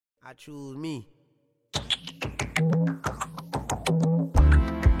I choose me.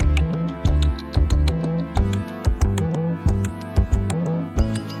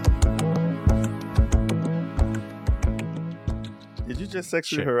 Did you just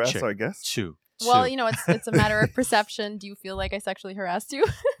sexually harass our guest? Two. Well, you know, it's a matter of perception. Do you feel like I sexually harassed you?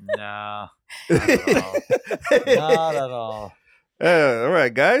 Nah, not at all. Not at all. All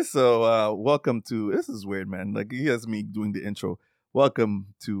right, guys. So welcome to, this is weird, man. Like, he has me doing the intro.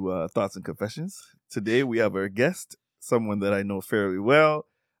 Welcome to Thoughts and Confessions. Today we have our guest, someone that I know fairly well,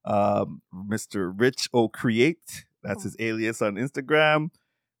 Mr. Rich O'Create. That's his alias on Instagram.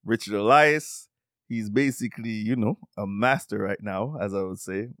 Richard Elias. He's basically, you know, a master right now, as I would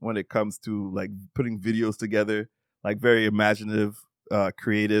say, when it comes to like putting videos together, like very imaginative,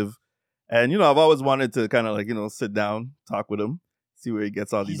 creative. And, you know, I've always wanted to kind of like, you know, sit down, talk with him, see where he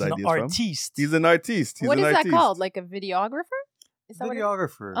gets all these ideas from. He's an artiste. What is that called? Like a videographer? Is that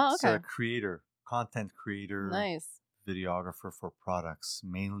Videographer. Oh, okay. It's a creator, content creator. Nice. Videographer for products,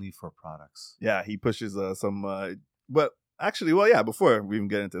 mainly for products. Yeah, he pushes but actually, well, yeah, before we even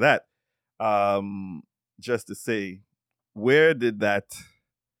get into that, just to say, where did that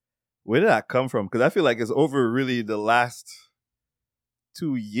come from? Because I feel like it's over really the last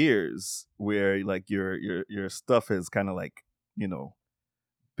 2 years where like your stuff has kind of like, you know,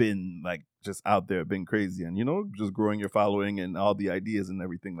 been like just out there, been crazy, and, you know, just growing your following and all the ideas and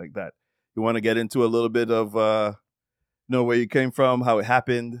everything like that. You want to get into a little bit of you know, where you came from, how it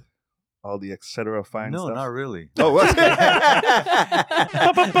happened, all the etc. fine No, stuff? not really. Oh, what?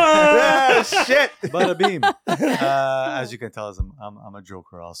 Yeah, shit. Bada beam. As you can tell, I'm a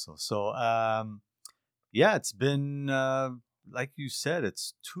joker also. So, yeah, it's been, like you said,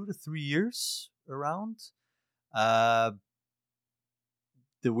 it's 2 to 3 years around.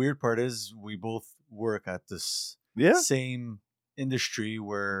 The weird part is we both work at this same industry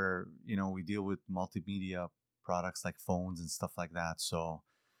where, you know, we deal with multimedia products like phones and stuff like that. So,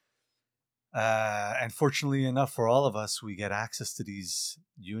 and fortunately enough for all of us, we get access to these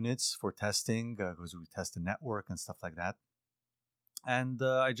units for testing because we test the network and stuff like that. And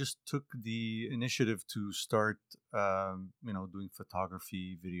I just took the initiative to start, you know, doing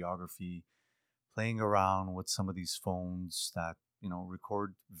photography, videography, playing around with some of these phones that, you know,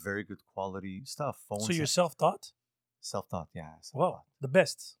 record very good quality stuff. Phones. So you're self-taught? Self-taught, yeah. Wow, the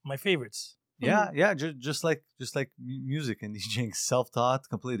best. My favorites. Yeah. Just like music and DJing, self-taught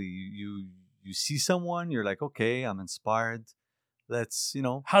completely. You see someone, you're like, okay, I'm inspired. Let's, you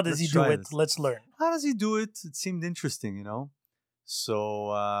know. How does he do it? This. Let's learn. How does he do it? It seemed interesting, you know.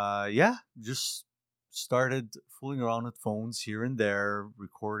 So yeah, just started fooling around with phones here and there,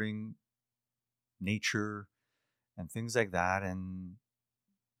 recording nature and things like that, and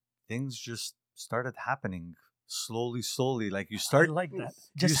things just started happening slowly. Like you start I like that.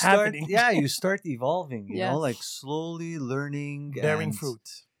 you Just start, happening. yeah, you start evolving, you Yes. know, like slowly learning, Bearing and,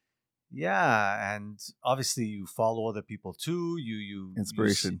 fruit. yeah, and obviously you follow other people too. You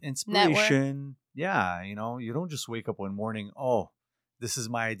Inspiration. Inspiration. Yeah, you know, you don't just wake up one morning, oh, this is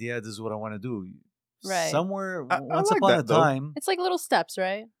my idea, this is what I want to do. Right. Somewhere I once like upon that, a though. time. It's like little steps,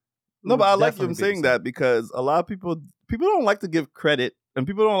 right? No, but I like Definitely him saying baby that because a lot of people don't like to give credit, and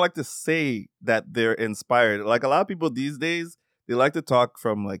people don't like to say that they're inspired. Like a lot of people these days, they like to talk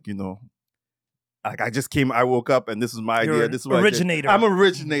from like, you know, like I woke up and this is my You're idea. an This is what originator. I'm an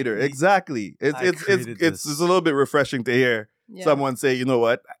originator. Exactly. I It's created it's this. a little bit refreshing to hear Yeah. someone say, you know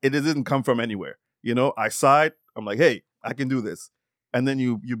what, it didn't come from anywhere. You know, I saw it. I'm like, hey, I can do this, and then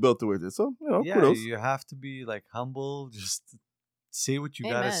you built towards it. So, you know, Yeah, kudos. you have to be like humble, just say what you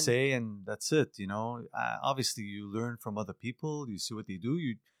gotta Amen. say, and that's it. You know, obviously you learn from other people, you see what they do.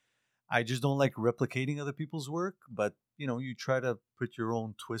 I just don't like replicating other people's work, but you know, you try to put your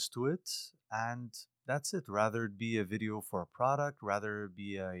own twist to it, and that's it. Rather it be a video for a product, rather it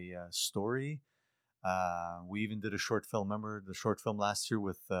be a story. We even did a short film. Remember the short film last year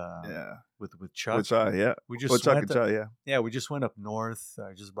with Chuck? Which yeah. We just Chuck went and Chai, yeah. Yeah, we just went up north.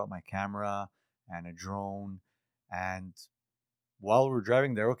 I just brought my camera and a drone, and while we were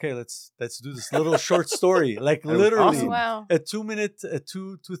driving there, okay, let's do this little short story, like was literally awesome. Wow. a 3 minute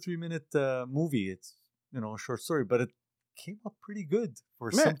movie. It's, you know, a short story, but it came up pretty good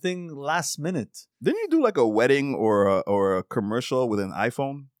for Man. something last minute. Didn't you do like a wedding or a commercial with an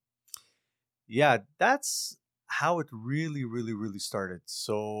iPhone? Yeah, that's how it really started.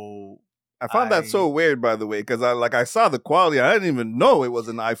 So I found that so weird, by the way, because I saw the quality. I didn't even know it was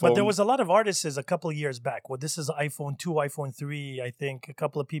an iPhone. But there was a lot of artists a couple of years back. Well, this is iPhone 2, iPhone 3, I think. A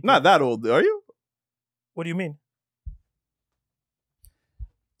couple of people. Not that old, are you? What do you mean?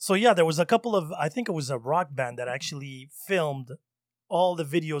 So, yeah, there was a couple of, I think it was a rock band that actually filmed all the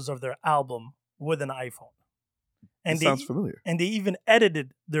videos of their album with an iPhone. It sounds familiar. And they even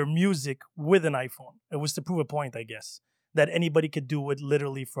edited their music with an iPhone. It was to prove a point, I guess, that anybody could do it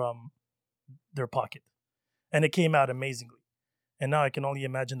literally from their pocket. And it came out amazingly. And now I can only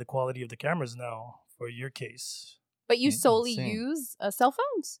imagine the quality of the cameras now for your case. But you solely Insane. use cell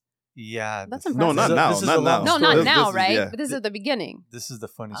phones? Yeah. That's this- No, impressive. not this is a- now. this is Not a long now. No, story. not now, This is- right? yeah. But this is the beginning. This is the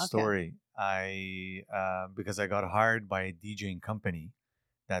funny Okay. story. Because I got hired by a DJing company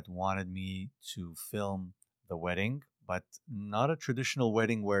that wanted me to film the wedding, but not a traditional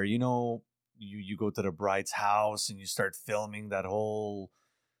wedding where you go to the bride's house and you start filming that whole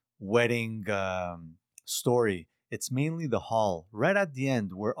wedding story. It's mainly the hall, right at the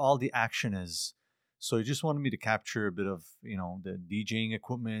end where all the action is. So he just wanted me to capture a bit of the DJing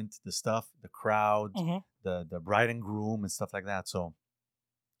equipment, the stuff, the crowd, Mhm. the bride and groom and stuff like that. So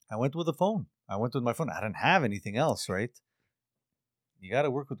I went with the phone. I went with my phone. I didn't have anything else, right? You got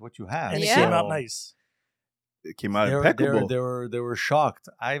to work with what you have. And Yeah. it came out nice. It came out They impeccable. were shocked.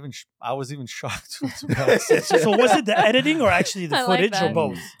 I was even shocked. To be honest. So was it the editing or actually the I like footage or that.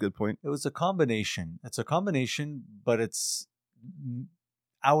 both? Good point. It was a combination. It's a combination, but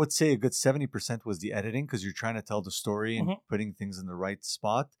I would say a good 70% was the editing because you're trying to tell the story and Mhm. putting things in the right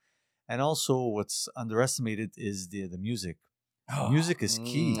spot. And also, what's underestimated is the music. Music is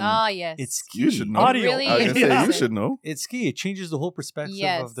key. Ah, yes. It's key. You should know. Audio. Really I was gonna say you interesting. should know. It's key. It changes the whole perspective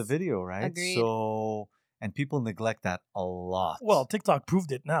of the Yes. video, right? Agreed. So, and people neglect that a lot. Well, TikTok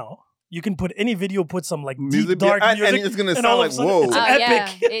proved it now. You can put any video, put some like Music, deep, dark and music. it's gonna and sound all of like a sudden whoa. it's an Oh, yeah.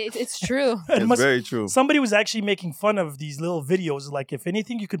 epic. It's true. It It's must- very true. Somebody was actually making fun of these little videos. Like, if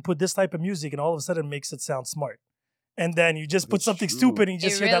anything, you could put this type of music, and all of a sudden it makes it sound smart. And then you just put It's something true. stupid, and you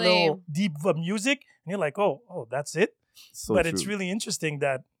just It hear that really- little deep music, and you're like, oh, that's it. So But true. it's really interesting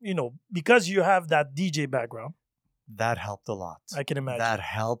that because you have that DJ background, that helped a lot. I can imagine. That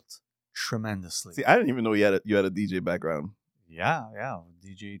helped tremendously. See, I didn't even know you had a DJ background. Yeah.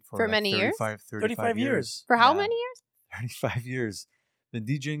 DJ'd for For like many years? 35 years. For how Yeah. many years? 35 years. Been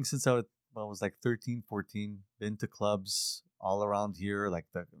DJing since I was like 13, 14. Been to clubs all around here. Like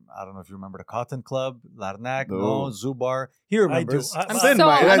I don't know if you remember the Cotton Club, Larnac, No. no, Zubar. He remembers. I'm Sid, so-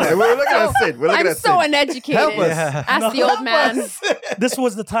 Mike. I'm We're looking at so- Sid. We're looking I'm at so Sid. uneducated. Help us. Yeah. Ask the old man. This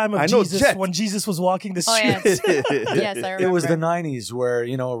was the time of I know Jesus Jet. when Jesus was walking the Oh, yeah. streets. Yes, I remember. It was the 90s where,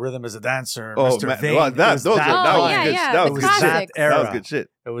 rhythm is a dancer. Oh, Mr. man. Vane. Well, It that was was yeah, good. yeah, That the was it was good that classics. shit. That was era. good shit.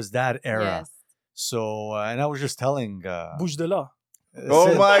 It was that era. Yes. So, and I was just telling. Bouche de la. Oh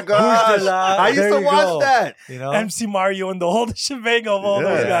Sid, my Bouge gosh. de la, I used there to you watch go. that. MC Mario and the whole shebang of all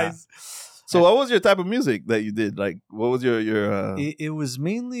those Yeah. guys. So what was your type of music that you did? Like what was your It was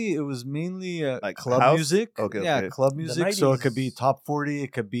mainly Like club house? music. Okay, yeah, okay. club music. So it could be 90s. top 40.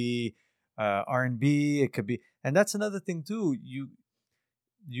 It could be R&B. It could be, and that's another thing too.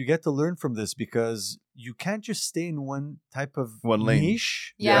 You get to learn from this because you can't just stay in one type of One lane.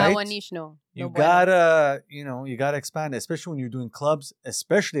 niche. Yeah, right? one niche, no. You No bueno. gotta, you gotta expand, especially when you're doing clubs,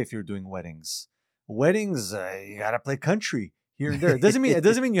 especially if you're doing weddings. Weddings, you gotta play country here and there. It doesn't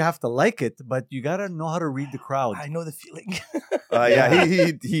mean you have to like it, but you gotta know how to read the crowd. I know the feeling. yeah,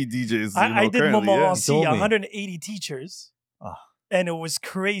 he DJs. I did currently, yeah. Montmorency, told me. 180 teachers, Ah. and it was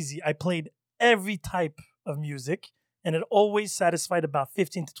crazy. I played every type of music, and it always satisfied about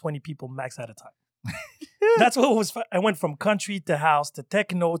 15 to 20 people max at a time. That's what was fun. I went from country to house to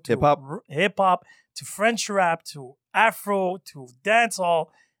techno to hip hop to French rap to Afro to dancehall,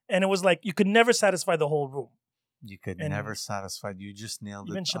 and it was like you could never satisfy the whole room. You could And never satisfy. You just nailed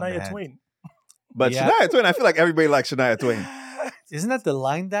Even it. on the Shania head. Twain. But Yeah. Shania Twain, I feel like everybody likes Shania Twain. Isn't that the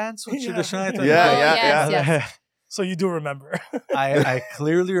line dance with Yeah. the Shania Twain? Yeah, Oh, yeah, yes, yeah. yes. So you do remember. I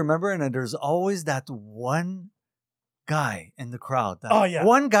clearly remember, and then there's always that one guy in the crowd. That Oh, yeah.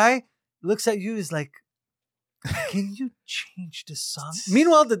 one guy looks at you, is like, "Can you change the song?"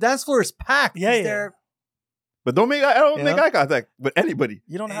 Meanwhile, the dance floor is packed. Yeah, He's yeah. there. But don't make You make know? eye contact with anybody.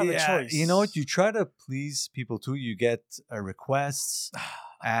 You don't have a Yeah, choice. You know what? You try to please people too. You get requests,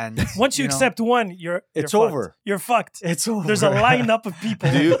 and Once you know, accept one, you're It's fucked. over. You're fucked. it's over. There's a lineup of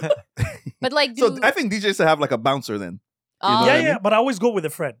people. Do you? But like, So I think DJs should have like a bouncer then. oh. know what Yeah, I yeah, mean? but I always go with a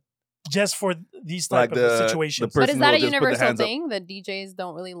friend, just for these type Like of the situations. person But is that will a just put their universal hands up. thing that DJs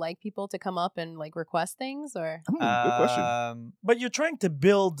don't really like people to come up and like request things, or? Good question. But you're trying to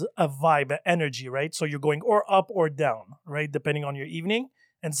build a vibe, an energy, right? So you're going or up or down, right? Depending on your evening.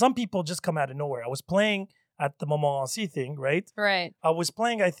 And some people just come out of nowhere. I was playing at the Montmorency thing, right? Right. I was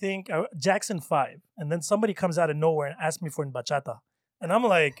playing, I think, Jackson 5. And then somebody comes out of nowhere and asks me for bachata. And I'm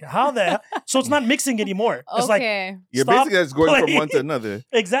like, how the hell? So it's not mixing anymore. It's like, Okay. You're stop basically just going from playing. one to another.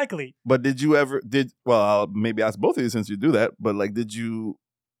 Exactly. But well, I'll maybe ask both of you since you do that, but like,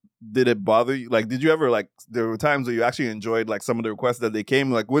 did it bother you? Like, did you ever, like, there were times where you actually enjoyed, like, some of the requests that they came?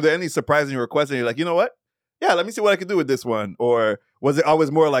 Like, were there any surprising requests and you're like, you know what? Yeah, let me see what I can do with this one. Or was it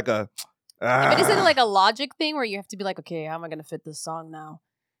always more like a, But is it like a logic thing where you have to be like, okay, how am I going to fit this song now?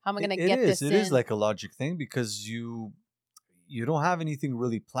 How am I going to get this in? It is like a logic thing because you don't have anything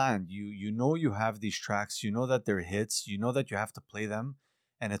really planned. You know you have these tracks. You know that they're hits. You know that you have to play them.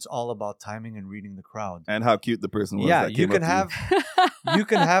 And it's all about timing and reading the crowd. and how cute the person was. Yeah, that you came can up to have you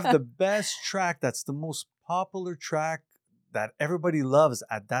can have the best track that's the most popular track that everybody loves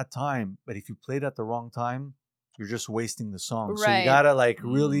at that time, but if you played at the wrong time, you're just wasting the song. So Right. you gotta like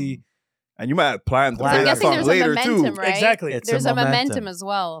really and you might have planned to Well, play I'm that guessing song there's later a momentum, too. right? Exactly. It's There's a a momentum momentum. as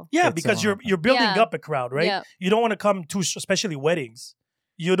well. Yeah, It's because a you're momentum. building Yeah. up a crowd, right? Yeah. You don't want to come especially weddings.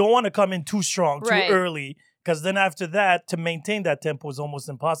 You don't want to come in too strong, too Right. early, because then after that, to maintain that tempo is almost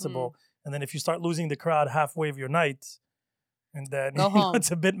impossible. Mm. And then if you start losing the crowd halfway of your night, and then Go home. it's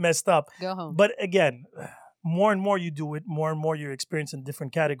a bit messed up. Go home. But again, more and more you do it, more and more you're experiencing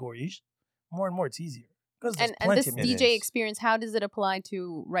different categories, more and more it's easier. Because there's And plenty this of It DJ is. experience, how does it apply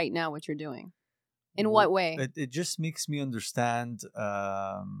to right now what you're doing? In what way? It just makes me understand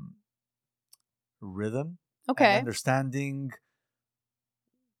rhythm. And Okay. understanding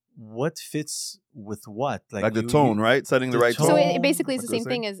what fits with what. Like the tone, right? Setting the the right tone. So tone. it basically is That's the what same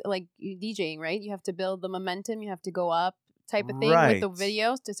I'm thing as like you DJing, right? You have to build the momentum. You have to go up, type of thing with the Right.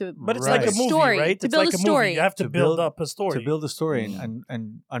 videos to But it's Right. like a movie, story, right? to It's build like a movie. story. You have to To build build- up a story. to build a story. Mm.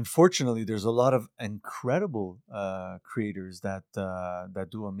 And unfortunately, there's a lot of incredible creators that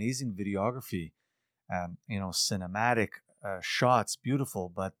do amazing videography, cinematic shots, beautiful,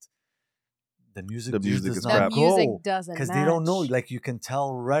 but the music The just music does is not the crap. music go doesn't because they don't know. match. Like you can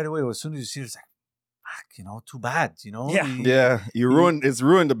tell right away as soon as you see it, it's like, too bad. Yeah. Yeah, it's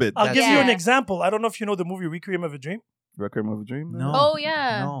ruined a bit. I'll give you an Yeah. example. I don't know if you know the movie Requiem of a Dream. Requiem of a Dream? No. Oh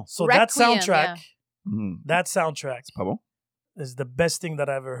yeah. No. So that Requiem, soundtrack, Mm-hmm. that soundtrack Pardon? is the best thing that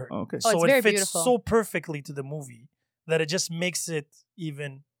I've ever heard. Oh, okay. Oh, So it's it very fits beautiful. so perfectly to the movie that it just makes it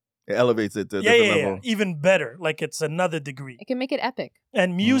even It elevates it to a yeah, different yeah, level. even better. Like it's another degree. It can make it epic.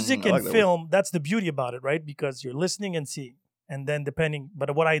 And music I like and that film, that's the beauty about it, right? Because you're listening and seeing. And then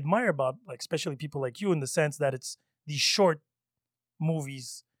but what I admire about, like, especially people like you in the sense that it's these short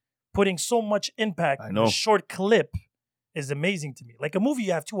movies putting so much impact I in know. a short clip is amazing to me. Like a movie,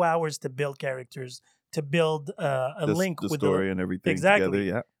 you have 2 hours to build characters, to build a link the with story and everything Exactly. together.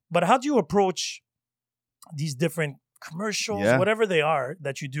 Yeah. But how do you approach these different commercials, Yeah. whatever they are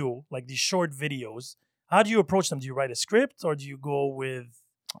that you do, like these short videos? How do you approach them? Do you write a script or do you go with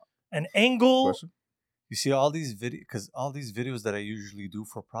an angle? Question? You see all these videos that I usually do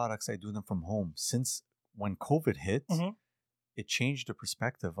for products, I do them from home. Since when COVID hit, Mhm. it changed the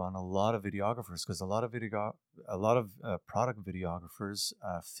perspective on a lot of videographers because a lot of product videographers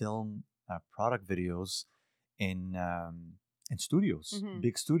film product videos in studios, Mhm.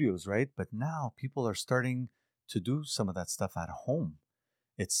 big studios, right? But now people are starting to do some of that stuff at home.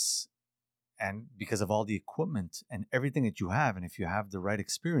 And because of all the equipment and everything that you have, and if you have the right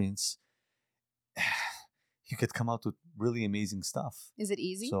experience, you could come out with really amazing stuff. Is it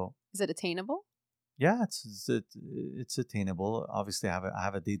easy? So Is it attainable? yeah, it's attainable. Obviously, I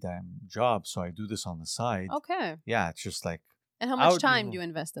have a daytime job, so I do this on the side. Okay. Yeah, it's just like And how I much would- time do you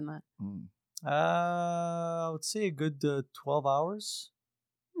invest in that? Mm. I would say a good 12 hours.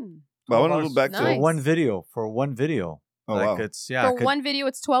 Hmm. But I want to 12 look back Nice. for to one video. For one video, Oh, like wow. it's yeah. For one video,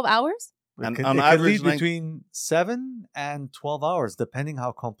 it's 12 hours? And It on could average, lead like- between 7 and 12 hours, depending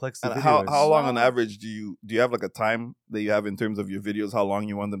how complex the And video is. how long on Wow. average do you have like a time that you have in terms of your videos? How long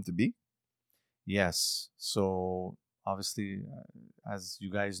you want them to be? Yes. So obviously, as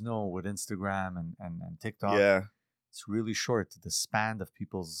you guys know, with Instagram and TikTok, Yeah, it's really short. The span of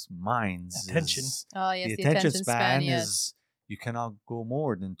people's minds, Attention. Oh, yes, the attention span yes. is you cannot go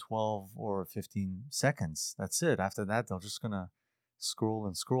more than 12 or 15 seconds. That's it. After that, they're just gonna scroll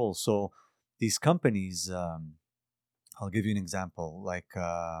and scroll. So these companies, I'll give you an example. Like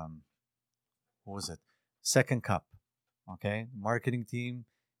what was it? Second Cup. Okay, marketing team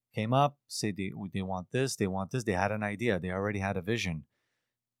came up, say they want this, they want this. They had an idea. They already had a vision.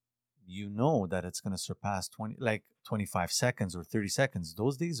 You know that it's going to surpass 25 seconds or 30 seconds.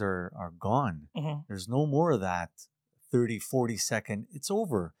 Those days are gone. Mhm. There's no more of that 30, 40 second. It's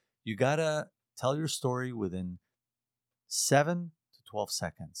over. You got to tell your story within 7 to 12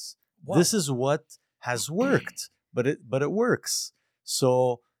 seconds. Wow. This is what has worked, but it works.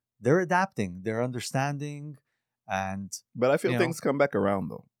 So they're adapting, they're understanding, And But I feel You know. things come back around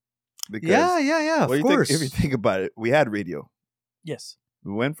though. Because yeah, what of do you course. think, if you think about it, we had radio. Yes.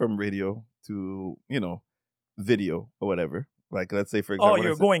 We went from radio to, video or whatever. Like, let's say, for Oh, example.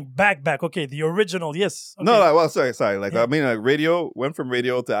 you're going back. Okay, the original, yes. Okay. No, well, sorry. Like, Yeah. I mean, like, radio went from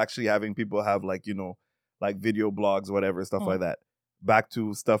radio to actually having people have, like, like video blogs, whatever, stuff Hmm. like that. Back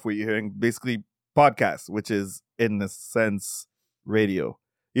to stuff where you're hearing basically podcasts, which is, in a sense, radio.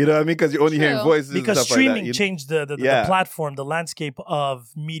 You know what I mean? Because you're only hearing True. voices Because and stuff streaming like that. changed the Yeah. platform, the landscape of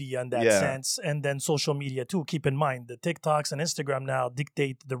media in that Yeah. sense, and then social media too. Keep in mind, the TikToks and Instagram now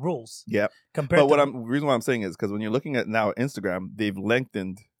dictate the rules. Yeah. Compared But to reason why I'm saying is because when you're looking at now Instagram, they've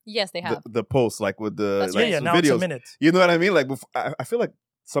lengthened Yes, they have. the posts, like with the That's like, right. yeah, the now it's a videos. minute. You know what I mean? Like, I feel like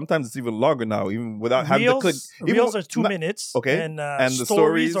sometimes it's even longer now, even without having to click. Even Reels with- are 2 not- minutes. okay, And, and the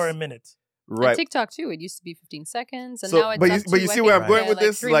stories stories- are a minute. On Right. TikTok too, it used to be 15 seconds, and So, now it's but up you, to, but you I see where I'm think, going yeah, with like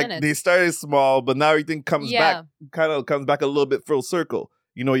this? 3 Like, minutes. they started small, but now everything comes Yeah. back a little bit full circle.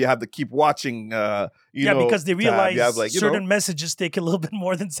 You have to keep watching. Because they tab. realize You have, like, certain messages take a little bit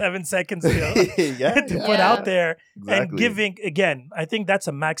more than 7 seconds to yeah, put Yeah. out there. exactly. And giving, again, I think that's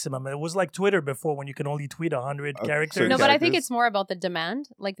a maximum. It was like Twitter before when you can only tweet 100 characters. certain No, but I think characters. it's more about the demand.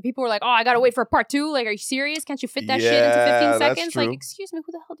 Like the people were like, "Oh, I gotta wait for part 2. Like, are you serious? Can't you fit that shit into Yeah, 15 that's seconds?" true. Like, excuse me,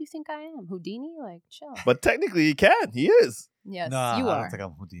 who the hell do you think I am? Houdini? Like, chill. But technically, he can. He is. Yes, Nah, you I are. don't think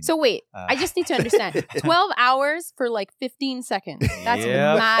I'm Houdini. So wait, Uh, I just need to understand. 12 hours for like 15 seconds. That's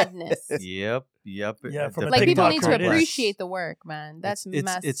Yep. madness. Yep. Yeah, from a Like Depending people on need to how it is. appreciate the work, man. That's it's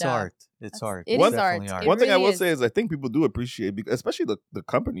messed it's up. art. It's That's- art. it is It's art. definitely It One thing I really will is. say is I think people do appreciate, especially the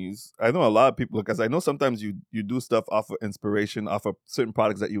companies. I know a lot of people, because I know sometimes you do stuff off of inspiration, off of certain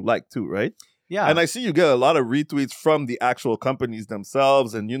products that you like too, right? Yeah. And I see you get a lot of retweets from the actual companies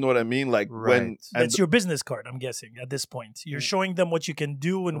themselves, and you know what I mean? Like when Right. and That's your business card, I'm guessing, at this point. You're showing them what you can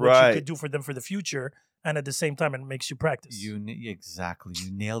do and what Right. you could do for them for the future. And at the same time, it makes you practice. Exactly.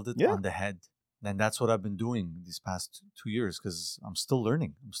 You nailed it Yeah. on the head. And that's what I've been doing these past 2 years because I'm still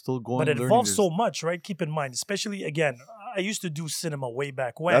learning. I'm still going. But it learning involves this- so much, right? Keep in mind, especially, again, I used to do cinema way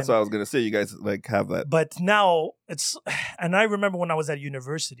back when. that's what I was gonna say. You guys like have that. But now it's, and I remember when I was at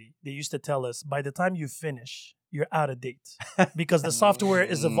university, they used to tell us by the time you finish, you're out of date because the software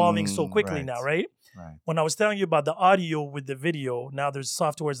is evolving so quickly Right. now, right? Right. When I was telling you about the audio with the video, now there's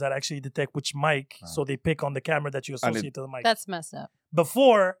softwares that actually detect which mic, so they pick on the camera that you And associate to the mic. That's messed up.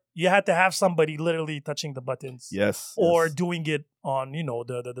 Before, you had to have somebody literally touching the buttons Yes. or yes. doing it on,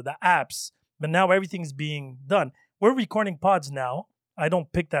 the apps. But now everything's being done. We're recording pods now. I don't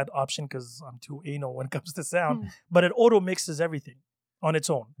pick that option because I'm too anal when it comes to sound. But it auto mixes everything on its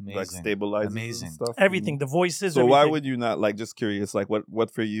own. Amazing. like stabilizes Amazing. and stuff. Everything, the voices. So why everything. would you not like? Just curious. Like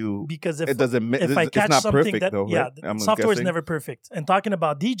what for you? Because if It doesn't. if I It's catch not something perfect that though. yeah, right? the I'm software is guessing. never perfect. And talking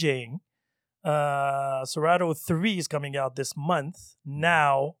about DJing, Serato 3 is coming out this month.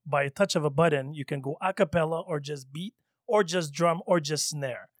 Now, by a touch of a button, you can go a cappella or just beat or just drum or just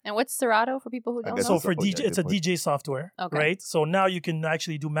snare. And what's Serato for people who I don't guess know? So for That's a- DJ, yeah, it's a good point. DJ software, Okay. right? So now you can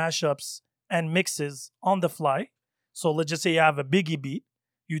actually do mashups and mixes on the fly. So let's just say you have a Biggie beat.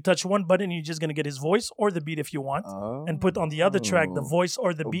 You touch one button, you're just gonna get his voice or the beat if you want, and put on the other track the Oh. voice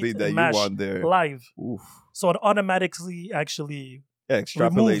or the beat that and you mash want there. live. Oof. So it automatically actually Yeah,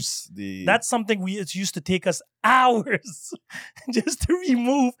 extrapolates removes. the. That's something it used to take us hours just to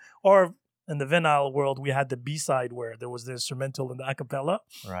remove. Or in the vinyl world, we had the B-side where there was the instrumental and the acapella.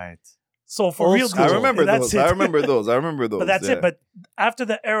 Right. So for Old real, school. I good, remember that's those. it. I remember those. I remember those. But that's yeah. it. But after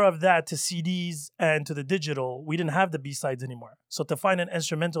the era of that to CDs and to the digital, we didn't have the B-sides anymore. So to find an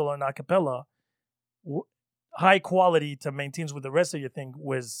instrumental or an acapella, high quality to maintain with the rest of your thing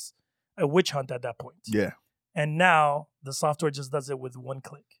was a witch hunt at that point. Yeah. And now the software just does it with one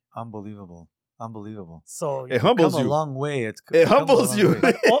click. Unbelievable. Unbelievable. So It humbles Come a you. long way. It come a humbles long you. way.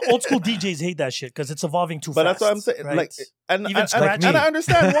 but old school DJs hate that shit because it's evolving too But fast. that's what I'm saying. right? Like, and Even and, scratching. and I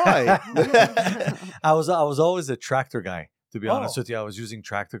understand why. I was always a Tractor guy. To be honest Oh. with you, I was using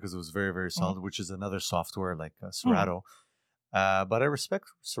Tractor because it was very, very solid, which is another software like Hmm. Serato. But I respect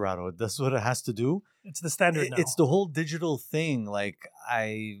Serato. It does what it has to do. It's the standard now. It's the whole digital thing. Like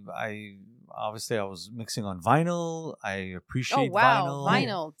I obviously I was mixing on vinyl. I Oh appreciate wow, vinyl.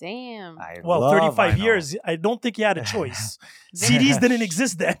 vinyl. Damn. I well, love 35 vinyl. years. I don't think you had a choice. Vintage. CDs didn't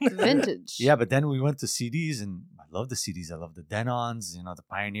exist then. Vintage. Yeah, but then we went to CDs, and I love the CDs. I love the Denons, the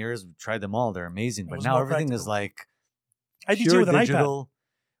Pioneers. We tried them all; they're amazing. It But was now more everything is practical. like I DJ pure with an iPad. digital.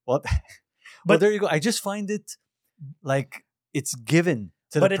 Well, But- there you go. I just find it like it's given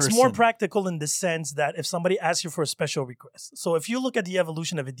to But the it's person. more practical in the sense that if somebody asks you for a special request. So if you look at the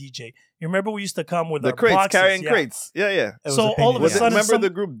evolution of a DJ, you remember we used to come with the our crates, boxes, carrying yeah. crates. Yeah, yeah. It was So a pain all in of the a Was it, ass. sudden remember some- the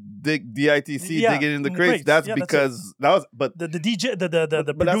group DITC Yeah, digging in the in the crates. crates. That's Yeah, that's because that was, but The DJ, the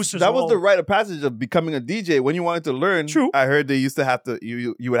but producers. that was were the all- rite of passage of becoming a DJ. When you wanted to learn, True. I heard they used to have to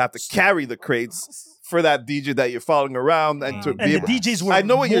you would have to carry the crates for that DJ that you're following around and to And be the able. DJs were I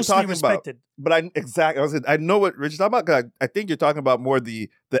know what you're mostly talking respected. But I know what Rich is talking about. 'Cause I think you're talking about more the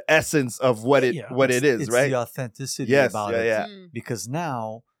essence of what it Yeah. what it is, It's right? the authenticity Yes, about yeah, it. yeah. Mm. Because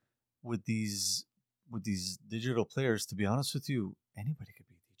now, with these digital players, to be honest with you, anybody could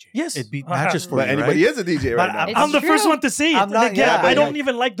be a DJ. Yes. It beat Uh-huh. matches for But you, anybody right? is a DJ But right now. It's I'm the first true. one to say it. I'm And not- again, yeah, but I don't like-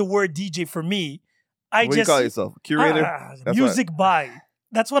 even like the word DJ for me. I What do you just call yourself? Curator? That's music by.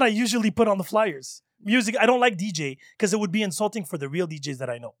 That's what I usually put on the flyers. Music. I don't like DJ because it would be insulting for the real DJs that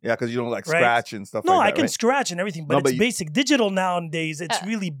I know. Yeah, because you don't like Right. scratch and stuff No, like I that, can right? scratch and everything, but No, it's but you- basic. Digital nowadays, it's Uh.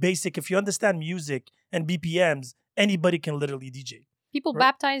 really basic. If you understand music and BPMs, anybody can literally DJ. People Right.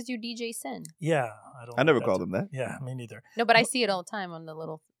 baptized you DJ Sin. Yeah, I don't. I never like that called too. him that. Yeah, me neither. No, but I see it all the time on the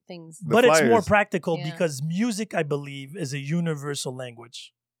little things. The But it's more flyers. practical Yeah. because music, I believe, is a universal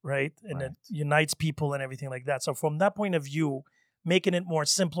language, right? And it Right. unites people and everything like that. So from that point of view, making it more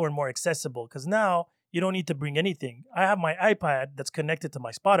simpler and more accessible. Because now you don't need to bring anything. I have my iPad that's connected to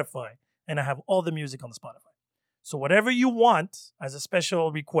my Spotify, and I have all the music on the Spotify. So whatever you want as a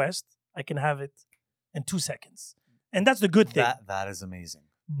special request, I can have it in 2 seconds. And that's the good thing. That is amazing.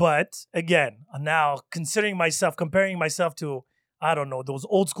 But again, now considering myself, comparing myself to, I don't know, those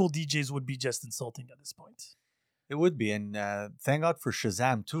old school DJs would be just insulting at this point. It would be, and thank God for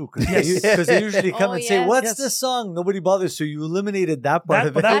Shazam too, because Yes. they usually come Oh, and say, yes. "What's Yes. this song?" Nobody bothers, so you eliminated that part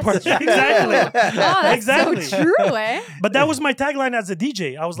of it. that part. Exactly. Oh, that's Exactly. so true, eh? But that was my tagline as a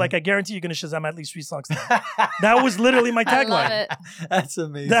DJ. I was like, I guarantee you're going to Shazam at least 3 songs. That was literally my I love tagline. it. That's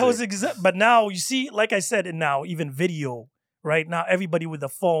amazing. That was But now you see, like I said, and now even video, right? Now everybody with a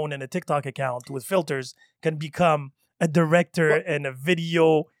phone and a TikTok account with filters can become a director and a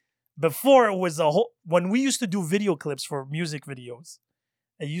video. Before it was when we used to do video clips for music videos,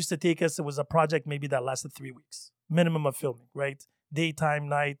 it used to take us, it was a project maybe that lasted 3 weeks, minimum of filming, right? Daytime,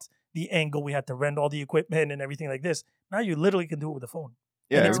 night, the angle, we had to rent all the equipment and everything like this. Now you literally can do it with a phone.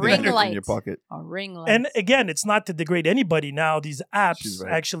 Yeah, And it's everything's ring in light. your pocket. A ring light. And again, it's not to degrade anybody. Now these She's apps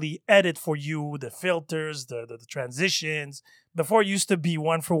right. actually edit for you the filters, the transitions. Before it used to be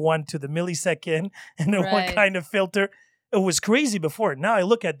 1-for-1 to the millisecond and then one Right. kind of filter. It was crazy before. Now I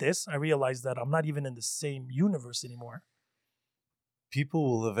look at this, I realize that I'm not even in the same universe anymore. People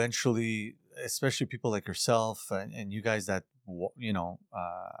will eventually, especially people like yourself and you guys that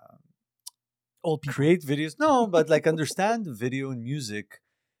Old people. create videos. No, but like understand video and music.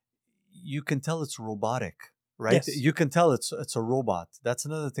 You can tell it's robotic, right? Yes. You can tell it's a robot. That's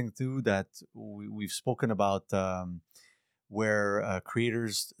another thing too that we've spoken about, where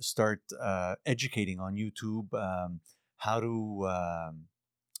creators start educating on YouTube how to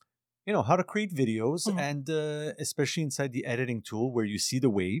how to create videos, Mhm. and especially inside the editing tool where you see the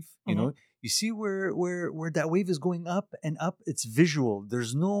wave. You know, you see where that wave is going up and up. It's visual.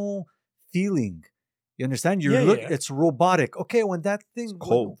 There's no feeling. You understand? You Yeah, look. yeah. It's robotic. Okay, when that thing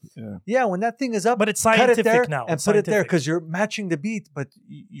Cold. Yeah. yeah, when that thing is up, But it's cut it scientific there now. and It's put it there scientific. because you're matching the beat, but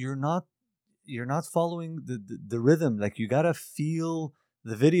you're not following the rhythm. Like you gotta feel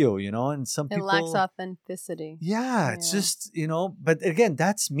the video, and some it people lacks authenticity. Yeah, it's Yeah. just but again,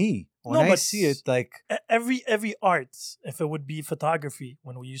 that's me. When No, I but see it, like Every art, if it would be photography,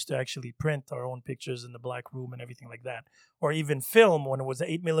 when we used to actually print our own pictures in the black room and everything like that, or even film when it was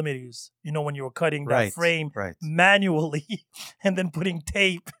 8mm, when you were cutting that right, frame right. manually and then putting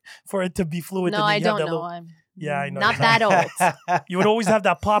tape for it to be fluid. No, and then I you have don't that know. little- I'm Yeah, I know. not that old. You would always have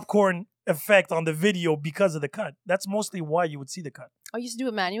that popcorn effect on the video because of the cut. That's mostly why you would see the cut. Oh, you used to do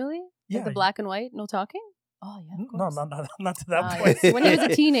it manually? Yeah. Like the black and white, no talking? Oh, yeah. Of No, course. not to that Ah, point. yes. When he was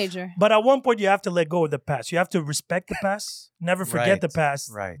a teenager. But at one point, you have to let go of the past. You have to respect the past, never forget the Right,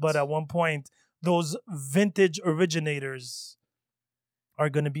 past. right. But at one point, those vintage originators are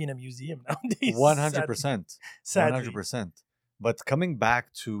going to be in a museum nowadays. 100%. Sadly. 100%. But coming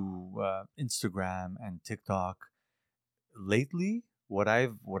back to Instagram and TikTok, lately, what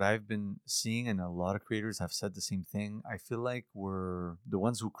I've been seeing, and a lot of creators have said the same thing. I feel like we're the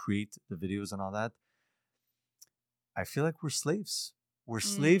ones who create the videos and all that. I feel like we're slaves. We're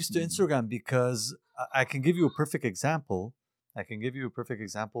slaves to Instagram because I can give you a perfect example.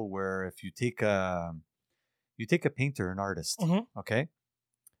 Where if you take a painter, an artist, Mhm. okay,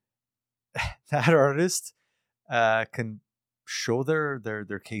 that artist can show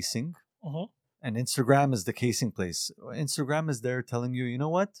their casing, Mhm. and Instagram is the casing place. Instagram is there telling you, you know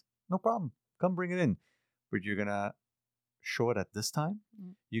what? No problem. Come bring it in. But you're going to show it at this time.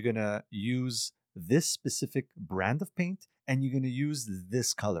 Mm. You're going to use this specific brand of paint. and you're going to use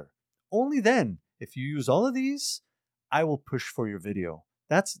this color. Only then, if you use all of these, I will push for your video.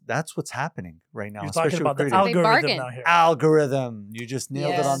 That's what's happening right now. You're talking especially about the with creative. Big algorithm bargain. now here. Algorithm. You just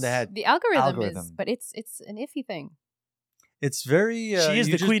nailed it on the Yes. head. The algorithm, Algorithm. is, but it's an iffy thing. It's very. She is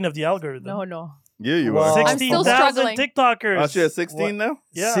you the just- queen of the algorithm. No. Yeah, you Well, are. I'm still 16,000 struggling. TikTokers. Oh, she at 16 now?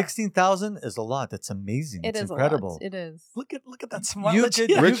 Yeah. 16,000 is a lot. That's amazing. It it's is incredible. a lot. It is. Look at that smile. You that she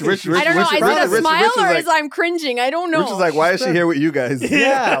could- has. Rich. I don't know. Rich- Is it a Rich- smile Rich is or like- is I'm cringing? I don't know. Rich is like, why is she here with you guys?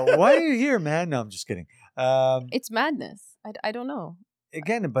 Yeah. Why are you here, man? No, I'm just kidding. It's madness. I don't know.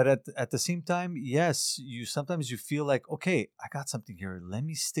 Again, but at the same time, yes, sometimes you feel like, okay, I got something here. Let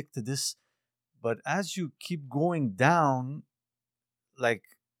me stick to this. But as you keep going down, like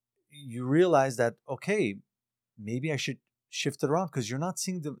you realize that, okay, maybe I should shift it around because you're not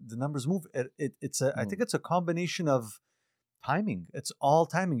seeing the numbers move. I think it's a combination of timing. It's all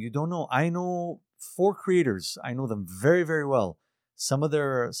timing. You don't know. I know 4 creators. I know them very, very well. Some of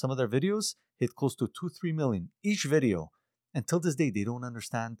their videos hit close to 2-3 million each video. Until this day, they don't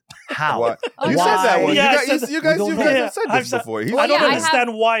understand how. Why? Oh, You why? said that one. Yeah, I You said guys, you we guys, don't you know. guys Yeah, have said I've this said- before. I Well, don't yeah, I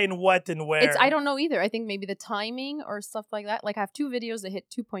understand why and what and where. It's I don't know either. I think maybe the timing or stuff like that. Like I have 2 videos that hit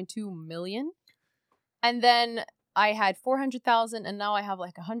 2.2 million, and then I had 400,000, and now I have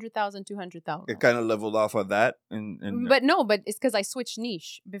like 100,000, 200,000. It kind of leveled off on that. And But it's because I switched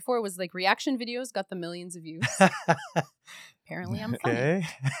niche. Before it was like reaction videos got the millions of views. Apparently I'm funny. Okay.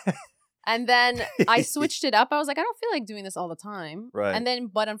 And then I switched it up. I was like, I don't feel like doing this all the time. Right. And then,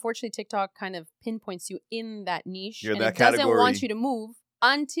 but unfortunately, TikTok kind of pinpoints you in that niche, You're and that it doesn't category. want you to move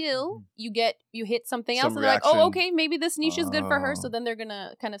until you hit something else, Some and they're like, oh, reaction. okay, maybe this niche is good for her. Oh. So then they're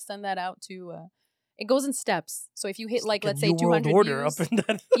gonna kind of send that out to. It goes in steps. So if you hit It's like a let's say new world 200 order views, up in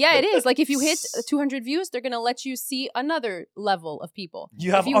that. yeah, it is. Like if you hit 200 views, they're gonna let you see another level of people. You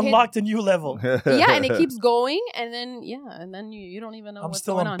have If you hit- unlocked a new level. Yeah, and it keeps going, and then you don't even know I'm what's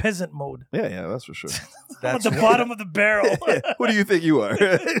still going on on. peasant mode. Yeah, that's for sure. I'm at That's the bottom of the barrel. Who do you think you are?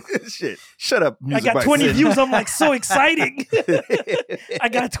 Shit. Shut up. I Music got by 20 Sid. views. I'm like, so exciting. I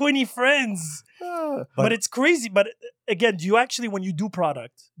got 20 friends. But it's crazy. But again, do you actually, when you do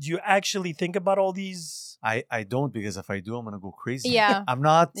product, do you actually think about all these? I don't, because if I do, I'm gonna go crazy. Yeah. I'm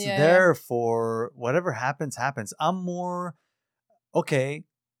not Yeah, there for whatever happens. I'm more okay.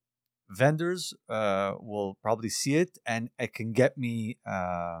 Vendors will probably see it, and it can get me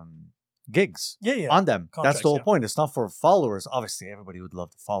gigs Yeah. on them. That's Contracts, the whole yeah. point. It's not for followers. Obviously, everybody would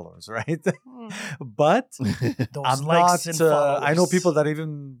love the followers, right? Mm. But Those I'm likes not. and followers. I know people that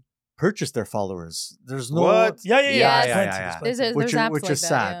even purchase their followers. There's no. What? Yeah. Yeah, There's plenty, yeah. there's There's plenty. apps which like is that,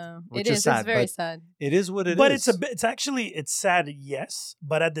 sad. yeah. Which It is is. sad, It's very but- sad. It is what it is. But it's actually it's sad, yes.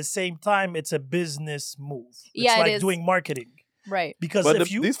 But at the same time, it's a business move. It's Yeah, it like is. doing marketing. Right. Because But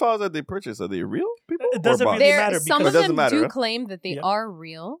if you these files that they purchase, are they real people? It doesn't or really bots? matter Some because- of It doesn't them matter, do huh? claim that they Yeah. are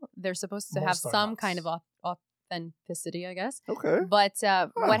real. They're supposed to have Most are some not. kind of authenticity, I guess. Okay. But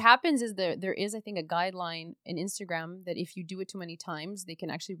what happens is there is, I think, a guideline in Instagram that if you do it too many times, they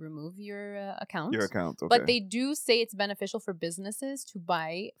can actually remove your account. Your account. Okay. But they do say it's beneficial for businesses to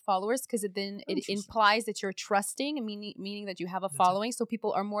buy followers because it Interesting. implies that you're trusting, meaning that you have a That's it. following, so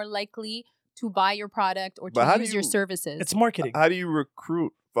people are more likely to buy your product or But how to do use your you- services. it's marketing. How do you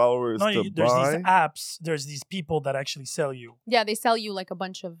recruit followers No, to there's buy? these apps. There's these people that actually sell you. Yeah, they sell you like a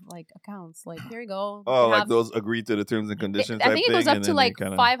bunch of like accounts. Like here you go. Oh, You like have- those agree to the terms and conditions. I think it type goes thing, up and to then they like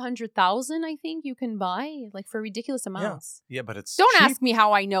kinda- 500,000. I think you can buy like for ridiculous amounts. yeah, but it's Don't cheap. ask me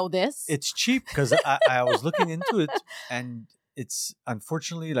how I know this. It's cheap because I was looking into it, and it's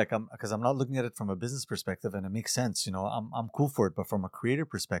unfortunately like because I'm not looking at it from a business perspective, and it makes sense. You know, I'm cool for it, but from a creator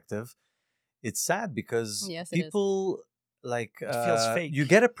perspective, it's sad because Yes, it is. people like feels fake. you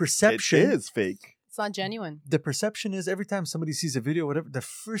get a It perception. is fake. It's not genuine. The perception is every time somebody sees a video, whatever, the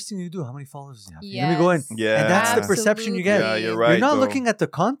first thing you do, how many followers do you have? Let me go in. Yes. Yeah. And that's the Absolutely. perception you get. Yeah, you're right. You're not though. looking at the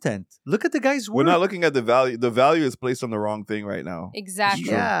content. Look at the guy's work. We're not looking at the value. The value is placed on the wrong thing right now. Exactly.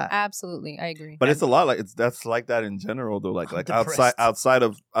 true. Yeah. Absolutely. I agree. But it's a lot that's like that in general though. Like I'm outside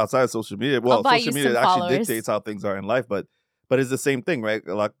of social media. Well, buy social you media some actually followers. dictates how things are in life, but it's the same thing, right?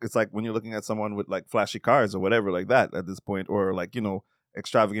 Like it's like when you're looking at someone with like flashy cars or whatever like that at this point, or like, you know,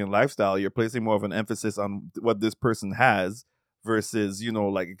 extravagant lifestyle, you're placing more of an emphasis on what this person has versus, you know,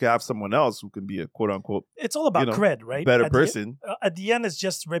 like you can have someone else who can be a quote unquote It's all about know, cred, right? better At person. At the end, it's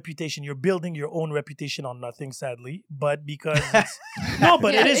just reputation. You're building your own reputation on nothing, sadly. But because it's, no,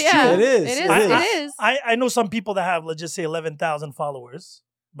 but it is yeah. true. It is. It is. It It is. is. I know some people that have, let's just say, 11,000 followers,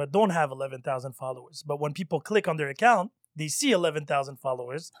 but don't have 11,000 followers. But when people click on their account, they see 11,000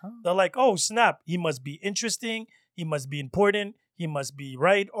 followers. They're like, oh, snap. He must be interesting. He must be important. He must be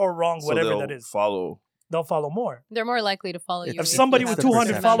right or wrong, So whatever they'll that is. follow they'll follow more. They're more likely to follow you. If It's- somebody it's with the 200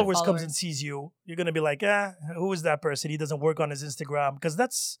 perception. followers comes and sees you, you're gonna be like, who is that person? He doesn't work on his Instagram because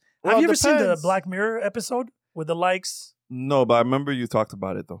that's. Well, Have you it ever seen the depends. Black Mirror episode with the likes? No, but I remember you talked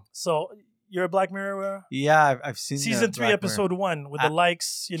about it though. So you're a Black Mirror. Yeah, I've seen Season 3, Black Mirror. episode 1 with the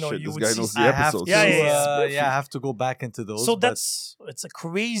likes. You know, Shit, you this would guy see. knows the I have episodes. to, Yeah. I have to go back into those. So but it's a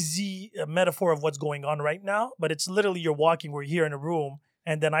crazy metaphor of what's going on right now, but it's literally you're walking, we're here in a room,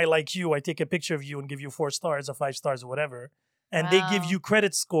 and then I like you, I take a picture of you and give you 4 stars or 5 stars or whatever. And they give Wow. you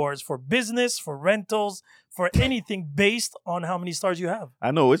credit scores for business, for rentals, for anything based on how many stars you have.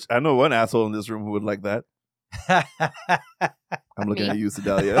 I know one asshole in this room who would like that. I'm looking Me. at you,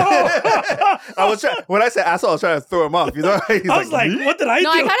 Sedalia. I was trying when I said asshole, I was trying to throw him off. You know, he's I was like, "Me?" what did I No,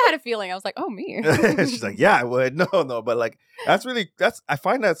 I do? kind of had a feeling. I was like, oh, me. She's like, yeah, I would. No, but like I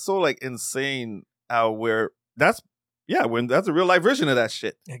find that so like insane how when that's a real life version of that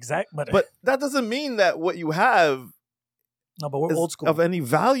shit. Exactly. But that doesn't mean that what you have no, but we're is old school. of any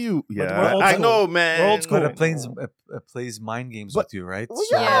value. we're Yeah, old I school. know, man. We're old school. But it plays mind games But- with you, right? Well,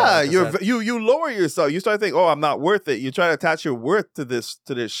 So, yeah, does that- you lower yourself. You start thinking, "Oh, I'm not worth it." You try to attach your worth to this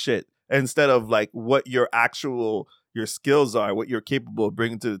shit instead of like what your skills are, what you're capable of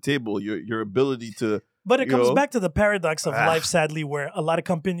bringing to the table, your ability to. But it you comes know? back to the paradox of Ah. life, sadly, where a lot of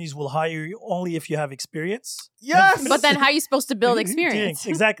companies will hire you only if you have experience. Yes, But then how are you supposed to build experience?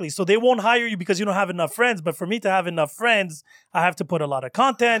 Exactly. So they won't hire you because you don't have enough friends. But for me to have enough friends, I have to put a lot of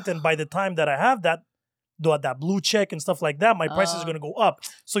content. And by the time that I have that blue check and stuff like that, my price is Oh. going to go up.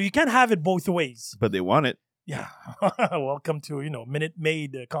 So you can't have it both ways. but they want it. Yeah. Welcome to, Minute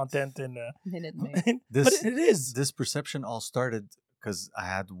Maid content. And Minute Maid. but This- it is. This perception all started because I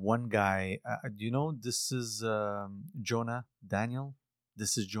had one guy. This is Jonah Daniel.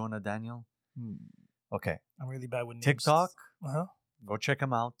 This is Jonah Daniel. Okay, I'm really bad with names. TikTok. Uh-huh. Go check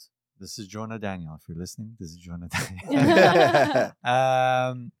him out. This is Jonah Daniel. If you're listening, this is Jonah Daniel.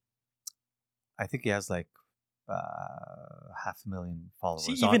 I think he has like 500,000 followers.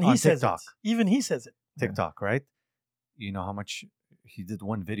 See, even he on says TikTok. it. Even he says it. TikTok, right? You know how much he did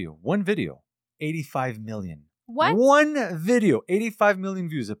one video, 85 million. What? One video, 85 million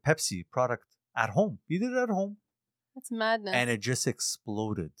views, a Pepsi product at home. He did it at home That's madness. and it just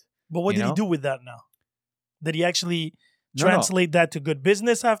exploded. But what You did he know? do with that now? Did he actually No, no. translate that to good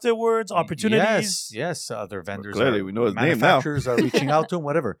business afterwards, opportunities? Yes. Other vendors, clearly are, we know his name now. manufacturers are reaching out to him,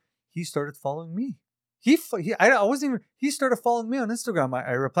 whatever. He started following me. I wasn't even. He started following me on Instagram.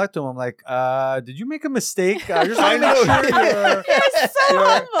 I replied to him. I'm like, "Did you make a mistake? I just want to make sure you're." You're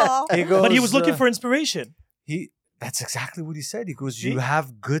so humble. He goes, But he was looking for inspiration. That's exactly what he said. He goes, "You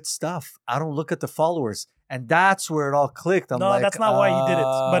have good stuff. I don't look at the followers," and that's where it all clicked. I'm No, like, that's not why he did it.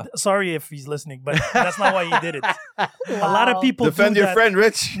 But sorry if he's listening, but that's not why he did it. A lot of people Defend do your that. friend,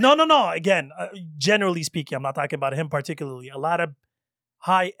 Rich. No. Again, generally speaking, I'm not talking about him particularly. A lot of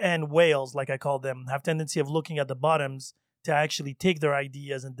high-end whales, like I call them, have tendency of looking at the bottoms to actually take their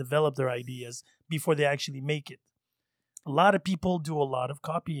ideas and develop their ideas before they actually make it. A lot of people do a lot of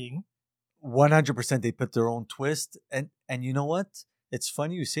copying. 100%. They put their own twist, and you know what? It's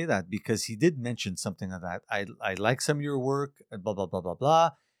funny you say that because he did mention something of that. I like some of your work, and blah blah blah blah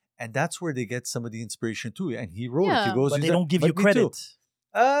blah, and that's where they get some of the inspiration too. And he wrote it. Yeah. He goes, But he's they like, don't give "But you me credit.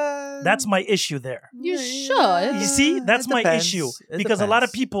 too." That's my issue there. You should. You see, that's It my depends. issue. It Because a lot of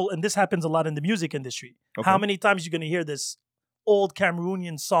depends. people, and this happens a lot in the music industry, Okay. how many times you're going to hear this old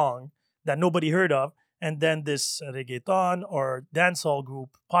Cameroonian song that nobody heard of, and then this reggaeton or dancehall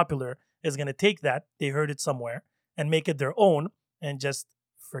group, popular, is going to take that, they heard it somewhere, and make it their own, and just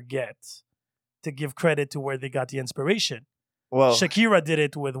forget to give credit to where they got the inspiration. Well, Shakira did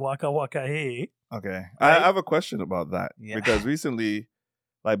it with Waka Waka Hey. okay. Right? I have a question about that Yeah. because recently,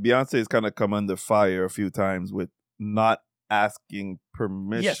 like Beyonce's kind of come under fire a few times with not asking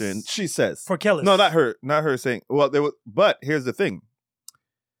permission. Yes. She says, For Kellis. no, not her saying. Well, there was, but here's the thing.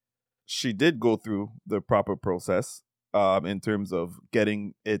 She did go through the proper process, in terms of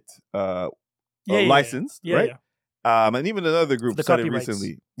getting it licensed, Yeah, right? And even another group The said it copyrights.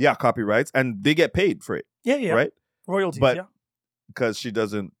 recently. Yeah, copyrights, and they get paid for it, Yeah. right? Royalties, But yeah. Because she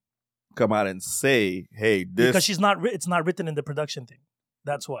doesn't come out and say, "Hey, this." Because she's not, it's not written in the production thing.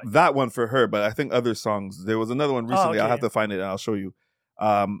 That's why. That one for her, but I think other songs. There was another one recently. I'll okay. have to find it and I'll show you.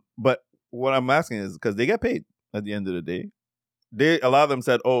 But what I'm asking is because they get paid at the end of the day. A lot of them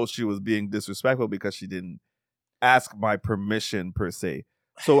said, "Oh, she was being disrespectful because she didn't ask my permission per se."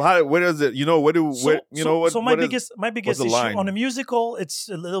 So what is it? So my what is- biggest the issue line? on a musical, it's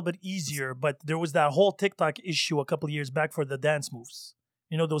a little bit easier. But there was that whole TikTok issue a couple of years back for the dance moves.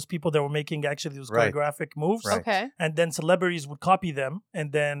 You know, those people that were making actually those Right. choreographic moves, Right. Okay. and then celebrities would copy them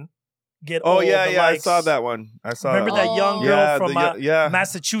and then get Oh all yeah, the yeah. likes. I saw that one. I saw Remember that. that young Oh. girl Yeah, from yeah.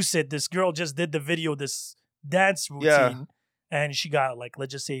 Massachusetts? This girl just did the video, this dance routine, Yeah. and she got like,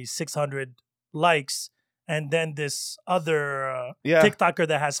 let's just say 600 likes. And then this other Yeah. TikToker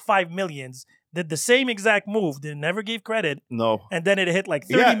that has 5 millions did the same exact move. They never gave credit. No. And then it hit like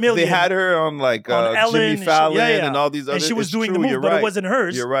 30 Yeah, million. they had her on like on Ellen, Jimmy and she- Fallon yeah, yeah. and all these other. and she was it's doing true, the move, you're but right. it wasn't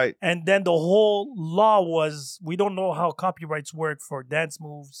hers. You're right. And then the whole law was, we don't know how copyrights work for dance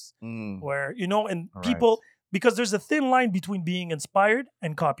moves, Mm. where, you know, and Right. people, because there's a thin line between being inspired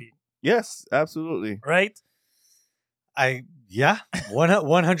and copying, Yes, absolutely. right?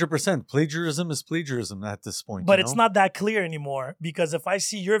 100%. Plagiarism is plagiarism at this point. But you it's know? not that clear anymore, because if I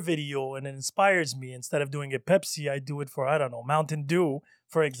see your video and it inspires me, instead of doing it Pepsi, I do it for, I don't know, Mountain Dew,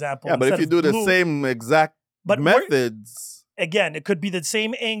 for example. Yeah, but if instead you of do the Blue. same exact But methods, again, it could be the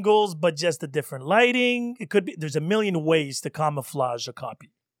same angles, but just a different lighting. It could be, there's a million ways to camouflage a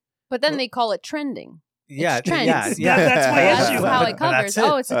copy. But then they call it trending. Yeah, It's trends. yeah, yeah. That's my That's issue. just how it But that's covers. it.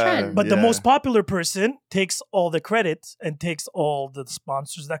 Oh, it's a trend. But the Yeah. most popular person takes all the credit and takes all the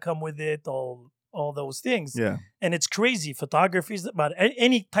sponsors that come with it, all those things. yeah, And it's crazy. Photography is about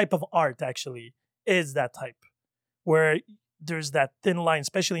any type of art actually is that type, where there's that thin line,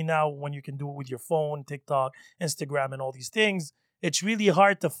 especially now when you can do it with your phone, TikTok, Instagram, and all these things. It's really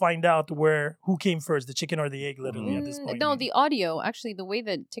hard to find out who came first, the chicken or the egg, literally at this point. No, the audio, actually, the way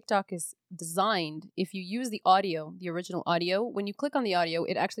that TikTok is designed, if you use the audio, the original audio, when you click on the audio,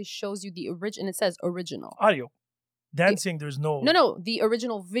 it actually shows you the original, and it says original. audio. Dancing, there's no. No, the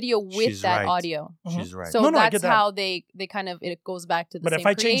original video with She's that right. audio. She's right. So No, I that's get that. how they kind of, it goes back to the But same if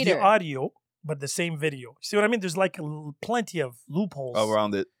I change creator. the audio, but the same video, see what I mean? There's like plenty of loopholes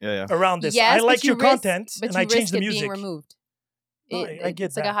around it. Yeah, yeah. around this. Yes, I but like you your risk- content, but and you I change risk the it music. being removed. No, I get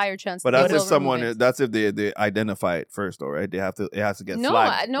It's like a that. higher chance. But that that's they if will someone. remove it. That's if they identify it first, though, right? It has to get No,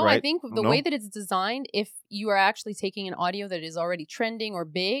 flagged. no. right? I think the No? way that it's designed, if you are actually taking an audio that is already trending or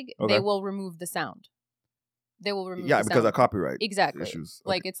big, Okay. they will remove the sound. They will remove. Yeah, the because of sound. copyright Exactly. issues.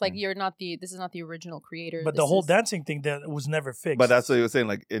 Like Okay. it's like you're not the. This is not the original creator. But the this whole is- dancing thing that was never fixed. But that's what you were saying.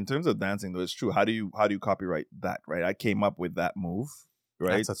 Like in terms of dancing, though, it's true. How do you copyright that? Right? I came up with that move.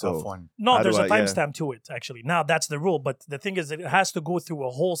 Right? That's a tough one. no, how there's do a I- yeah. timestamp to it. Actually, now that's the rule. But the thing is, it has to go through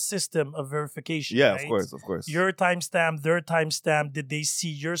a whole system of verification. Yeah, right? of course. Your timestamp, their timestamp. Did they see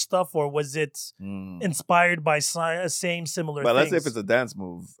your stuff, or was it Mm. inspired by same similar? But let's say things? if it's a dance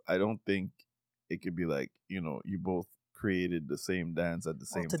move, I don't think it could be like you both created the same dance at the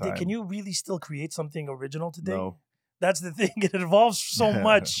Well, same today, time. can you really still create something original today? No. That's the thing. It involves so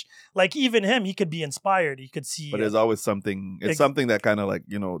much. Like even him, he could be inspired. He could see. But there's always something. It's Ex- something that kind of like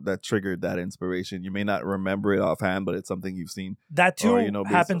that triggered that inspiration. You may not remember it offhand, but it's something you've seen. that too or, based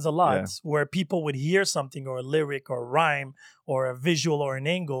happens a on- lot, yeah. where people would hear something or a lyric or a rhyme or a visual or an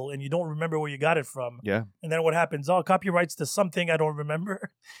angle, and you don't remember where you got it from. Yeah. And then what happens? Oh, copyrights to something I don't remember.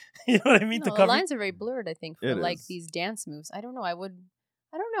 You know what I mean? No, To the cover. lines are very blurred. I think for It like is. these dance moves. I don't know.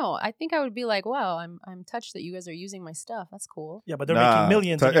 I don't know. I think I would be like, wow, I'm touched that you guys are using my stuff. That's cool. Yeah, but they're Nah, making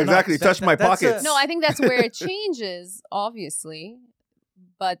millions. and you're not. exactly. Touch my That's a- pockets. No, I think that's where it changes, obviously.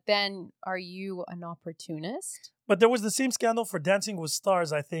 But then, are you an opportunist? But there was the same scandal for Dancing with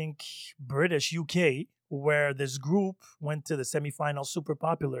Stars, I think, British, UK, where this group went to the semifinal, super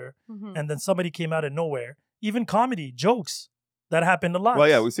popular, Mhm. and then somebody came out of nowhere. Even comedy, jokes. That happened a lot. Well,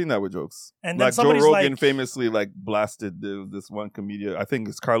 yeah, we've seen that with jokes. And then like Joe somebody's Rogan like- famously blasted this one comedian. I think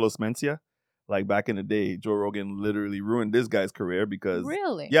it's Carlos Mencia. Like back in the day, Joe Rogan literally ruined this guy's career because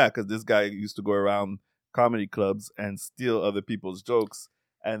Really? because this guy used to go around comedy clubs and steal other people's jokes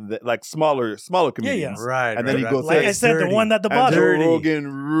and like smaller comedians. Right. And then he goes, Like I Hey, said, the one at the And bottom. Joe Dirty. Rogan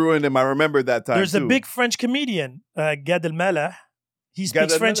ruined him. I remember that time. There's too. a big French comedian, Gad Elmaleh. He Gad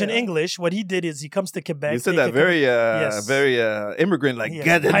speaks French and Elmaleh, yeah. English. What he did is he comes to Quebec. You said take that a couple- very, very immigrant, like Yeah.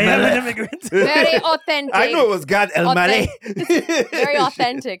 Gad I am an Elmaleh. immigrant. Very authentic. I know it was Gad Elmaleh. Very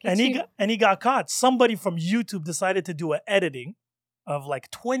authentic. and he got caught. Somebody from YouTube decided to do an editing of like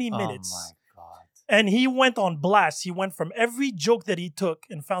 20 minutes. Oh my god. And he went on blast. He went from every joke that he took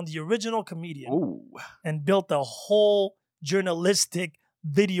and found the original comedian Ooh. and built a whole journalistic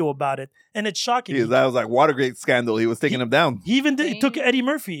video about it. And it's shocking. That was like Watergate scandal. He was taking him down. He even took Dang. Eddie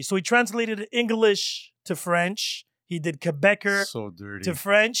Murphy. So he translated English to French. He did Quebecer So dirty. to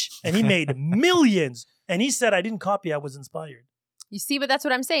French. And he made millions. And he said, I didn't copy. I was inspired. You see, but that's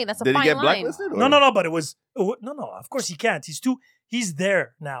what I'm saying. That's a Did he fine get line. blacklisted? No. But it was, no. Of course he can't. He's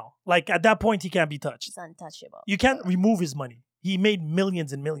there now. Like at that point, he can't be touched. It's untouchable. You can't remove his money. He made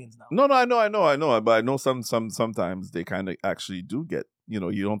millions and millions now. No, I know. But I know sometimes they kind of actually do get, you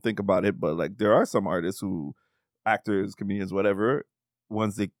don't think about it, but like there are some artists actors, comedians, whatever,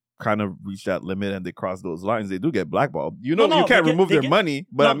 once they kind of reach that limit and they cross those lines, they do get blackballed. You know, No, you can't they remove their get- money,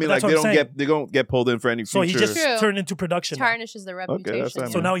 but No, I mean, that's like what I'm saying. they don't get pulled in for any So he future. just True. turned into production. now. Tarnishes the reputation. what I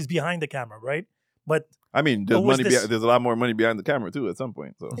So mean. now he's behind the camera, right? But I mean, there's What was money. this? There's a lot more money behind the camera too. At some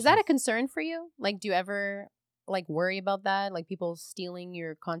point, so Is that a concern for you? Like, do you ever like worry about that? Like people stealing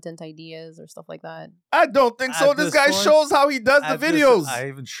your content ideas or stuff like that? I don't think so. At This this guy point- shows how he does the At this- videos. I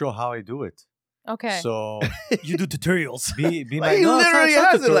even show how I do it. Okay. So you do tutorials. be Like, he no, it's not- literally it's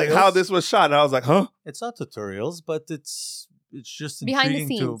not has it like how tutorials. this was shot. And I was like, huh? It's not tutorials, but it's just Behind the intriguing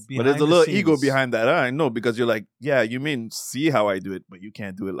scenes. to But there's a behind the little ego scenes. behind that. I know because you're like, yeah, you mean see how I do it, but you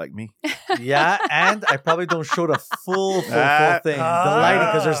can't do it like me. Yeah, and I probably don't show the full thing. The Ah. lighting,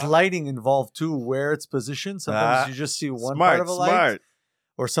 because there's lighting involved too, where it's positioned. Sometimes Ah. you just see one Smart, part of a light, smart.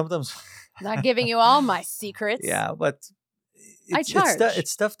 or sometimes, Not giving you all my secrets. yeah, but I charge.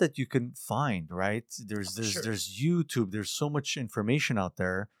 It's stuff that you can find, right? There's Sure. YouTube. There's so much information out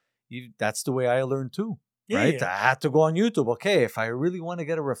there. That's the way I learned too. Yeah, Right? yeah. I had to go on YouTube. Okay, if I really want to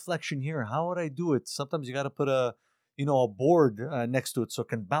get a reflection here, how would I do it? Sometimes you got to put a board next to it so it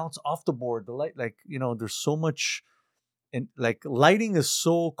can bounce off the board. The light, there's so much, and like lighting is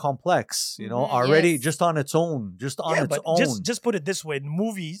so complex. Already Yes. just on its own, Yeah, its but own. just put it this way: in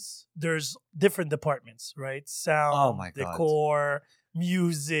movies, there's different departments, right? Sound, Oh my God. decor,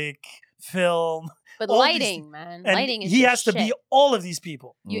 music, film, But all these lighting, man. and Lighting is he the has to be shit. all of these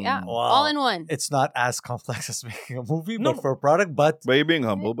people. Yeah, Mm. all in one. It's not as complex as making a movie, No. but for a product, but But you're being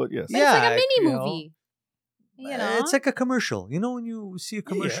humble, but yes. But it's like a mini you know, movie. You know, it's like a commercial. When you see a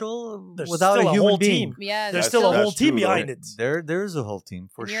commercial There's without still a a human whole being, team. yeah. There's That's- still a that's whole team true, though. behind it. there's a whole team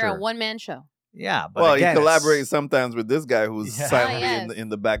for and you're sure. a one man show. Yeah, but Well, again, he it's- collaborates sometimes with this guy who's Yeah. silently Ah, yes. in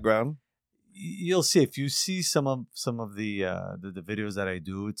the background. You'll see if you see some of the videos that I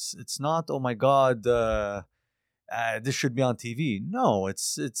do. It's not, oh my god, this should be on TV. No,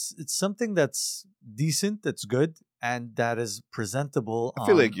 it's something that's decent, that's good, and that is presentable. I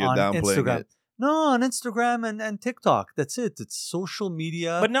feel like you're on downplaying Instagram. it. No, on Instagram and TikTok. That's it. It's social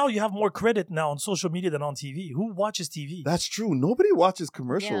media. But now you have more credit now on social media than on TV. Who watches TV? That's true. Nobody watches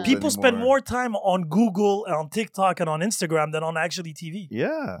commercials. Yeah. People spend anymore. more time on Google, on TikTok, and on Instagram than on actually TV.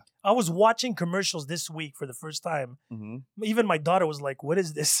 Yeah. I was watching commercials this week for the first time. Mm-hmm. Even my daughter was like, "What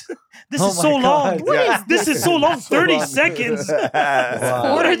is this? This Oh is my so God. long. What Yeah. This is so long. 30 seconds.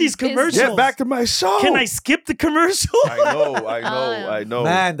 Wow. What are these Business. commercials? Get back to my show. Can I skip the commercial?" I know.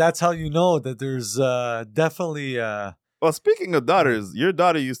 Man, that's how you know that there's definitely. Well, speaking of daughters, your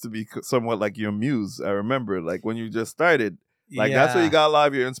daughter used to be somewhat like your muse. I remember, like when you just started, like that's where you got a lot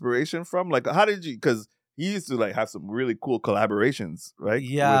of your inspiration from. Like, how did you? Because he used to like have some really cool collaborations, right?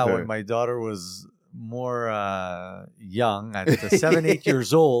 Yeah, with her. when my daughter was more young, at 7, 8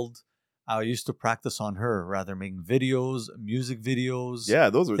 years old, I used to practice on her, rather making videos, music videos, Yeah,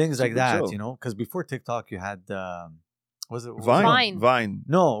 those were things like super that. chill. Because before TikTok, you had was it Vine. Vine.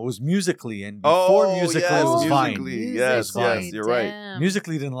 No, it was Musically, and before Oh, Musically, yes, it was Vine. Musically. Yes, Vine. yes, you're right. Damn.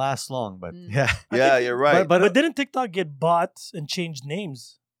 Musically didn't last long, but Mm. yeah. Yeah, you're right. But didn't TikTok get bought and changed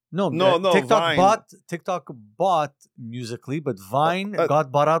names? No, No, TikTok Vine. bought Musically, but Vine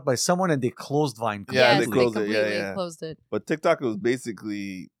got bought out by someone, and they closed Vine. Yeah, Yes, they closed it. Yeah, completely yeah. closed it. But TikTok was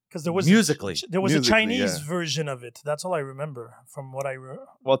basically Because there was Musically. there was Musically, a Chinese yeah. version of it. That's all I remember from what I.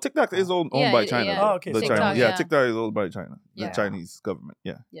 well, TikTok is owned Yeah, by yeah, China. yeah. though. Oh, okay, The TikTok, China, yeah. TikTok is owned by China, the Yeah. Chinese government.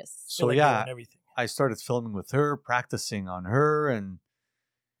 Yeah. Yes. So like yeah, and everything. I started filming with her, practicing on her, and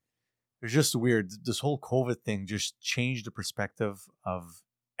it was just weird. This whole COVID thing just changed the perspective of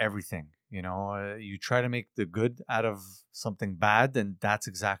everything. You try to make the good out of something bad, and that's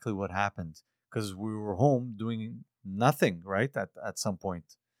exactly what happened. Because we were home doing nothing, right? At some point,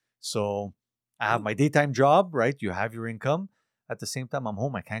 so I have my daytime job, right? You have your income. At the same time, I'm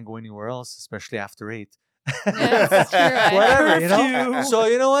home. I can't go anywhere else, especially after 8. Yeah, that's true, right? Whatever, Curfew. So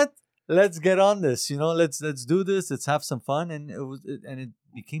you know what? Let's get on this. Let's do this. Let's have some fun, and it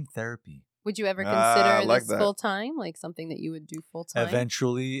became therapy. Would you ever Ah, consider I like this that. full time, like something that you would do full time?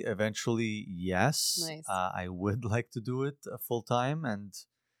 Eventually, yes. Nice. I would like to do it full time, and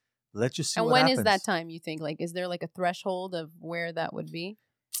let's just see. And what when happens. is that time? You think? Like, is there like a threshold of where that would be?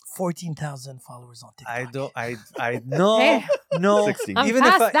 14,000 followers on TikTok. I don't. I no Hey. no. 16. I'm Even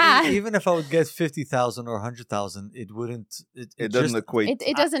past if that. even if I would get 50,000 or 100,000, it wouldn't. It doesn't just, equate.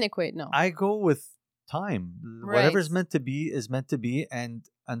 It doesn't equate. No. I go with time. Right. Whatever's meant to be is meant to be, and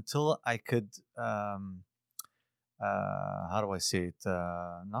until I could, how do I say it?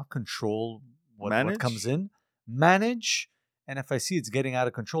 Not control what Manage? comes in, manage. And if I see it's getting out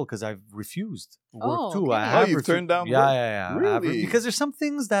of control, because I've refused work Oh, too. I okay. have you've turned down Yeah, work? yeah, yeah. I have Really? because there's some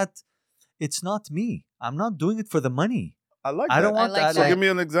things that it's not me. I'm not doing it for the money. I like I that. don't want like that. So that. give me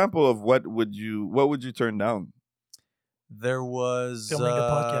an example of what would you turn down? There was Filming a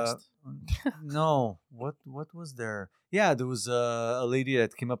podcast. No, what was there? Yeah, there was a lady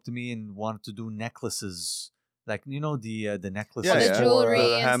that came up to me and wanted to do necklaces, like the necklaces. Oh, the jewelry The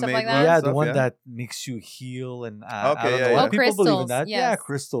and stuff handmade like ones that? Yeah, and the stuff, one yeah. that makes you heal and Okay, I don't yeah, know. yeah. Why Oh, people believe in crystals, that. Yeah, yes.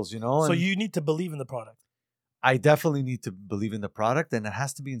 crystals. So and you need to believe in the product. I definitely need to believe in the product, and it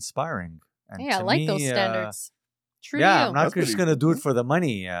has to be inspiring. And Hey, I to like me, those standards. True to yeah, you. I'm not That's just pretty gonna do it cool. for the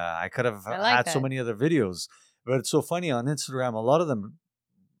money. I could have I like had so that. many other videos, but it's so funny on Instagram. A lot of them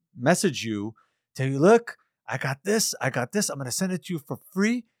message you, tell you, "Look, I got this. I'm gonna send it to you for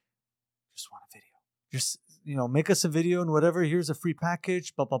free. Just want a video. Just make us a video and whatever. Here's a free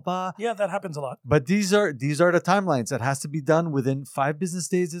package. Blah blah blah." Yeah, that happens a lot. But these are the timelines that has to be done within 5 business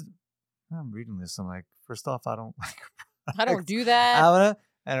days. I'm reading this. I'm like, first off, I don't like. I don't do that.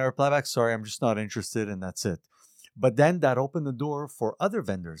 And I reply back, sorry, I'm just not interested, and that's it. But then that opened the door for other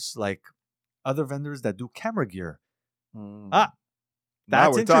vendors, like other vendors that do camera gear. Mm. Ah, Now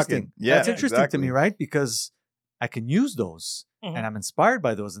That's we're interesting. talking. Yeah, That's interesting to exactly. me, right? Because I can use those, Mhm. and I'm inspired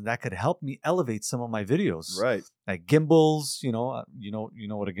by those, and that could help me elevate some of my videos, Right. like gimbals. You know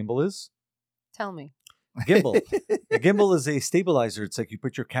what a gimbal is? Tell me. Gimbal. A gimbal is a stabilizer. It's like you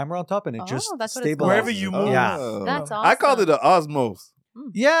put your camera on top, and it Oh, just that's what it's stabilizes. called. Wherever you move. Yeah. That's I called it awesome. an Osmos.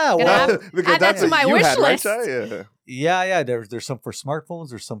 Yeah, Gonna well, have- because add that that's to what my you wish had, right, list. Shai? Yeah. yeah. There's some for smartphones.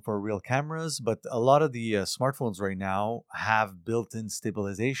 There's some for real cameras, but a lot of the smartphones right now have built-in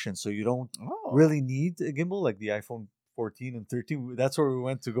stabilization, so you don't Oh. really need a gimbal like the iPhone 14 and 13. That's where we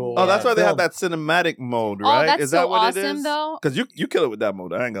went to go. Oh, that's why they have film. that cinematic mode, Oh, right? that's is that so what it awesome, is? though. Because you kill it with that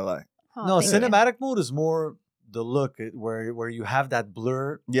mode. I ain't gonna lie. Oh, No, thank you. cinematic mode is more the look where you have that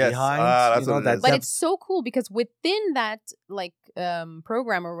blur Yes. behind. That's what it that is. But depth. it's so cool because within that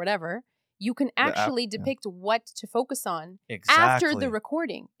program or whatever, you can app, actually yeah. depict what to focus on exactly. after the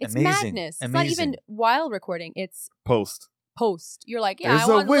recording. It's Amazing. madness. It's not even Amazing. while recording. It's Post. post. You're like, yeah, There's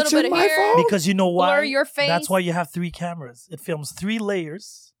I a want a witch little bit in of my hair. phone. Because you know why? Blur your face. That's why you have 3 cameras. It films 3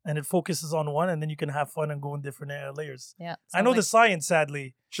 layers and it focuses on one, and then you can have fun and go in different layers. Yeah, I know the science,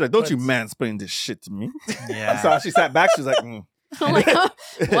 sadly. She's like, don't you But- mansplain this shit to me. Yeah. So she sat back. She's like, I'm like,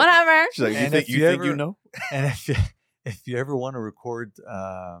 whatever. she's like, And you think if you you think you ever- know? And if you ever want to record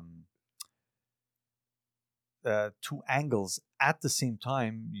 2 angles at the same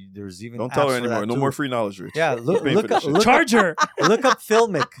time, there's even Don't tell her apps for anymore. that No too. more free knowledge, Rich. Yeah, You're look paying for look this up shit. look up, Charger. look up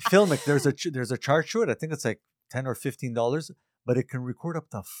Filmic. Filmic. There's a charge to it. I think it's like $10 or $15, but it can record up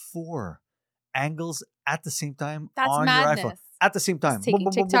to 4 angles at the same time That's on your iPhone. madness. At the same time. It's taking Boom,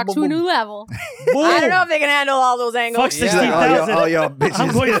 boom, boom, TikTok boom, to a boom, new level. boom. I don't know if they can handle all those angles. Fuck Yeah, 16,000. all y'all bitches.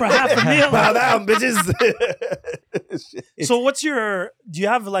 I'm going for half a meal. Bow down, bitches. So what's do you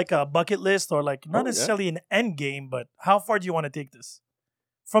have like a bucket list or like Oh, not yeah. necessarily an end game, but how far do you want to take this?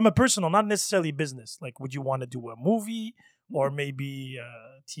 From a personal, not necessarily business. Like would you want to do a movie or maybe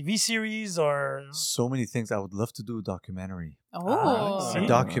a TV series or So many things. I would love to do a documentary. Oh. see? A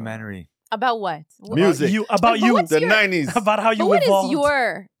documentary. About what? Music. about But you what's The your- 90s. about how you But what evolved. is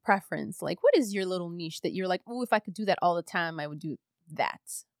your preference? Like, what is your little niche that you're like, oh, if I could do that all the time, I would do that.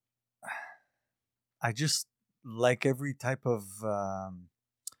 I just like every type of.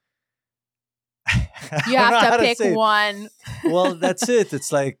 You have to pick one. Well, that's it.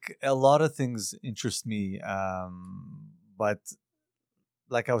 It's like a lot of things interest me, but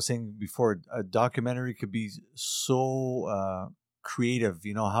like I was saying before, a documentary could be so creative.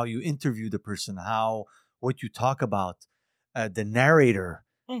 You know how you interview the person, what you talk about, the narrator.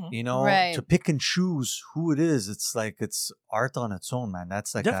 Mhm. You know, Right. to pick and choose who it is. It's like it's art on its own, man.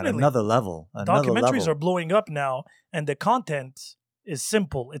 That's like at Definitely. another level. Documentaries are blowing up now, and the content is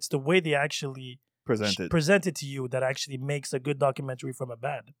simple. It's the way they actually Presented. present it to you that actually makes a good documentary from a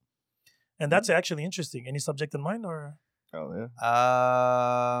bad. And that's actually interesting. Any subject in mind or? Oh, yeah.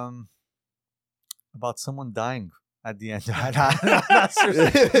 About someone dying at the end. Not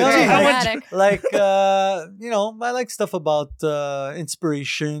seriously. No, No, how like- Dramatic. like I like stuff about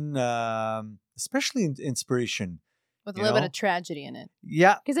inspiration, especially inspiration. With a You little bit know? of tragedy in it.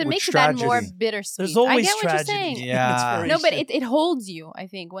 Yeah, Because it with makes it that more tragedy. bittersweet. There's always I get what tragedy. you're saying. Yeah. No, but Inspiration. it holds you, I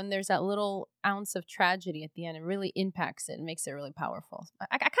think, when there's that little ounce of tragedy at the end. It really impacts it and makes it really powerful.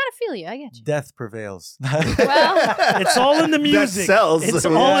 I kind of feel you. I get you. Death prevails. Well, It's all in the music. That sells. It's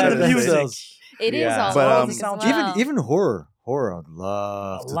Yeah, all in the that music. sells. It is Yeah. all But, music um, as soundtrack. well. even horror. I'd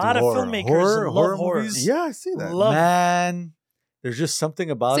love A to lot do of horror. filmmakers love horror. movies. Yeah, I see that. Love Man, there's just something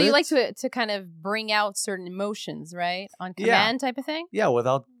about So it. you like to kind of bring out certain emotions, right? On Yeah. command type of thing? Yeah,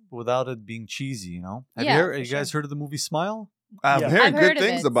 without it being cheesy, you know. Have Yeah, you, for you guys heard of the movie Smile? I'm Yeah. hearing I've good heard of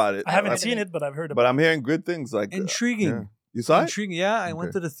things it. about it. I haven't heard of seen it. it, but I've heard but about I'm hearing good things. Like Intriguing. You saw it? Intriguing. Yeah, I went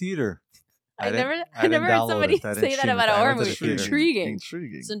Okay. to the theater. I never didn't heard download somebody it. I didn't say that stream about it. a I horror went to the movie. theater. Intriguing.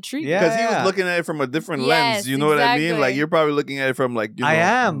 Intriguing. It's intriguing. Yeah. Because he was looking at it from a different lens. Yes, You know what I mean? Like exactly. you're probably looking at it from like I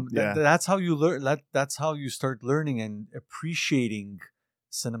am. Yeah. That's how you learn. That's how you start learning and appreciating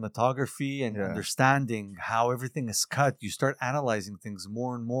cinematography and Yeah. understanding how everything is cut. You start analyzing things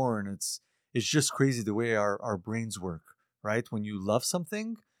more and more, and it's just crazy the way our brains work. Right? When you love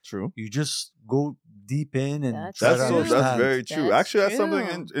something, True. you just go deep in and That's try That's to so, understand. that's very true. That's Actually, that's something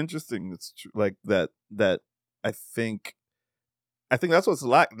true. interesting. That's true. Like that I think that's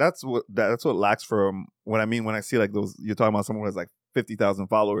that's what lacks from what I mean when I see like those. You're talking about someone who has like 50,000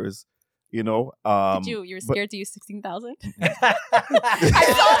 followers. You know, Did you were but- scared to use 16,000? I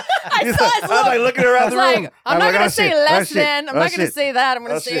I saw his I was like look. looking I around was the room. like, I'm not like, gonna oh, say shit, oh, less shit, than. I'm oh, not gonna shit, say that. I'm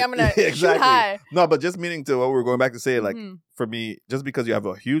gonna oh, say shit. I'm gonna shoot Exactly. high. No, but just meaning to what we were going back to say, like Mhm. for me, just because you have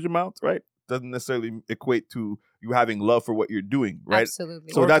a huge amount, right, doesn't necessarily equate to you having love for what you're doing, right?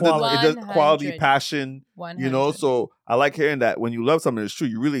 Absolutely. So Or that does quality. it does quality, 100. passion, 100. you know. So I like hearing that when you love something, it's true.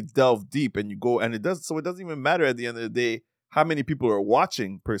 You really delve deep and you go, and it does. So it doesn't even matter at the end of the day how many people are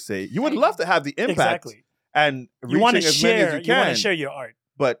watching per se. You would love to have the impact Exactly. and You want reaching to as many share. as you You want can, to share your art.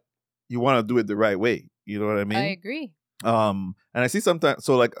 but you want to do it the right way. You know what I mean? I agree. And I see sometimes,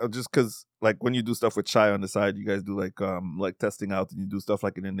 so like just because like when you do stuff with Chai on the side, you guys do like testing out and you do stuff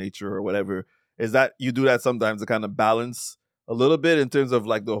like in nature or whatever. Is that you do that sometimes to kind of balance a little bit in terms of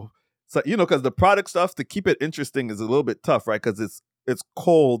like so, you know, because the product stuff to keep it interesting is a little bit tough, right? Because it's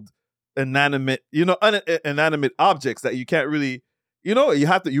cold, inanimate, you know, inanimate objects that you can't really, you know, you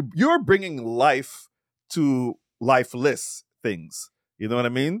have to you're bringing life to lifeless things. You know what I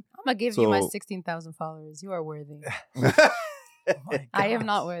mean? I'm gonna give you my So- 16,000 followers. You are worthy. Oh my I am God.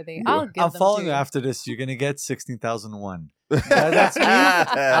 not worthy. You- I'll give I'm them following to you you. after this. You're gonna get 16,001. That's me.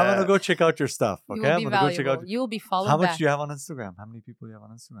 I'm gonna go check out your stuff. You Okay, will I'm be gonna go check valuable. out. You will be followed How much back. do you have on Instagram? How many people you have on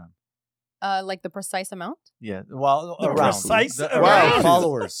Instagram? Like the precise amount? Yeah, well, The around precise the, amount. around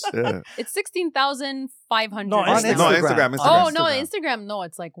followers. Yeah. It's 16,500. No, right on now. No, Instagram. Oh On no, Instagram. Instagram. No,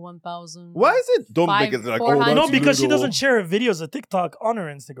 it's like 1,000. Why is it? Don't make it like 400. No, because she little. doesn't share her videos of TikTok on her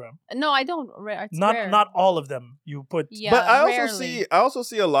Instagram. No, I don't. It's rare. Not all of them. You put Yeah, But I rarely. also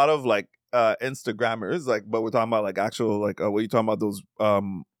see a lot of like Instagrammers, like, but we're talking about like actual like what are you talking about, those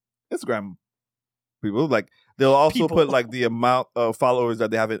Instagram people, like they'll also People. put like the amount of followers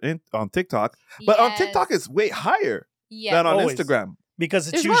that they have on TikTok, but on TikTok Yes. it's way higher Yeah. than on Always. Instagram. because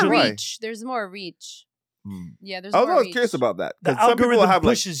it's There's more usually reach. There's more reach. Hmm. Yeah, there's I was more always reach. curious about that the because some people algorithm have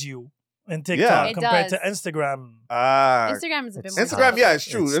like pushes you in TikTok It compared to does. Instagram. Instagram is a bit It's more. Instagram, tough. yeah, it's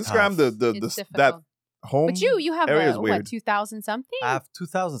true. It's Instagram, tough. the It's that difficult. home. But you have area is what, weird. 2,000 something? I have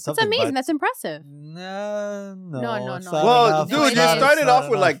 2,000 That's something. amazing. but- That's impressive. No, No, it's no. not Well, enough. dude, No, you it is. started It's off not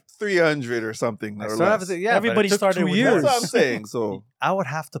with enough. like 300 or something. I Or started less. with it, yeah, Everybody but it took started 2 with years. That's what I'm saying. So I would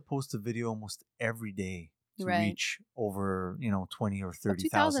have to post a video almost every day to Right. reach over, 20 or But 30,000.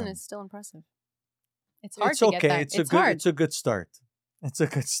 2,000 is still impressive. It's hard It's to okay. get that. It's It's a good. hard. It's a good start. It's a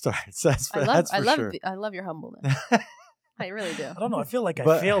good start. That's, I love. that's for I love. sure. I love your humbleness. I really do. I don't know. I feel like I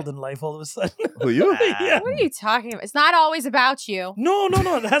But- failed in life all of a sudden. who you? Yeah. What are you talking about? It's not always about you. No.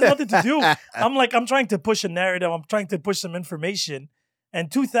 It has nothing to do. I'm trying to push a narrative. I'm trying to push some information.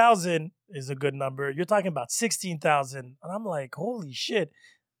 And 2,000 is a good number. You're talking about 16,000. And I'm like, holy shit.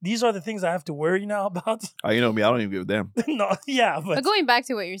 These are the things I have to worry now about. Oh, you know me. I don't even give a damn. No, yeah, But but going back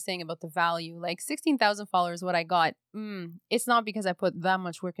to what you're saying about the value, like 16,000 followers, what I got, it's not because I put that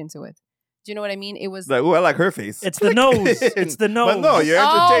much work into it. Do you know what I mean? It was. Like, oh, I like her face. it's the nose. It's the nose. But no, you're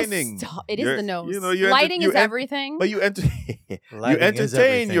Oh, entertaining. stop. It is You're- the nose. You know, you're Lighting is you en- everything. But you you Lighting is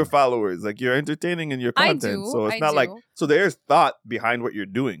entertain your everything. followers. Like you're entertaining in your I content. do, So it's I not like do. so there's thought behind what you're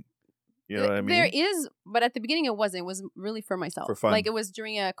doing. You know what I mean? There is, but at the beginning it wasn't. It was really for myself. For fun. Like it was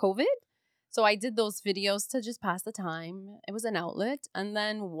during COVID. So I did those videos to just pass the time. It was an outlet. And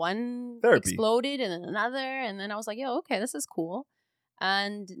then one Therapy. exploded and then another. And then I was like, yeah, okay, this is cool.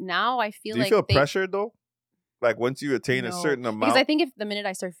 And now I feel Do you like feel they, pressured though? Like once you attain a No. certain amount. Because I think if the minute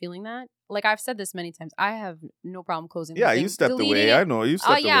I start feeling that, like I've said this many times, I have no problem closing. the yeah, thing, you stepped deleting away. it. I know you stepped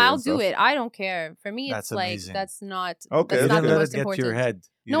Oh away. yeah, I'll and do stuff. it. I don't care. For me, That's it's like amazing. that's not. Okay, that's You that's not didn't the let most it get to important. your head.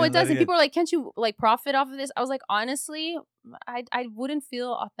 You No, it didn't let doesn't. get- People are like, can't you like profit off of this? I was like, honestly, I wouldn't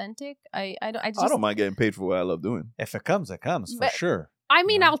feel authentic. I just I don't mind getting paid for what I love doing. If it comes, for But- sure. I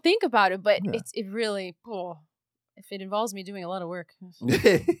mean, Yeah. I'll think about it, but Yeah. it really if it involves me doing a lot of work, I'm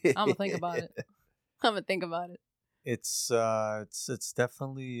gonna think about it. I'm gonna think about it. It's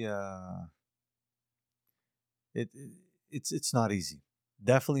definitely it's not easy.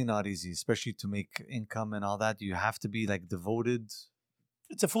 Definitely not easy, especially to make income and all that. You have to be like devoted.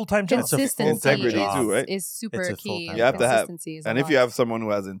 It's a full-time job. It's a Consistency integrity too, right? is super It's a key. full-time You have to have- Consistency is And a if you lot. have someone who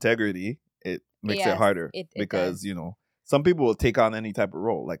has integrity, it makes it Yes, harder it because does. you know some people will take on any type of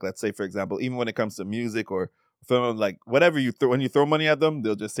role. Like let's say, for example, even when it comes to music or film, like whatever you throw, when you throw money at them,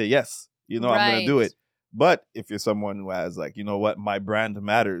 they'll just say yes. You know, I'm gonna do Right. it. But if you're someone who has like, you know what, my brand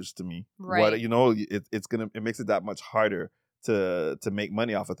matters to me. What Right. you know, it makes it that much harder to make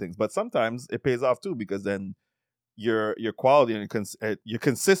money off of things. But sometimes it pays off too because then your quality and your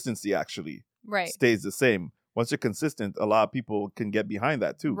consistency actually Right. stays the same. Once you're consistent, a lot of people can get behind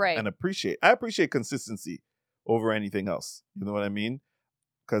that too, Right. and appreciate. I appreciate consistency over anything else. You know what I mean?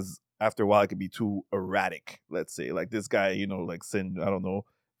 Because after a while, it could be too erratic. Let's say, like this guy, you know, like Sin. I don't know.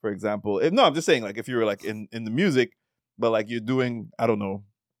 For example, no, I'm just saying, like if you were like in the music, but like you're doing, I don't know,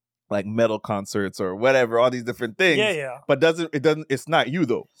 like metal concerts or whatever, all these different things. Yeah. But it's not you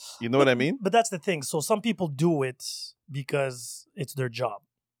though. You know what I mean? But that's the thing. So some people do it because it's their job,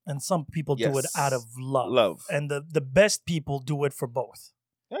 and some people do it Yes. out of love. Love. And the best people do it for both,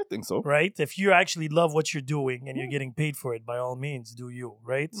 I think so. right? If you actually love what you're doing and you're Yeah. getting paid for it, by all means, do you,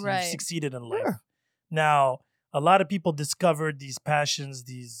 right? Right. You've succeeded in life. Yeah. Now, a lot of people discovered these passions,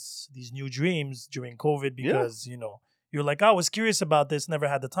 these new dreams during COVID Yeah. because, you know, you're like, I was curious about this, never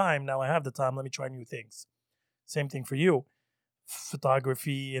had the time. Now I have the time. Let me try new things. Same thing for you.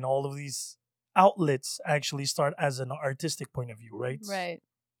 Photography and all of these outlets actually start as an artistic point of view, right? Right.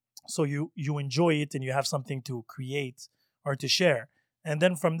 So you enjoy it and you have something to create or to share. And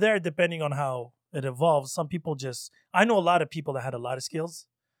then from there, depending on how it evolves, some people I know a lot of people that had a lot of skills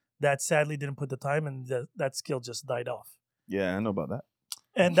that sadly didn't put the time and that skill just died off. Yeah, I know about that.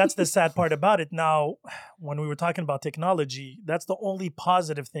 And that's the sad part about it. Now, when we were talking about technology, that's the only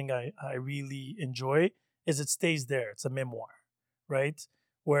positive thing I really enjoy is it stays there. It's a memoir, right?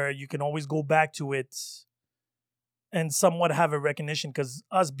 Where you can always go back to it and somewhat have a recognition. Because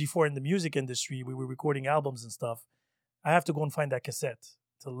us before in the music industry, we were recording albums and stuff. I have to go and find that cassette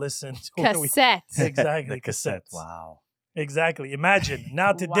to listen to. Cassette. Exactly, The cassette. cassettes. Wow. Exactly. Imagine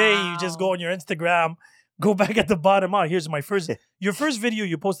now today you just Wow. go on your Instagram, go back at the bottom. Oh, here's my first. Your first video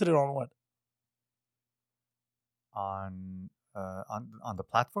you posted it on what? On the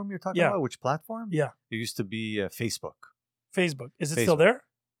platform you're talking Yeah. about? Which platform? Yeah, It used to be Facebook. Facebook. Is it still Facebook. there?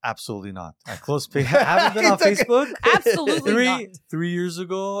 Absolutely not. I closed. I haven't been on He took it. Facebook. Absolutely not. 3 years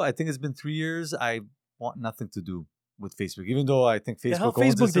ago. I think it's been 3 years. I want nothing to do with Facebook, even though I think The hell Facebook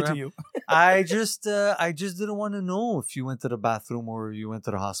owns Facebook did to Instagram. you? I just didn't want to know if you went to the bathroom or you went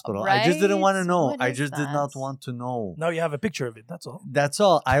to the hospital. I just didn't want to Right? know. What I is just did not that? want to know. Now you have a picture of it. That's all. That's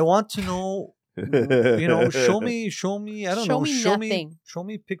all. I want to know. You know, show me. I don't Show know. me show nothing. Show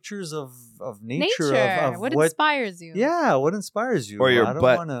me pictures of Nature. nature. Of what inspires you? Yeah, what inspires you? Or your I don't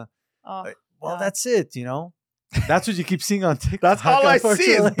butt. wanna. Oh, Well, God. that's it. You know, that's what you keep seeing on TikTok. That's all I see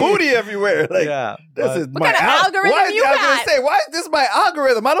is unfortunately. booty everywhere. Like yeah, this but- is What my kind of algorithm why, you I was got? gonna say, why is this my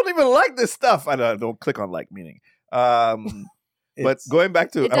algorithm? I don't even like this stuff. I don't click on like meaning. But it's- going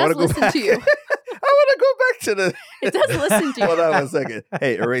back to, It I want to does go listen back. to you. I want to go back to the. It does listen to you. Hold on 1 second.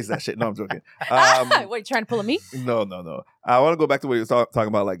 Hey, erase that shit. No, I'm joking. Wait, trying to pull a me? No. I want to go back to what you were talking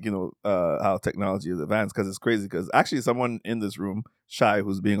about, like, you know, how technology is advanced, because it's crazy. Because actually, someone in this room, Shy,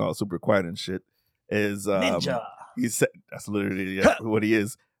 who's being all super quiet and shit, is Ninja. he said that's literally what he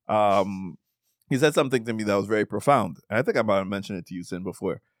is. He said something to me that was very profound, and I think I might have mentioned it to you, Sin,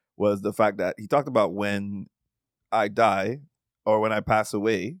 before. Was the fact that he talked about when I die or when I pass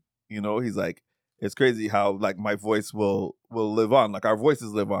away. You know, he's like, it's crazy how like my voice will live on, like our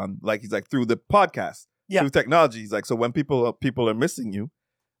voices live on. Like he's like through the podcast, Yeah. through technology. He's like, so when people are missing you,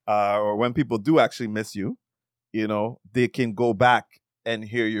 or when people do actually miss you, you know, they can go back and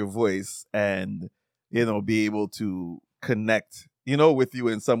hear your voice and, you know, be able to connect, you know, with you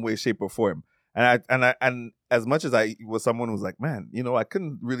in some way, shape, or form. And as much as I was someone who was like, man, you know, I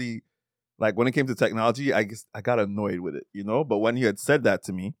couldn't really, like, when it came to technology, I guess I got annoyed with it, you know. But when you had said that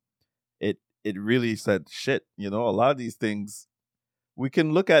to me, it really said, shit, you know, a lot of these things, we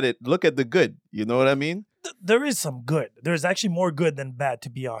can look at the good, you know what I mean? There is some good. There's actually more good than bad, to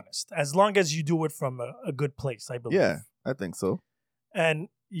be honest. As long as you do it from a good place, I believe. Yeah, I think so. And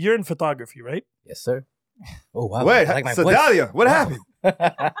you're in photography, right? Yes, sir. Oh wow! Wait, I like my Sedalia, voice. what Wow.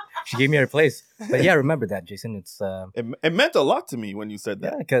 happened? She gave me her place. But yeah, remember that, Jason. It's It meant a lot to me when you said yeah,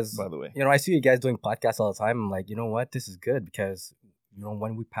 that, because by the way. you know I see you guys doing podcasts all the time. I'm like, you know what? This is good because you know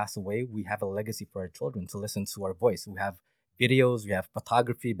when we pass away, we have a legacy for our children to listen to our voice. We have videos, we have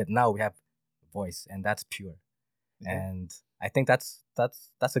photography, but now we have voice, and that's pure. Yeah. And I think that's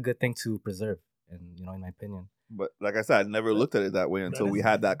a good thing to preserve, and you know, in my opinion. But like I said, I never looked at it that way until is- we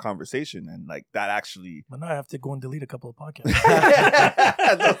had that conversation, and like that actually. But now I have to go and delete a couple of podcasts.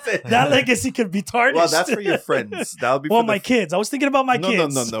 Don't say That legacy could be tarnished. Well, that's for your friends. That'll be Well, for my kids. I was thinking about my no,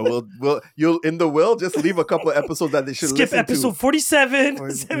 kids. No. You'll in the will just leave a couple of episodes that they should Skip listen episode to. 47,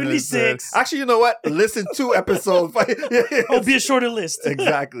 Or- 76. Actually, you know what? Listen to episodes. Oh, be a shorter list.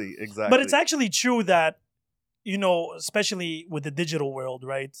 Exactly. But it's actually true that, you know, especially with the digital world,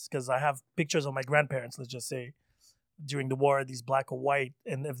 right? Because I have pictures of my grandparents, let's just say, during the war, these black and white.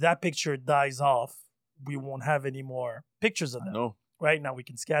 And if that picture dies off, we won't have any more pictures of them. No. Right now we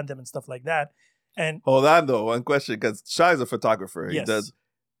can scan them and stuff like that. And Hold on though, one question, because Shai is a photographer. Yes. He does.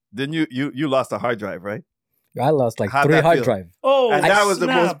 Didn't you lost a hard drive, right? I lost like How'd 3 that hard feel? drive. oh, And that was the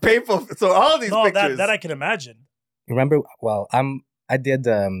most snap. painful. So all these No, pictures. that I can imagine. Remember? Well, I did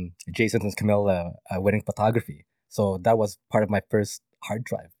Jason and Camille wedding photography, so that was part of my first hard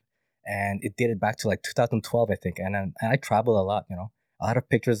drive, and it dated back to like 2012, I think. And I travel a lot, you know, a lot of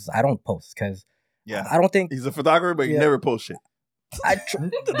pictures I don't post because yeah. I don't think He's a photographer, but he Yeah. never posts shit.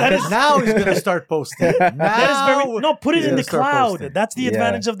 That is Now he's gonna start posting. That is very no. Put it he's in the gonna start cloud. posting. That's the Yeah.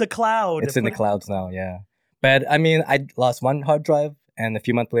 advantage of the cloud. it's in the Put- clouds now. Yeah, but I mean, I lost one hard drive, and a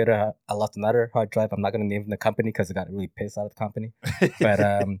few months later, I lost another hard drive. I'm not gonna name the company because I got really pissed out of the company. But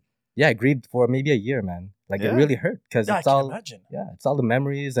yeah, I grieved for maybe a year, man. Like Yeah. it really hurt because Yeah, I it's can all imagine. it's all the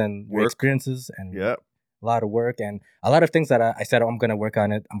memories and your Work. experiences and Yeah. a lot of work and a lot of things that I said, oh, I'm going to work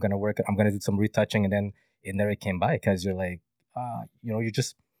on it. I'm going to do some retouching. And then it never came by because you're like, you know, you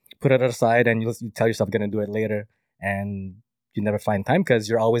just put it aside and you tell yourself you're going to do it later. And you never find time because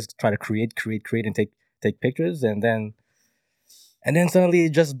you're always trying to create and take pictures. And then suddenly it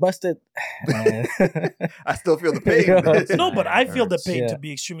just busted. And- I still feel the pain. No, but I feel the Hurts. pain, Yeah. to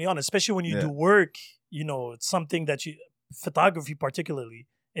be extremely honest, especially when you Yeah. do work. You know, it's something that photography particularly,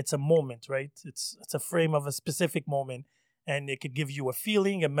 it's a moment, right? It's a frame of a specific moment, and it could give you a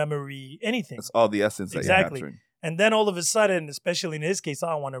feeling, a memory, anything. That's all the essence that Exactly. you're capturing. And then all of a sudden, especially in his case,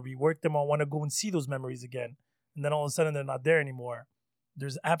 I want to rework them. I want to go and see those memories again. And then all of a sudden, they're not there anymore.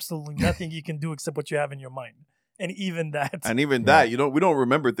 There's absolutely nothing you can do except what you have in your mind. And even that, And even Yeah. that, we don't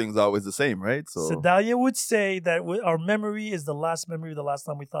remember things always the same, right? So Sedalia would say that our memory is the last memory, the last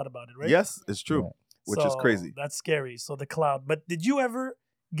time we thought about it, right? yes, it's true, Yeah. which is So, crazy. That's scary. So the cloud. But did you ever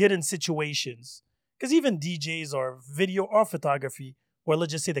get in situations, because even DJs or video or photography, where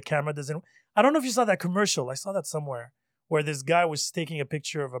let's just say the camera doesn't, I don't know if you saw that commercial. I saw that somewhere where this guy was taking a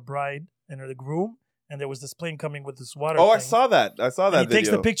picture of a bride and the groom, and there was this plane coming with this water. Oh, I thing. saw that. I saw And that he video. takes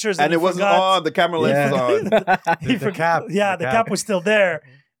the pictures and he it wasn't forgot- on. The camera lens was on. The forgot- cap. Yeah, The the cap was still there.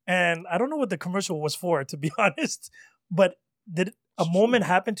 And I don't know what the commercial was for, to be honest. But did a moment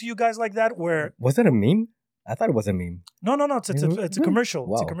happen to you guys like that where Was it a meme? I thought it was a meme. no, it's a Really? commercial.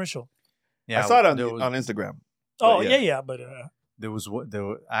 It's a Wow. commercial. Yeah, I saw it on there was- on Instagram. Oh yeah. yeah, but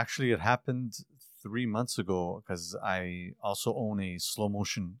Actually, it happened 3 months ago because I also own a slow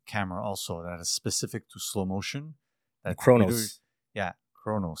motion camera also that is specific to slow motion. That Chronos. Yeah,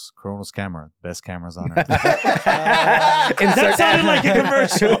 Chronos camera, best cameras on earth. That sounded like a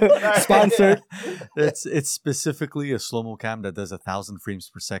commercial. Sponsored. It's specifically a slow mo cam that does 1,000 frames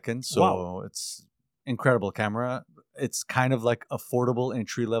per second. So Wow. it's incredible camera. It's kind of like affordable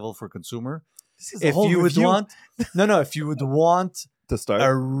entry level for consumer. This is a If whole you would review. want, if you would want To start.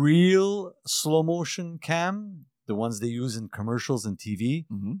 a real slow motion cam, the ones they use in commercials and TV,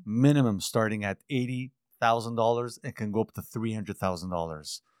 Mhm. minimum starting at $80,000, it can go up to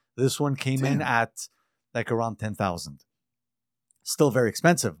 $300,000. This one came in Damn. at like around 10,000. Still very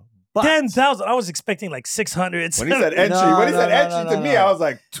expensive. But 10,000. I was expecting like 600. When he said entry, No, when he said no, entry no, to no, me, no. I was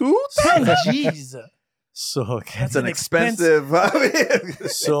like, 2,000? Jeez. so That's an an expensive.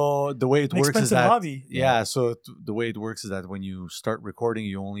 so the way it An works is expensive that hobby. the way it works is that when you start recording,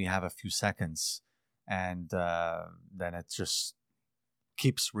 you only have a few seconds, and then it just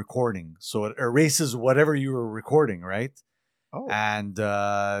keeps recording. So it erases whatever you were recording, right? Oh. And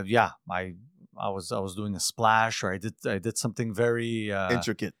I was doing a splash, or I did something very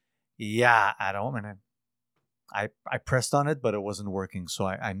Intricate. at home, and I pressed on it, but it wasn't working, so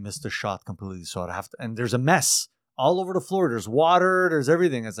I missed the shot completely. So I'd have to, and there's a mess all over the floor. There's water, there's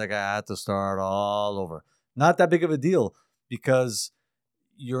everything. It's like I had to start all over. Not that big of a deal because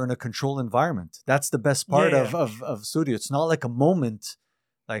you're in a controlled environment. That's the best part Yeah, of studio. It's not like a moment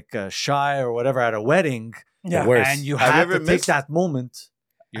like Shy or whatever at a wedding, Yeah. Worse. and you Have you have ever to take missed- that moment.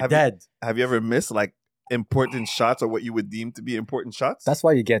 You're Have you- dead. Have you ever missed like important shots or what you would deem to be important shots? That's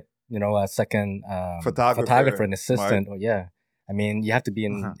why you get, you know, a second Photographer, an assistant. Or yeah, I mean, you have to be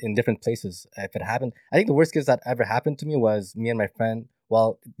Uh-huh. in different places. If it happened, I think the worst case that ever happened to me was me and my friend.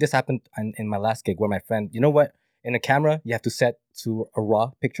 Well, this happened in my last gig where my friend, you know what? in a camera, you have to set to a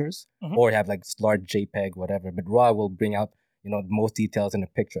RAW pictures, Mhm. or you have like large JPEG, whatever. But RAW will bring out, the most details in the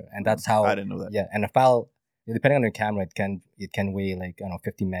picture, and that's how. I didn't know that. Yeah, and a file, depending on your camera, it can weigh like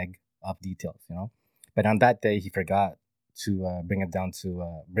 50 meg of details. But on that day, he forgot to bring it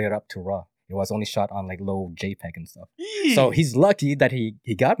up to RAW. It was only shot on like low JPEG and stuff. So he's lucky that he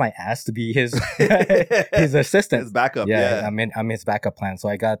got my ass to be his his assistant. His backup. Yeah, Yeah. I'm his backup plan. So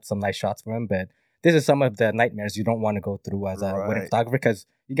I got some nice shots for him. But this is some of the nightmares you don't want to go through as a wedding Right. photographer, because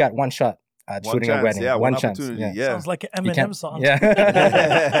you got one shot at One shooting chance. a wedding. Yeah, one one chance. opportunity. Yeah. Yeah. Sounds like an You Eminem can't- song.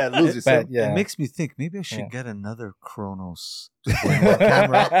 Yeah. Lose yourself. But, yeah. It makes me think maybe I should Yeah. get another Chronos 2.1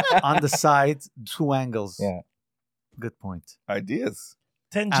 camera on the side, 2 angles. Yeah. Good point. Ideas.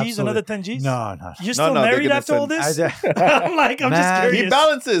 10 G's, Absolutely. another 10 G's? No, no. You're still no, they're married gonna after all send- this? I- I'm like, I'm just Man, curious. He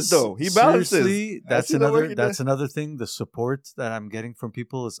balances though. He balances. Seriously, I that's see the work another. he That's does. another thing. The support that I'm getting from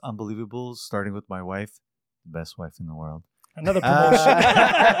people is unbelievable. Starting with my wife, the best wife in the world, Another promotion.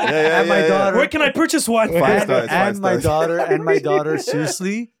 Yeah, and my yeah. daughter. Where can I purchase one? Five stars. and my stars. daughter and my daughter.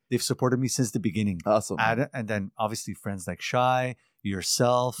 Seriously, they've supported me since the beginning. Awesome. And then obviously friends like Shy,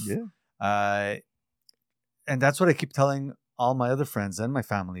 yourself. Yeah. And that's what I keep telling all my other friends and my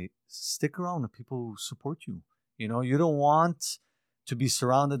family. Stick around with people who support you. You don't want to be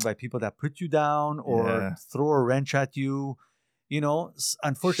surrounded by people that put you down or Yeah. throw a wrench at you.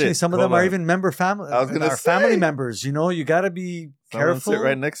 Unfortunately, Shit, some of them hold are on. even family. I was gonna are family say. members. You got to be Someone careful. sit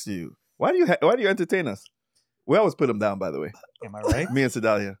right next to you. Why do you entertain us? We always put them down, by the way. Am I right? Me and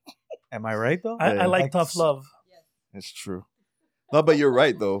Sedalia. Am I right though? I like Like, tough love. It's true. No, but you're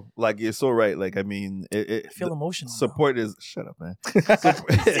right though. Like you're so right. Like I mean, I feel emotional. now. support is. Shut up, man.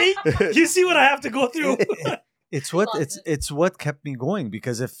 See? You see what I have to go through? It's what Love it's it. it's what kept me going,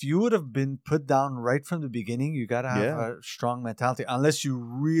 because if you would have been put down right from the beginning, you got to have Yeah. a strong mentality. Unless you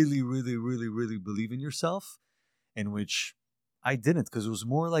really, really, really, really believe in yourself, in which I didn't, because it was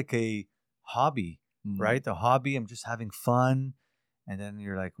more like a hobby, right? A hobby. I'm just having fun, and then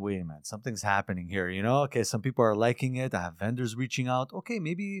you're like, wait a minute, something's happening here. Okay, some people are liking it. I have vendors reaching out. Okay,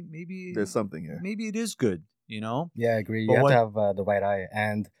 maybe There's something here. maybe it is good. Yeah, I agree. But You have what- to have the right eye.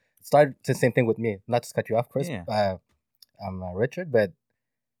 And started the same thing with me. Not to cut you off, Chris. Yeah. I'm Richard, but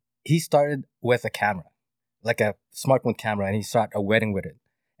he started with a camera, like a smartphone camera, and he started a wedding with it.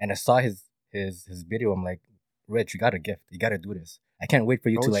 And I saw his video. I'm like, Rich, you got a gift. You got to do this. I can't wait for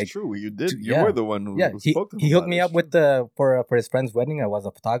you Oh, to it's like. true. You did. You yeah. were the one who, Yeah, who he spoke to him. he hooked about me it. up It's with true. for his friend's wedding. I was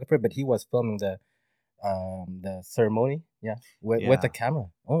a photographer, but he was filming the ceremony. Yeah, with Yeah. the camera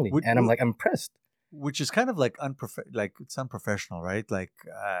only, Would- and I'm would- like, I'm impressed. Which is kind of like it's unprofessional, right? Like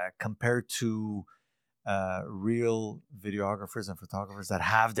compared to real videographers and photographers that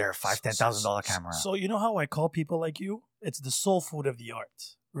have their $5,000-$10,000 camera. So you know how I call people like you? It's the soul food of the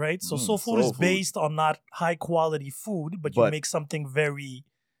art, right? So Mm, soul food soul is food. based on not high quality food, but you But- make something very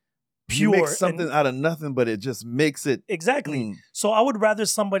You pure. make something and- out of nothing, but it just makes it. exactly. Mm. So I would rather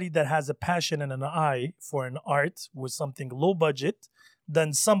somebody that has a passion and an eye for an art with something low budget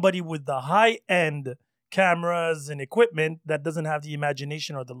than somebody with the high end cameras and equipment that doesn't have the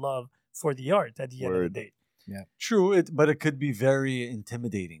imagination or the love for the art at the end of Word. the day. True, but it could be very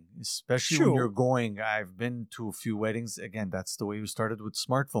intimidating, especially when True. you're going. I've been to a few weddings. Again, that's the way we started with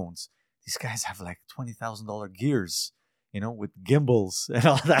smartphones. These guys have like $20,000 gears, with gimbals and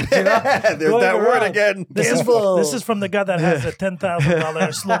all that. There's Going that word around. again. This is from the guy that has a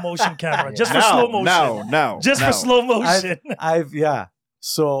 $10,000 slow motion camera, just for slow motion. Now, Just for slow motion.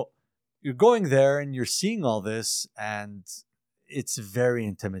 So you're going there and you're seeing all this, and it's very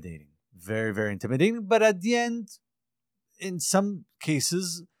intimidating. Very, very intimidating. But at the end, in some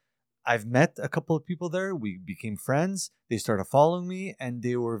cases, I've met a couple of people there. We became friends. They started following me, and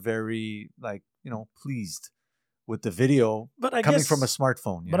they were very, pleased with the video But I coming guess from a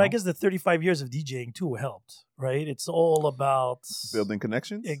smartphone. But I guess the 35 years of DJing too helped, right? It's all about building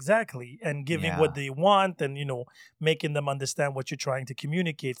connections. exactly and giving Yeah. what they want and making them understand what you're trying to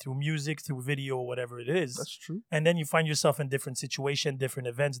communicate through music, through video, whatever it is. That's true. And then you find yourself in different situations, different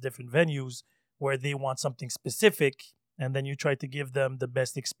events, different venues where they want something specific, and then you try to give them the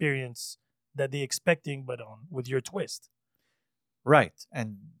best experience that they're expecting, but on with your twist. Right.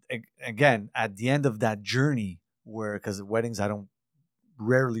 And again, at the end of that journey, because weddings, I don't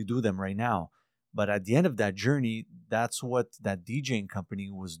rarely do them right now, but at the end of that journey, that's what that DJing company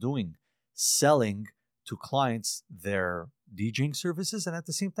was doing, selling to clients their DJing services. And at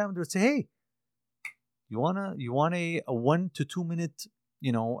the same time, they would say, hey, you want a 1 to 2 minute,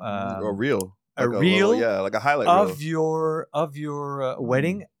 a reel. a Like reel like a highlight of reel. your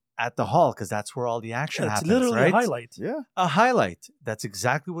wedding at the hall, because that's where all the action Yeah, it's happens, literally right? a highlight. Yeah. A highlight. That's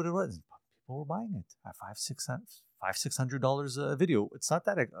exactly what it was. People people were buying it at $500-$600 a video. It's not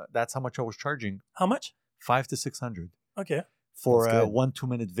that that's how much I was charging. How much? $500 to $600 Okay. for That's a good. 1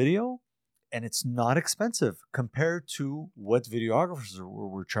 2-minute video, and it's not expensive compared to what videographers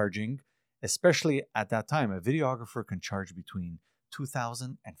were charging. Especially at that time, a videographer can charge between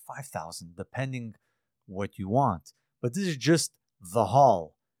 $2,000 and $5,000 depending what you want. But this is just the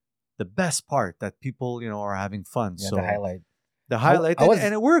haul, the best part that people are having fun. Yeah, So the highlight. the highlight, I was-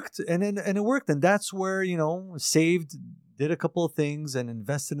 and it worked, and it worked, and that's where saved, did a couple of things, and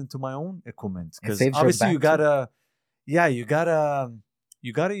invested into my own equipment because saves your obviously you back, too.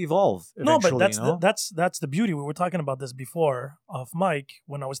 you gotta evolve. No, but Eventually, that's the beauty. We were talking about this before off mic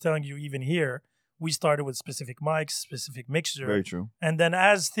when I was telling you even here. We started with specific mics, specific mixture. Very true. And then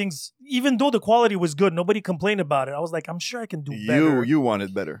as things, even though the quality was good, nobody complained about it. I was like, I'm sure I can do better. You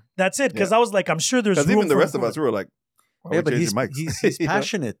wanted better. That's it. Because I was like, I'm sure there's Because room even the for rest of us, improvement. we were like, why yeah, we but changing mics? he's You know?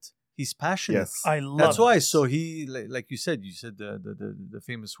 passionate. He's passionate. Yes. I love That's why. it. So he, like you said the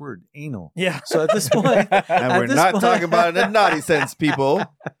famous word, anal. Yeah. So at this point, And we're not talking about it in a naughty sense, people.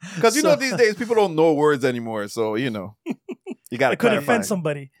 Because So- these days people don't know words anymore. So, you got I to could clarify. offend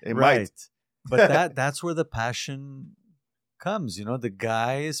somebody. It right. might. But that's where the passion comes. The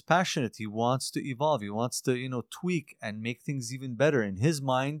guy is passionate. He wants to evolve. He wants to tweak and make things even better. In his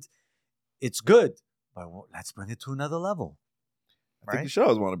mind, it's good, but let's bring it to another level. I think Right? you should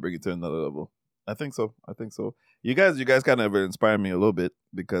always want to bring it to another level. I think so. You guys kind of inspired me a little bit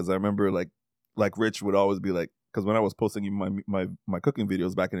because I remember like Rich would always be like, because when I was posting even my cooking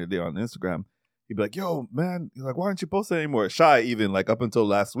videos back in the day on Instagram, he'd be like, "Yo, man," he's like, "Why aren't you posting anymore?" Shy even like up until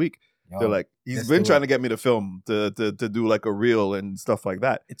last week, they're like, he's let's been do trying it. to get me to film to do like a reel and stuff like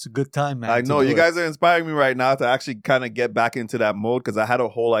that. It's a good time, man. I to know do you it. guys are inspiring me right now to actually kind of get back into that mode because I had a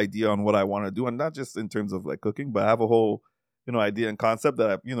whole idea on what I want to do, and not just in terms of like cooking, but I have a whole idea and concept that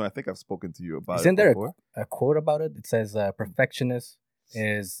I think I've spoken to you about. Isn't it there before. a quote about it? It says, "Perfectionist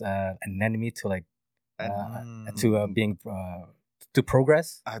is an enemy to being to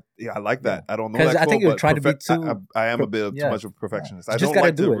progress." I like that. I don't know 'Cause that I think quote, you're but trying to be too I am a bit of too yeah. much of a perfectionist. You I just don't gotta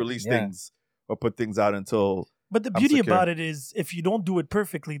like to do it. release Yeah. things or put things out until But the I'm beauty secure. about it is if you don't do it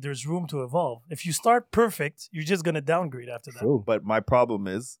perfectly, there's room to evolve. If you start perfect, you're just going to downgrade after that. True. But my problem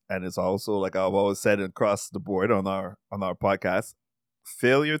is, and it's also like I've always said across the board on our podcast,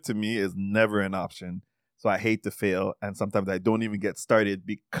 failure to me is never an option. So I hate to fail, and sometimes I don't even get started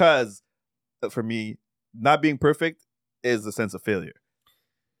because for me, not being perfect is a sense of failure.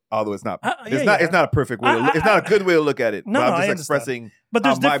 Although it's not, it's not a perfect way. It's not a good way to look at it. No, but I'm I just understand. expressing But how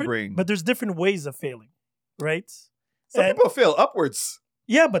there's my different, brain. But there's different ways of failing, right? Some And- people fail upwards.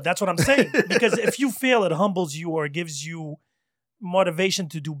 Yeah, but that's what I'm saying. Because if you fail, it humbles you or gives you motivation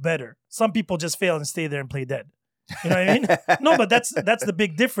to do better. Some people just fail and stay there and play dead. You know what I mean? No, but that's the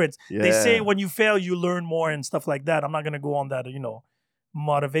big difference. They say Yeah. when you fail, you learn more and stuff like that. I'm not gonna go on that,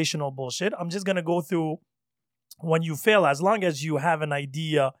 motivational bullshit. I'm just gonna go through when you fail, as long as you have an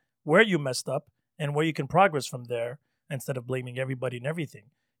idea where you messed up and where you can progress from there, instead of blaming everybody and everything.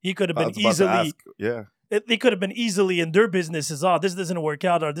 He could have I been was about to easily. ask. Yeah. They could have been easily in their businesses. Oh, this doesn't work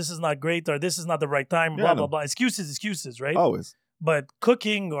out, or this is not great, or this is not the right time. Yeah, Blah I blah know. blah. Excuses, right? Always. But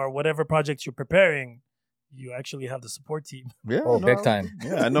cooking or whatever project you're preparing, you actually have the support team. Yeah. Oh, no, big time.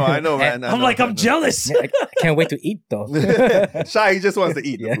 Yeah, I know, man. I'm I'm jealous. Yeah, I can't wait to eat though. Shy, he just wants to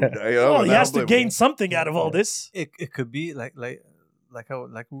eat. Yeah. The food. Well, he I has don't to blame gain him. something out of all this. It could be like we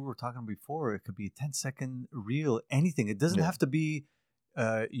were talking before. It could be a 10-second reel, anything. It doesn't Yeah. have to be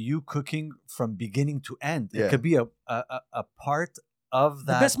you cooking from beginning to end. Yeah. It could be a part of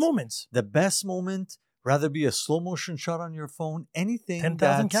that. The best moments. The best moment. Rather be a slow motion shot on your phone. Anything. 10,000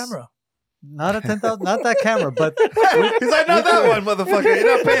 that's- camera. Not a 10,000. Not that camera, but He's like, not that one, motherfucker.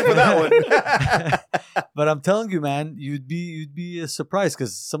 You're not paying for that one. But I'm telling you, man, you'd be surprised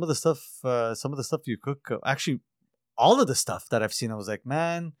because some of the stuff you cook, actually, all of the stuff that I've seen, I was like,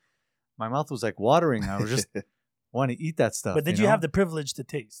 man, my mouth was like watering. I was just want to eat that stuff. But did you have the privilege to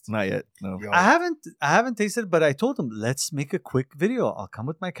taste? Not yet. No. I haven't tasted it, but I told him, let's make a quick video. I'll come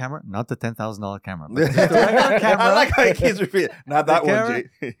with my camera, not the $10,000 camera, but just the regular camera. I like how he keeps repeating. Not The that one, camera?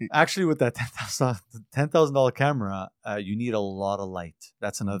 Jay. Actually, with that $10,000 camera, you need a lot of light.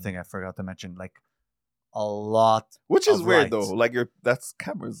 That's another thing I forgot to mention. Like a lot. Which is of weird light. though. Like that's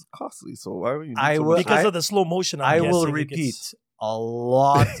camera's costly, so why would you? Need I so will- much- Because of the slow motion, I will guessing it repeat gets- a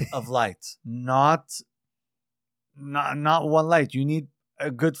lot of light, not one light. You need a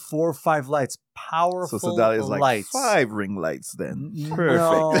good 4 or 5 lights, powerful So Sedalia's like lights. 5 ring lights then. No.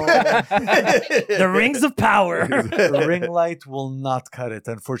 Perfect. The rings of power. The ring light will not cut it.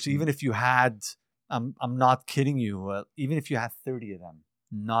 Unfortunately, even if you had, I'm not kidding you. Even if you had 30 of them,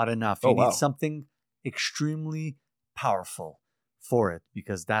 not enough. Oh, You need wow. something extremely powerful for it,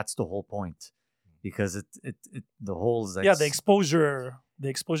 because that's the whole point. Because it the whole is like Yeah, the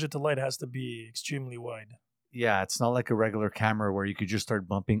exposure to light has to be extremely wide. yeah, it's not like a regular camera where you could just start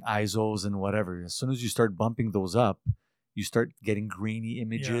bumping ISOs and whatever. As soon as you start bumping those up, you start getting grainy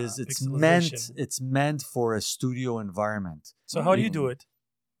images. Yeah, It's pixelization. meant for a studio environment. So how do you do it?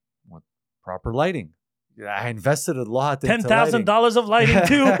 What proper lighting? Yeah, I invested a lot into $10,000 of lighting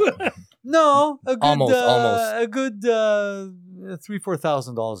too. No, a good Almost. a good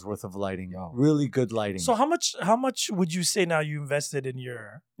 $3,000-4,000 worth of lighting. Yo. Really good lighting. So how much would you say now you invested in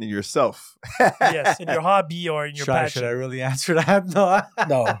your Yourself. in your hobby or in your should I passion? really answer that? No.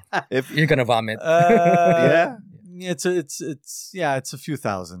 No, If you're gonna vomit. Yeah. It's a few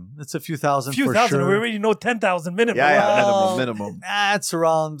thousand. It's a few thousand Few for thousand. sure. We already know 10,000 minimum. Yeah, Well, minimum. That's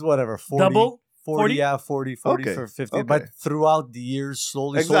around whatever 40, Double? 40, 40? yeah, 40 Okay, for 50. okay. But throughout the years,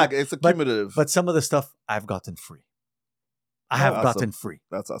 slowly, Exactly. It's But- accumulative. But some of the stuff I've gotten free. I have awesome. gotten free.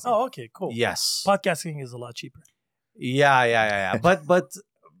 That's awesome. Oh, okay, cool. Yes. Podcasting is a lot cheaper. Yeah. But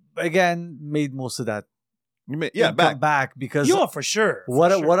again, made most of that You may, income back because Yeah, for sure. for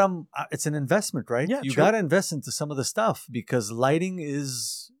what sure. what I'm it's an investment, right? Yeah, you true. got to invest into some of the stuff because lighting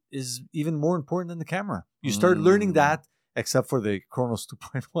is even more important than the camera. You start learning that, except for the Chronos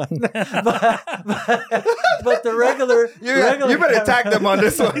 2.1. but the regular, You better tag them on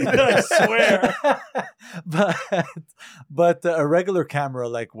this one. I swear. but a regular camera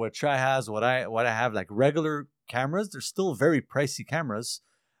like what Chai has, what I have, like regular cameras, they're still very pricey cameras.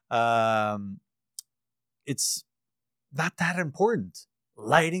 It's not that important.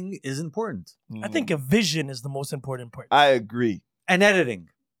 Lighting is important, I think a vision is the most important part. I agree. and editing,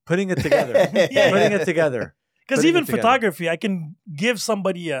 putting it together, Yeah. putting it together. Because putting even it together. photography, I can give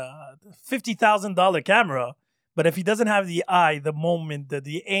somebody a $50,000 camera, but if he doesn't have the eye, the moment,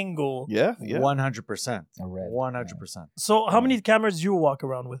 the angle. Yeah. 100%. A red, 100%. So how many cameras do you walk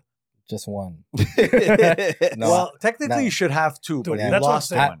around with? Just one. Yeah. No, Well, technically no. you should have two, Dude, but you that's what I'm lost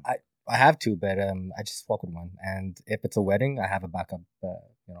saying. one. I have to, but I just walk with one. And if it's a wedding, I have a backup,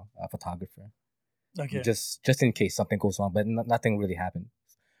 a photographer, Okay. just in case something goes wrong. But nothing really happened.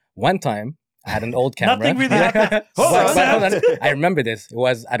 One time, I had an old camera. Nothing really happened. Hold on. Hold on. I remember this. It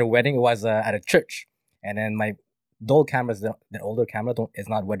was at a wedding. It was at a church, and then the old cameras, the older camera, is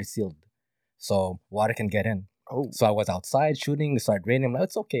not weather sealed, so water can get in. Oh. So I was outside shooting. It started raining. I'm like,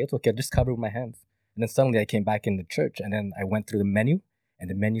 it's okay. I'll just cover with my hands. And then suddenly I came back in the church, and then I went through the menu, and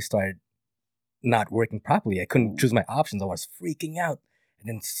the menu started not working properly. I couldn't choose my options. I was freaking out. And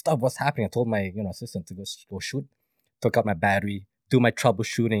then stuff was happening. I told my assistant to go shoot. Took out my battery, do my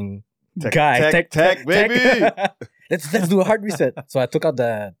troubleshooting. Tech, baby. let's do a hard reset. So I took out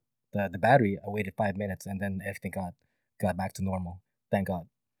the battery. I waited 5 minutes, and then everything got back to normal. Thank God.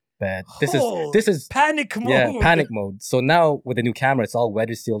 But this is panic mode. yeah, panic mode. So now with the new camera, it's all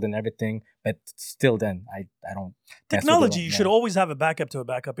weather sealed and everything. But still, then I don't. mess with it Technology, like- you yeah. should always have a backup to a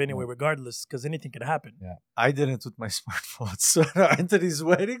backup anyway, regardless, because anything could happen. Yeah. I didn't with my smartphones. So into these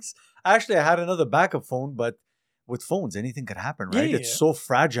weddings, actually, I had another backup phone, but with phones, anything could happen, right? Yeah, It's yeah. so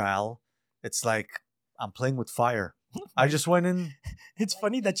fragile. It's like I'm playing with fire. I just went in. It's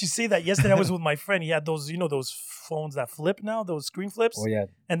funny that you say that. Yesterday, I was with my friend. He had those, those phones that flip now, those screen flips. Oh yeah,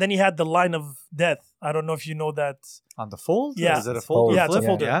 And then he had the line of death. I don't know if you know that. On the fold? Yeah. Is it a It's fold? fold. Yeah, it's a flip?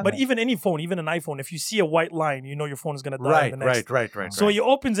 folder. Yeah. But even any phone, even an iPhone, if you see a white line, you know your phone is going to die. Right, the next. right. So he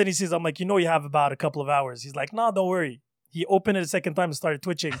opens and he says, I'm like, you have about a couple of hours. He's like, no, don't worry. He opened it a second time and started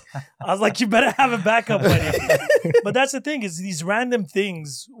twitching. I was like, you better have a backup, buddy. But that's the thing is these random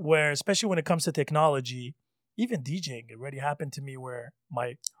things where, especially when it comes to technology, even DJing, it already happened to me where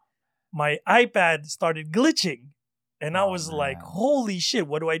my iPad started glitching. And I Oh, was like, man. holy shit,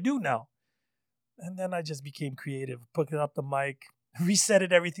 what do I do now? And then I just became creative, put up the mic, reset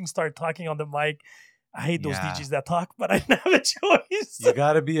everything, started talking on the mic. I hate those Yeah. DJs that talk, but I didn't have a choice. You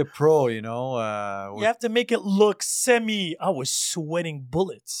got to be a pro, you know. You have to make it look I was sweating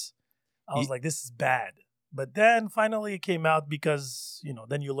bullets. I was Ye- like, this is bad. But then finally it came out because,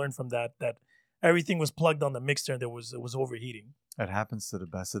 then you learn from that everything was plugged on the mixer and it was overheating. It happens to the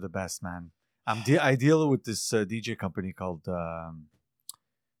best of the best, man. I deal with this DJ company called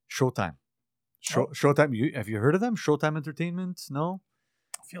Showtime. Showtime. Have you heard of them? Showtime Entertainment? No.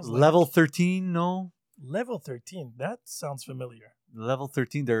 Feels like Level 13? No. level 13. That sounds familiar. Level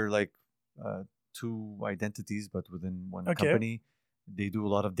 13. They're like two identities, but within one Okay. company. They do a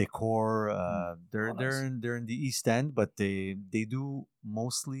lot of decor. They're Oh, nice. they're in the East End, but they do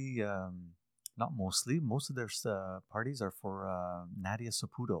mostly not mostly. Most of their parties are for Nadia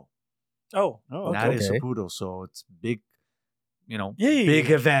Saputo. Oh, Oh, okay. Nadia Okay. Saputo. So it's big big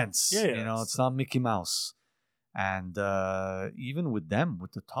events. Yeah, yeah. It's not Mickey Mouse. And even with them,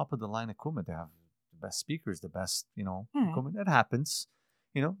 with the top of the line equipment, they have the best speakers, the best, equipment. It happens.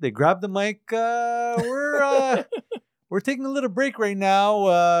 They grab the mic. We're taking a little break right now.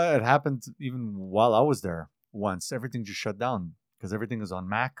 It happened even while I was there once. Everything just shut down because everything is on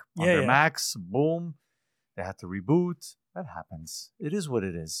Mac, on their Macs. Boom. They had to reboot. That happens. It is what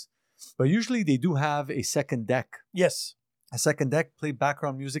it is. But usually they do have a second deck. Yes. A second deck, play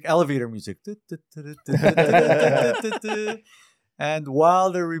background music, elevator music. And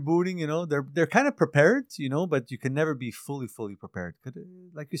while they're rebooting, they're kind of prepared, but you can never be fully prepared.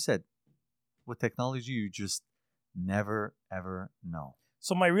 Like you said, with technology, you just never, ever know.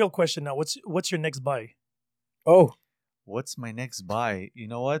 So my real question now, what's your next buy? Oh, What's my next buy? You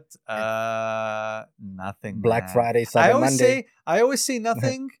know what? Nothing. Black man. Friday, Cyber Monday. I always say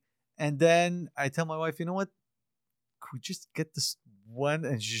nothing, and then I tell my wife, you know what? Could we just get this one?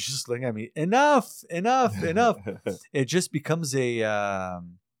 And she's just looking at me. Enough. It just becomes a.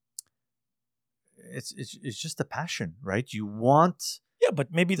 It's just a passion, right? You want. Yeah,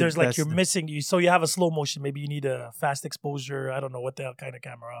 but maybe there's like you're best- missing. So you have a slow motion. Maybe you need a fast exposure. I don't know what the hell kind of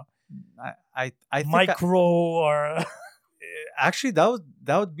camera. I think Micro or. actually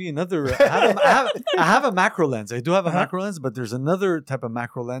that would be another. I have a macro lens. I do have a macro lens, but there's another type of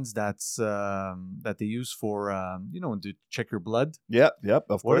macro lens that's that they use for to check your blood. Yep, of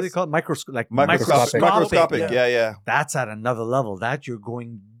What course. do they call it? Microscopic. Microscopic. Yeah. That's at another level. That you're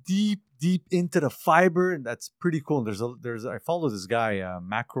going deep into the fiber, and that's pretty cool. There's I follow this guy,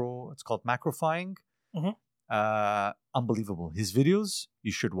 Macro. It's called Macrofying. Mhm. Unbelievable. His videos,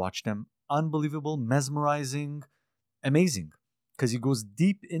 you should watch them. Unbelievable, mesmerizing, amazing. Because he goes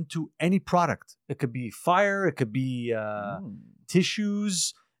deep into any product. It could be fire. It could be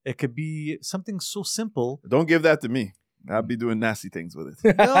tissues. It could be something so simple. Don't give that to me. I'll be doing nasty things with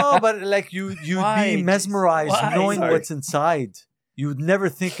it. No, but like you'd Why? be mesmerized Why? knowing Sorry. what's inside. You would never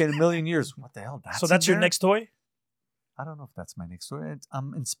think in a million years, what the hell? So that's in your there? next toy. I don't know if that's my next story.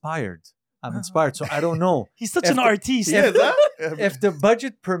 I'm inspired. So I don't know. He's such If an the- artiste. Yeah, that, If the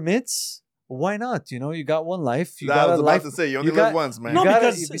budget permits, why not? You got one life. You I got was a about life. to say, you only you live got- once, man. No, gotta-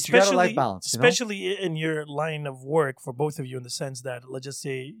 because but you gotta like especially, balance, especially in your line of work for both of you, in the sense that let's just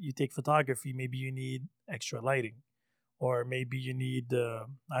say you take photography, maybe you need extra lighting, or maybe you need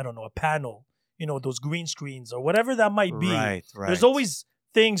I don't know, a panel, those green screens or whatever that might be. Right. There's always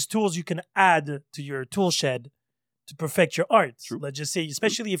tools you can add to your tool shed to perfect your art. True. Let's just say,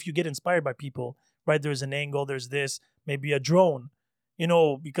 especially if you get inspired by people, right? There's an angle, there's this, maybe a drone.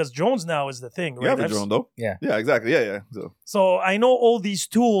 Because drones now is the thing, right? You have a I've- drone, though. Yeah. Yeah, exactly. Yeah. So, So I know all these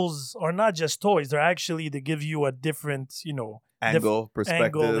tools are not just toys. They give you a different, angle, perspective.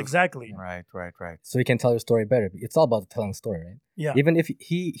 angle. Exactly. Right. So you can tell your story better. It's all about telling the story, right? Yeah. Even if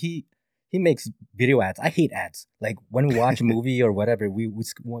he makes video ads. I hate ads. Like when we watch a movie or whatever, we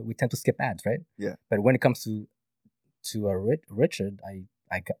tend to skip ads, right? Yeah. But when it comes to Richard,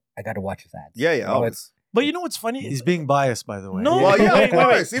 I got to watch his ads. Yeah, You know, always. it's But you know what's funny? He's being biased, by the way. No. Well, yeah, Wait, of wait,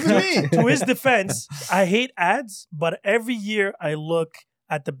 course. Even me. To his defense, I hate ads, but every year I look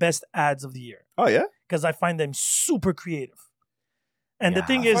at the best ads of the year Oh, yeah? because I find them super creative. And the Yeah.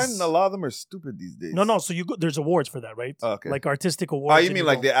 thing I is, find a lot of them are stupid these days. no. So there's awards for that, right? Okay. Like artistic awards. Oh, you and mean go-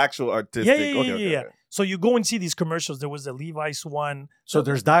 like the actual artistic? Yeah. Okay. So you go and see these commercials. There was a Levi's one. So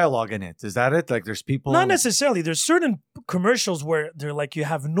there's dialogue in it. Is that it? Like there's people. Not necessarily. There's certain commercials where they're like you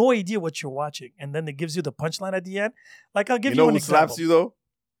have no idea what you're watching, and then it gives you the punchline at the end. Like I'll give You know an who example. slaps you, though?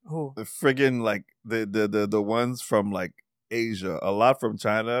 Who? The friggin' like the ones from like Asia, a lot from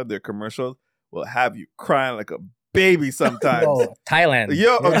China, their commercials will have you crying like a baby sometimes. oh, Thailand.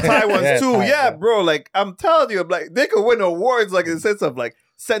 Yo, Thai ones Yeah, too. Thai, Yeah, yeah. bro. Like I'm telling you, like they could win awards, like in the sense of like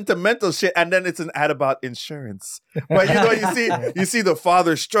sentimental shit, and then it's an ad about insurance. But you see the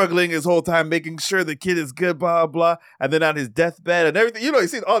father struggling his whole time, making sure the kid is good, blah blah, and then on his deathbed and everything. You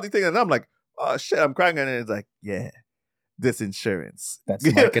see all these things, and I'm like, oh shit, I'm crying, and it's like, yeah, this insurance. That's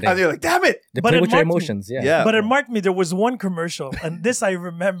marketing. And you're like, damn it. They But play it with your marked me. emotions. Yeah. Yeah. But it marked me. There was one commercial, and this I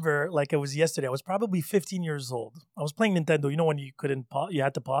remember like it was yesterday. I was probably 15 years old. I was playing Nintendo. You know when you couldn't pause, you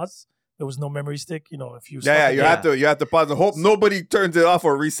had to pause. There was no memory stick. If you Yeah, stopped you it- have to pause and hope nobody turns it off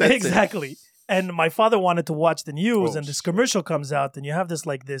or resets it. exactly. And my father wanted to watch the news, Oh, and this shit. commercial comes out, and you have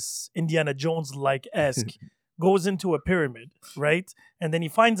this Indiana Jones like esque goes into a pyramid, right? And then he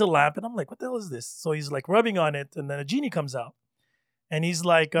finds a lamp, and I'm like, what the hell is this? So he's like rubbing on it, and then a genie comes out, and he's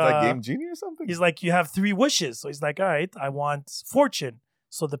like, It's like Game Genie or something? he's like, you have 3 wishes. So he's like, all right, I want fortune.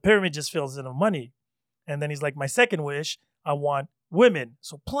 So the pyramid just fills in of money. And then he's like, my second wish, I want women.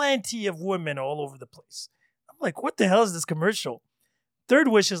 So plenty of women all over the place. I'm like, what the hell is this commercial? Third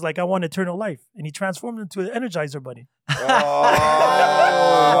wish is like, I want eternal life. And he transformed into an Energizer bunny. I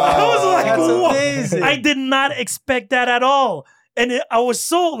was like, That's what? amazing. I did not expect that at all. And I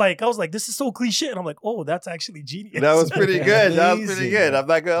was like, this is so cliche. And I'm like, oh, that's actually genius. That was pretty good. That was pretty Amazing. good. I'm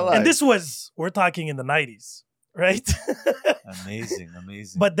not gonna lie. And we're talking in the 90s, right? Amazing.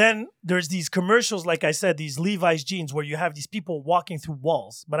 But then there's these commercials, like I said, these Levi's jeans where you have these people walking through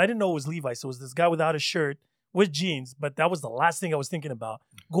walls. But I didn't know it was Levi's. So it was this guy without a shirt with jeans. But that was the last thing I was thinking about.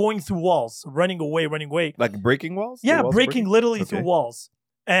 Going through walls, running away. like breaking walls? The Yeah, walls breaking literally Okay. through walls.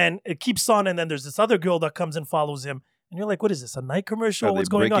 And it keeps on. And then there's this other girl that comes and follows him. And you're like, what is this, a night commercial? Are they What's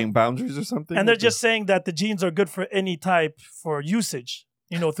going breaking on? boundaries or something? And they're just saying that the jeans are good for any type for usage,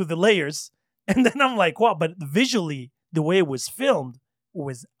 through the layers. And then I'm like, wow, but visually, the way it was filmed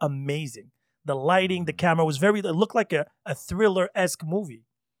was amazing. The lighting, the camera was it looked like a thriller-esque movie.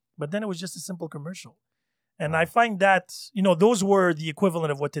 But then it was just a simple commercial. And I find that, those were the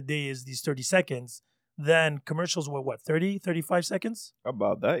equivalent of what today is these 30 seconds. Then commercials were what, 30, 35 seconds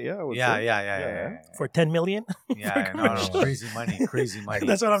about that. Yeah. I would Yeah, say. yeah. for 10 million? Yeah, for no, commercials. crazy money.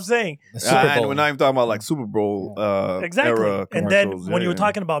 That's what I'm saying. The Super And Bowl. we're not even talking about like Super Bowl Exactly. era And then commercials. when you were Yeah.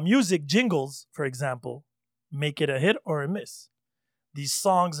 talking about music, jingles, for example, make it a hit or a miss. These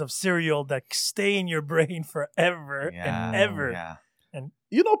songs of cereal that stay in your brain forever and ever. Yeah.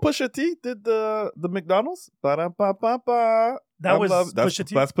 You know, Pusha T did the McDonald's. Ba-da-ba-ba-ba. That was that's, Pusha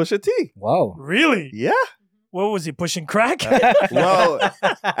T? That's Pusha T. Wow. Really? Yeah. What was he pushing crack? Well,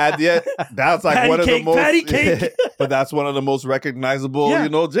 at the end, that's like Patty one of cake, the most. patty cake. But that's one of the most recognizable, Yeah.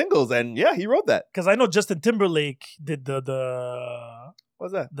 jingles. And yeah, he wrote that. Because I know Justin Timberlake did the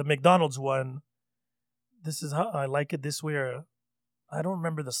What's that? McDonald's one. This is how I like it this way. Or, I don't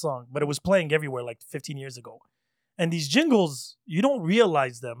remember the song, but it was playing everywhere like 15 years ago. And these jingles, you don't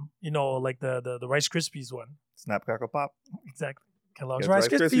realize them. Like the Rice Krispies one. Snap, crackle, pop. Exactly. Kellogg's Yes,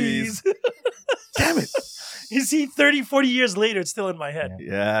 Rice Rice Krispies. Damn it. You see, 30, 40 years later, it's still in my head.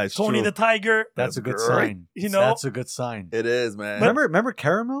 Yeah, it's Tony true. the Tiger. That's a good great. sign. That's a good sign. It is, man. Remember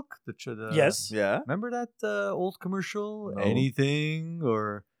Caramilk? Yes. Yeah. Remember that old commercial? No. Anything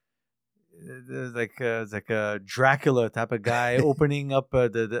or like a Dracula type of guy opening up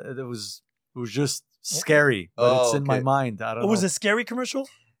it was just scary, but it's in my okay. mind. I don't It know. was a scary commercial?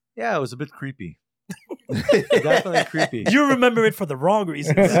 Yeah, it was a bit creepy. Definitely creepy. You remember it for the wrong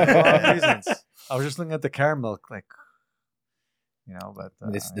reasons. Wrong reasons. I was just looking at the Caramilk, like, but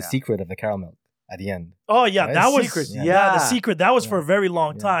It's the yeah. secret of the caramel at the end. Oh, yeah. Right? That was Secret, yeah. yeah. The secret. That was for a very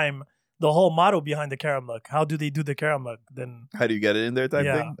long Yeah. time. The whole motto behind the caramel. How do they do the caramel? Then How do you get it in there type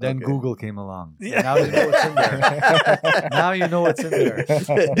Yeah. thing? Then Okay. Google came along. Yeah. Now you know what's in there. Now you know what's in there.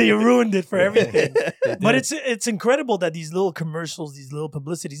 they ruined it for everything. They But did. it's incredible that these little commercials, these little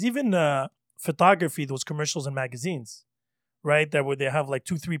publicities, even photography, those commercials in magazines, right? That where they have like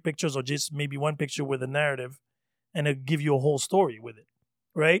 2-3 pictures or just maybe one picture with a narrative, and it give you a whole story with it,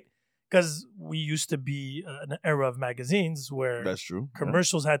 right? Because we used to be an era of magazines where That's true. Yeah.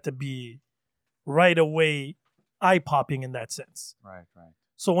 commercials had to be right away eye-popping in that sense. Right.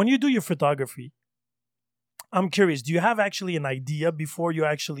 So when you do your photography, I'm curious, do you have actually an idea before you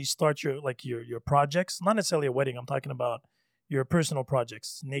actually start your projects? Not necessarily a wedding, I'm talking about your personal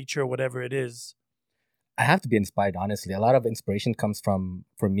projects, nature, whatever it is. I have to be inspired, honestly. A lot of inspiration comes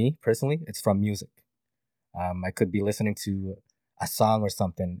for me personally, it's from music. I could be listening to a song or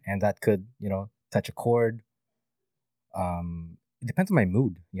something, and that could, touch a chord. It depends on my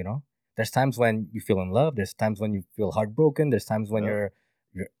mood, There's times when you feel in love. There's times when you feel heartbroken. There's times when Yeah.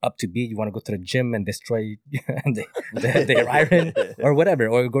 you're up to beat. You want to go to the gym and destroy the iron or whatever,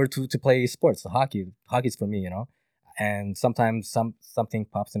 or go to play sports, hockey. Hockey's for me, And sometimes something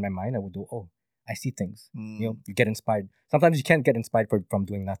pops in my mind. I would do. Oh, I see things. You get inspired. Sometimes you can't get inspired from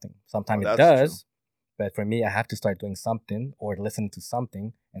doing nothing. Sometimes Oh, it that's does. But for me, I have to start doing something or listen to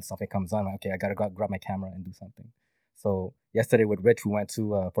something, and something comes on. Okay, I gotta go grab my camera and do something. So yesterday with Rich, we went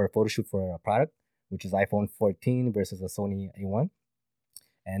to for a photo shoot for a product, which is iPhone 14 versus a Sony A1,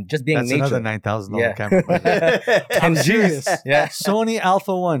 and just being That's nature. another $9,000 Yeah. camera. I'm serious. Yeah, Sony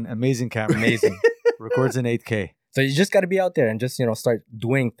Alpha 1, amazing camera. amazing. Records in 8K. So you just got to be out there and just start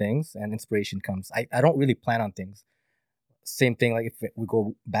doing things, and inspiration comes. I don't really plan on things. Same thing, like if we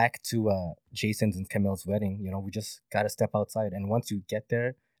go back to Jason's and Camille's wedding, we just got to step outside. And once you get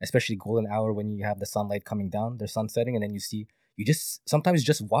there, especially golden hour when you have the sunlight coming down, the sun setting, and then sometimes you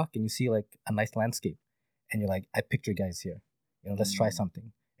just walk and you see like a nice landscape, and you're like, I picture guys here. Let's try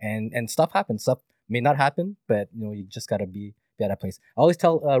something. And stuff happens. Stuff may not happen, but you just got to be at that place. I always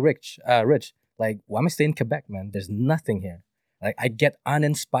tell Rich, like, why am I staying in Quebec, man? There's nothing here. Like I get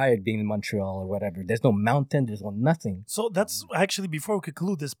uninspired being in Montreal or whatever. There's no mountain. There's no nothing. So that's actually, before we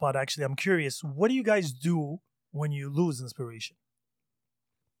conclude this pod, actually, I'm curious, what do you guys do when you lose inspiration?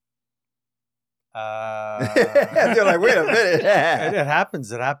 They're like, wait a minute. It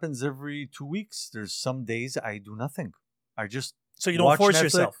happens. It happens every 2 weeks. There's some days I do nothing. I just So you don't watch force Netflix.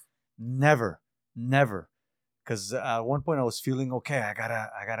 yourself. Never. Because at one point I was feeling okay. I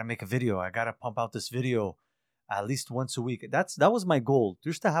gotta make a video. I gotta pump out this video at least once a week. That was my goal,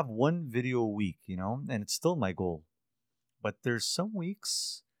 just to have one video a week, and it's still my goal. But there's some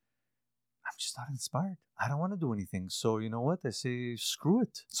weeks I'm just not inspired. I don't want to do anything. So you know what? I say screw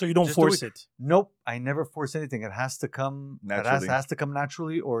it. So you don't Just do force it. it. Nope, I never force anything. It has to come Naturally. It has to come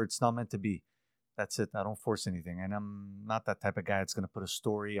naturally, or it's not meant to be. That's it. I don't force anything, and I'm not that type of guy that's gonna put a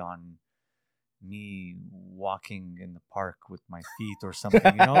story on me walking in the park with my feet or something.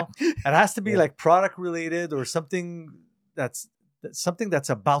 It has to be Yeah. like product related or something that's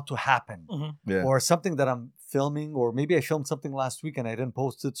about to happen, Yeah. or something that I'm filming, or maybe I filmed something last week and I didn't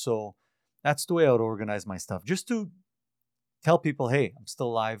post it. So that's the way I would organize my stuff, just to tell people, hey, I'm still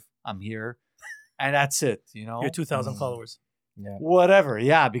alive, I'm here, and that's it. Your 2,000 Mm. followers. Yeah. Whatever,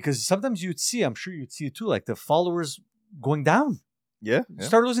 yeah, because sometimes you'd see, I'm sure you'd see it too, like the followers going down. Yeah.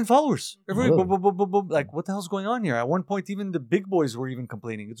 Start losing followers. Every Really? boom, boom, boom, boom, boom. Like, what the hell's going on here? At one point, even the big boys were even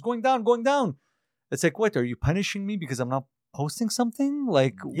complaining. It's going down, going down. It's like, what? Are you punishing me because I'm not posting something?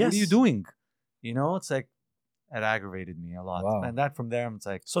 Like, what are you Yes. doing? It's like, it aggravated me a lot. Wow. And that from there, it's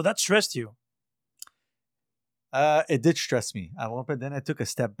like, So that stressed you. it did stress me. At one point, then I took a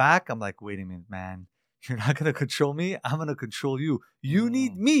step back. I'm like, wait a minute, man. You're not going to control me. I'm going to control you. You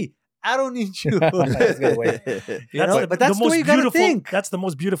need me. I don't need you. That's a good way. But that's the way you gotta think. That's the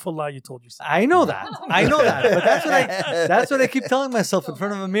most beautiful lie you told yourself. I know that. But that's what I keep telling myself in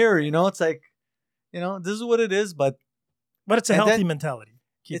front of a mirror. It's like, this is what it is. But But it's a And healthy then- mentality.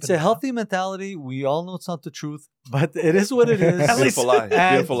 Keep it's it a in mind. healthy mentality. We all know it's not the truth, but it is what it is. At least- Beautiful lie.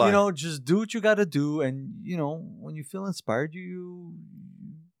 And, Beautiful lie. just do what you got to do. And, when you feel inspired, you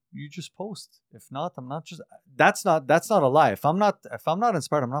just post. If not, I'm not just, that's not a lie. If I'm not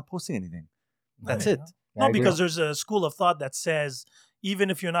inspired, I'm not posting anything. That's There it. you go. I No, agree. because there's a school of thought that says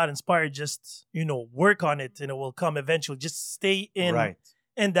even if you're not inspired, just work on it and it will come eventually. Just stay in Right.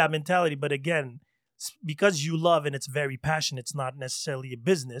 that mentality. But again, because you love and it's very passionate, it's not necessarily a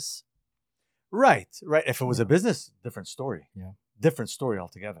business. Right. If it was a business, different story. Yeah. Different story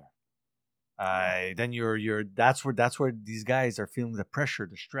altogether. Then you're that's where these guys are feeling the pressure,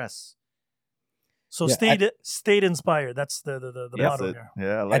 the stress. So Yeah, stay inspired. That's the That's motto it. here.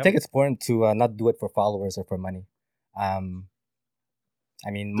 Yeah. I I like think it's important to not do it for followers or for money. I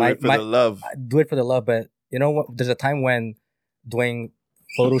mean, do it for the love. do it for the love, but you know what? There's a time when doing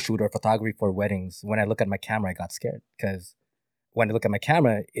photo shoot or photography for weddings, when I look at my camera, I got scared because when I look at my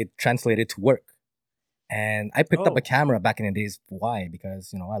camera, it translated to work. And I picked up Oh. a camera back in the days. Why?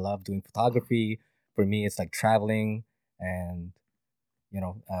 Because, I love doing photography. For me, it's like traveling and,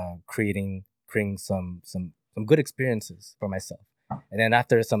 creating some good experiences for myself. And then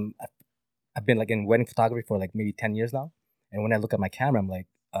after I've been like in wedding photography for like maybe 10 years now. And when I look at my camera, I'm like,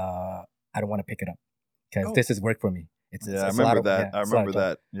 I don't want to pick it up because Oh. this is work for me. It's Yeah, I it's a lot remember of- that. yeah, I it's a lot remember of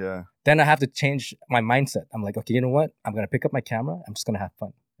job. that. Yeah. Then I have to change my mindset. I'm like, okay, you know what? I'm gonna pick up my camera. I'm just gonna have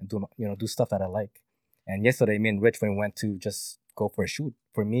fun and do stuff that I like. And yesterday, me and Rich, when we went to just go for a shoot,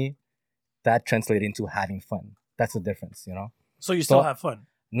 for me, that translated into having fun. That's the difference. So you still So- have fun.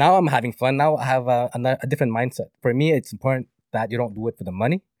 Now I'm having fun. Now I have a different mindset. For me, it's important that you don't do it for the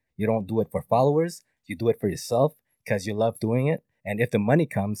money. You don't do it for followers. You do it for yourself because you love doing it. And if the money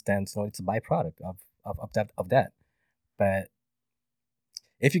comes, then it's a byproduct of that. But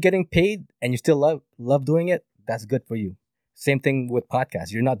if you're getting paid and you still love doing it, that's good for you. Same thing with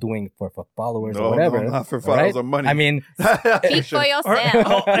podcasts. You're not doing it for followers or whatever. No, not for followers right? or money. I mean, Speak for Or,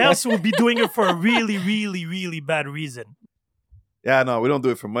 yourself. or else we'll be doing it for a really, really, really bad reason. yeah, no, we don't do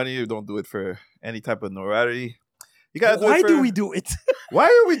it for money. We don't do it for any type of notoriety. You gotta do Why it for, do we do it? Why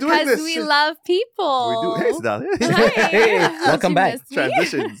are we doing Because this? we shit? love people. We do. Hey, Sal. Hey, welcome You back. missed me.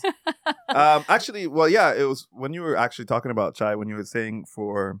 Transitions. Actually, well, yeah, it was when you were actually talking about Chai, when you were saying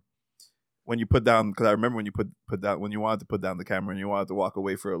for when you put down, because I remember when you put down, when you wanted to put down the camera and you wanted to walk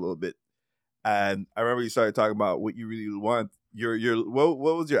away for a little bit, and I remember you started talking about what you really want. What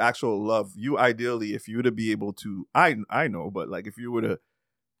was your actual love? You ideally, if you were to be able to, I know, but like if you were to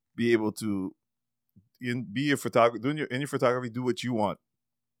be able to be a photographer, in your photography, do what you want.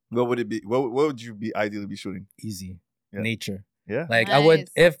 What would it be? What would you be ideally be shooting? easy. Yeah. Nature. Yeah. Like I would,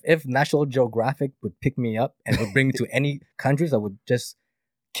 Nice. if National Geographic would pick me up and would bring me to any countries, I would just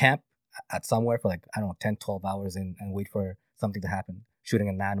camp at somewhere for like, I don't know, 10, 12 hours and wait for something to happen, shooting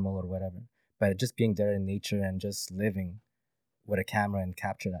an animal or whatever. But just being there in nature and just living with a camera and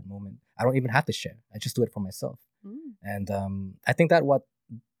capture that moment. I don't even have to share. I just do it for myself. Mm. And I think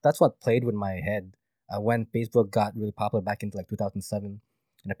that's what played with my head when Facebook got really popular back into like 2007,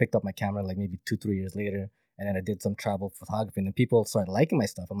 and I picked up my camera like maybe 2-3 years later, and then I did some travel photography, and then people started liking my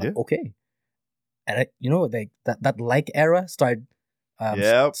stuff. I'm like, okay, and like that like era started.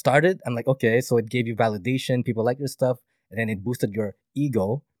 Started. I'm like, okay, so it gave you validation. People like your stuff, and then it boosted your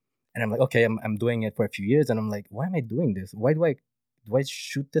ego. And I'm like, okay, I'm doing it for a few years, and I'm like, why am I doing this? Why do I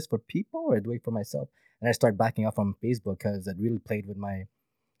shoot this for people or do it for myself? And I started backing off from Facebook because it really played with my,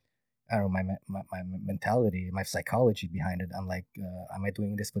 I don't know, my mentality, my psychology behind it. I'm like, am I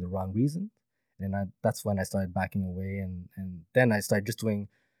doing this for the wrong reason? And that's when I started backing away, and then I started just doing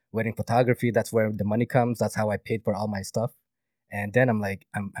wedding photography. That's where the money comes. That's how I paid for all my stuff. And then I'm like,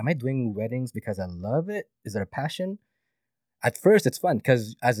 am I doing weddings because I love it? Is there a passion? At first, it's fun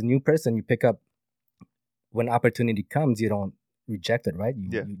because as a new person, you pick up when opportunity comes, you don't reject it, right? You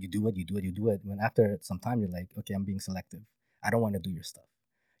do it. When after some time, you're like, okay, I'm being selective. I don't want to do your stuff.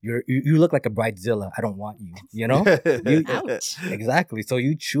 You look like a bridezilla. I don't want you. You know? Ouch. Exactly. So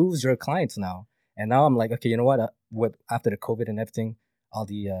you choose your clients now. And now I'm like, okay, you know what? After the COVID and everything, all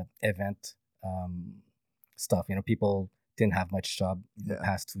the event stuff, people didn't have much job in the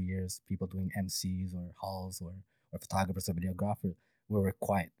past 2 years. People doing MCs or halls or photographers or videographers, we were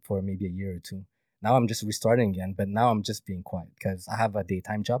quiet for maybe a year or two. Now I'm just restarting again, but now I'm just being quiet because I have a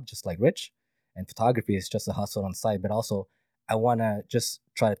daytime job just like Rich, and photography is just a hustle on the side. But also, I want to just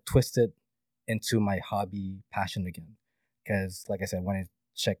try to twist it into my hobby passion again. Because, like I said, when I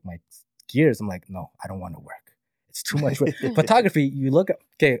check my gears, I'm like, no, I don't want to work. It's too much work. Photography, you look at,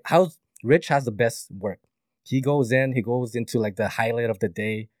 okay, Rich has the best work. He goes into like the highlight of the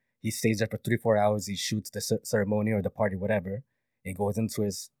day. He stays there for 3-4 hours. He shoots the ceremony or the party, whatever. He goes into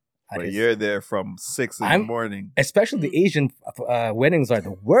his. But you're there from 6 in the morning. Especially the Asian weddings are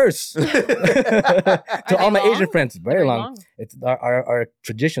the worst. To all my long? Asian friends, very long. It's our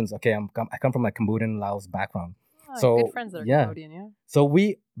traditions. Okay, I come from a Cambodian Laos background. Oh, So good friends that are Cambodian, yeah. So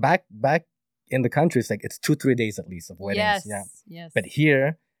we back in the country, it's like it's 2-3 days at least of weddings. Yes. But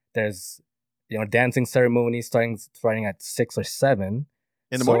here there's dancing ceremonies starting at 6 or 7.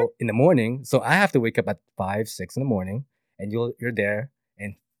 In the morning? In the morning. So I have to wake up at 5-6 in the morning, and you're there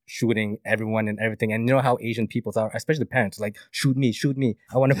and shooting everyone and everything. And you know how Asian people are, especially the parents, like, shoot me.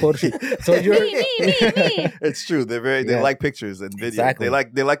 I want a photo shoot. So you're me. It's true. They like pictures and videos. Exactly.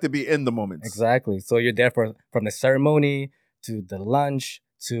 They like to be in the moments. Exactly. So you're there from the ceremony to the lunch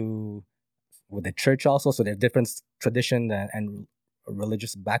to with the church also. So there's different tradition and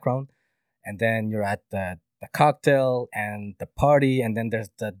religious background. And then you're at the cocktail and the party, and then there's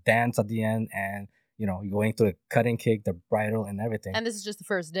the dance at the end, and you're going through the cutting cake, the bridal, and everything. And this is just the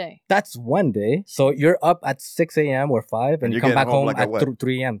first day. That's one day. So you're up at 6 a.m. or 5, and you come back home like at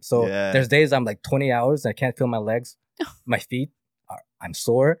 3 a.m. So there's days I'm like 20 hours, and I can't feel my legs, my feet. I'm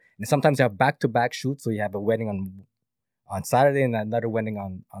sore. And sometimes you have back-to-back shoots, so you have a wedding on Saturday and another wedding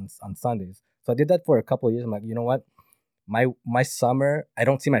on Sundays. So I did that for a couple of years. I'm like, you know what? My summer, I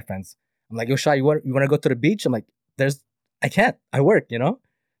don't see my friends. I'm like, yo, Shah, you want to go to the beach? I'm like, I can't. I work,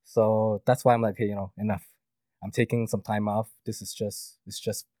 So that's why I'm like, hey, enough. I'm taking some time off. It's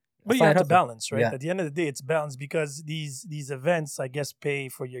just. But you have to balance, right? Yeah. At the end of the day, it's balance because these events, I guess, pay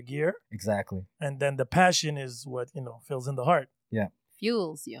for your gear. Exactly. And then the passion is what, fills in the heart. Yeah.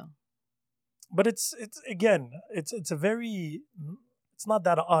 Fuels you. But it's a very, it's not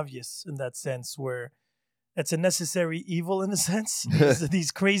that obvious in that sense where it's a necessary evil in a sense.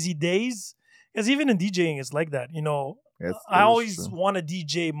 These crazy days. Because even in DJing, it's like that. I always want to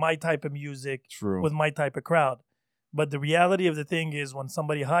DJ my type of music with my type of crowd. But the reality of the thing is when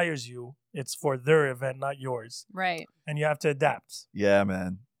somebody hires you, it's for their event, not yours. Right. And you have to adapt. Yeah,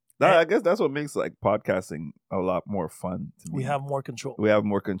 man. I guess that's what makes like podcasting a lot more fun to me. We have more control. We have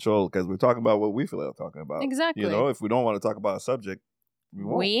more control because we're talking about what we feel like talking about. Exactly. If we don't want to talk about a subject, we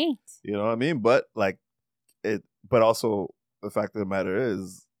won't. Wait. You know what I mean? But but also the fact of the matter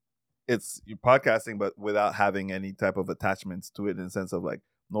is, you're podcasting, but without having any type of attachments to it in the sense of like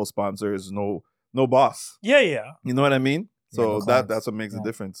no sponsors, no boss. Yeah. You know what I mean? So no that's what makes the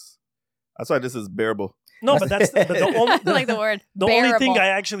difference. That's why this is bearable. No, but that's the only I like the word. The bearable. only thing I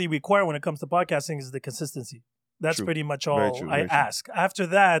actually require when it comes to podcasting is the consistency. That's True. pretty much Very all true, I very true. ask. After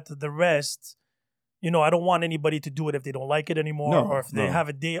that, the rest, I don't want anybody to do it if they don't like it anymore, No, or if they no. have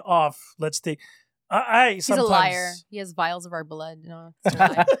a day off. Let's take. I He's sometimes a liar. He has vials of our blood. No, it's a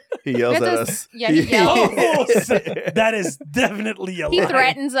lie. He yells We at have to- us. yeah, he yells. Oh, that is definitely a He lie.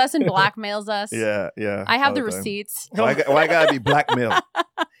 threatens us and blackmails us. Yeah. I have all the time. receipts. Why gotta be blackmail?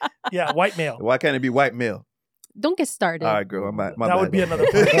 Yeah, white male. Why can't it be white male? Don't get started. All right, girl. My That bad. would be another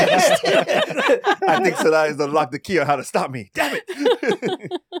podcast. I think Salah has unlocked the key on how to stop me. Damn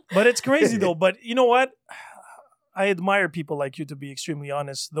it. But it's crazy though. But you know what? I admire people like you, to be extremely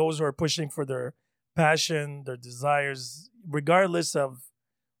honest. Those who are pushing for their passion, their desires, regardless of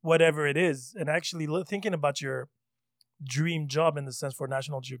whatever it is. And actually thinking about your dream job in the sense for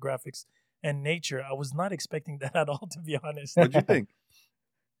National Geographics and nature, I was not expecting that at all, to be honest. What'd you think?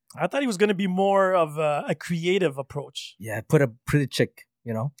 I thought he was going to be more of a creative approach. Yeah, put a pretty chick,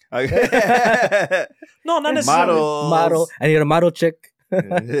 you know, No, not necessarily. model. I need a model chick.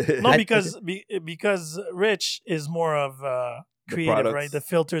 No, because Rich is more of creative, products. right? The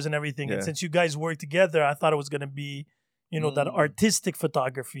filters and everything. And Yeah. since you guys work together, I thought it was going to be, that artistic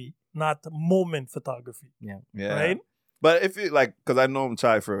photography, not moment photography, Yeah. right? But if you like, because I know him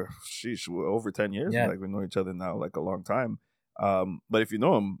Chai for over 10 years. Yeah. Like we know each other now like a long time. But if you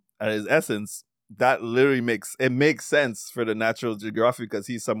know him at his essence, that literally makes sense for the Natural Geographic because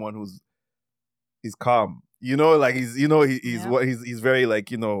he's someone he's calm. Like he's Yeah. what he's very like,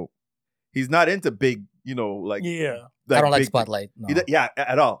 he's not into big, like Yeah. I don't like big- spotlight. No. Yeah,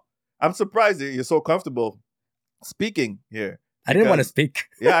 at all. I'm surprised that you're so comfortable speaking here. I didn't want to because- speak.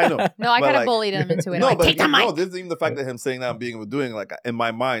 Yeah, I know. No, I But, kind of like- bullied him into it. No, Like, but take the mic. this is even the fact that him saying that and being doing like in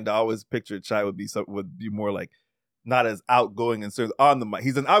my mind, I always pictured Chai would be more like not as outgoing and certain on the mic.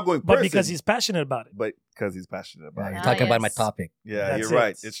 He's an outgoing person, But because he's passionate about it. but because he's passionate Yeah, about you're it. talking about my yes. topic. Yeah, That's you're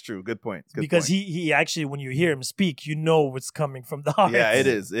right. it. It's true. Good point. Good Because point. he actually, when you hear him speak, you know what's coming from the heart. Yeah, it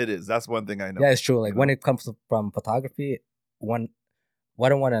is. It is. That's one thing I know. Yeah, it's true. Like when it comes from photography,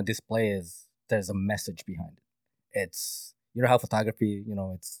 what I want to display is there's a message behind it. It's how photography,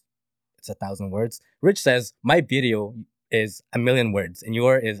 it's 1,000 words. Rich says my video is 1,000,000 words and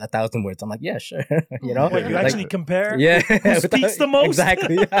your is 1,000 words. I'm like, yeah, sure. What, you Like, actually compare yeah, who speaks the most?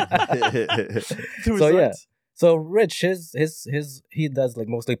 Exactly. through So, his yeah. words? So Rich, he does like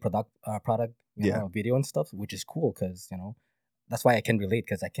mostly product Yeah. video and stuff, which is cool because that's why I can relate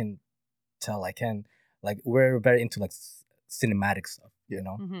because I can tell we're very into like cinematic stuff,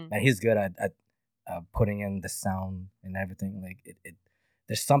 Mhm. and he's good at putting in the sound and everything. Like it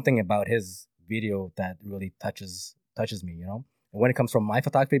there's something about his video that really touches me, And when it comes from my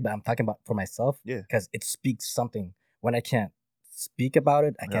photography, but I'm talking about for myself, Yeah. because it speaks something. When I can't speak about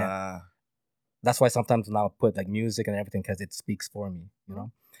it, I can't. Ah, That's why sometimes now I put like music and everything because it speaks for me.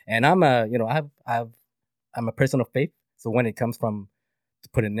 And I'm I'm a person of faith, so when it comes from to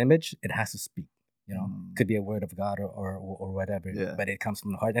put an image, it has to speak. Could be a word of God or whatever, Yeah. but it comes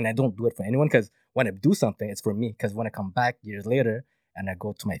from the heart. And I don't do it for anyone because when I do something, it's for me. Because when I come back years later and I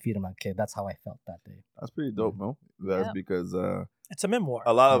go to my feet, I'm like, okay, that's how I felt that day. that's pretty dope, no? That's Yeah. because It's a memoir.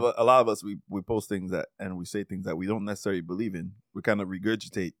 a lot of us we post things that and we say things that we don't necessarily believe in. We kind of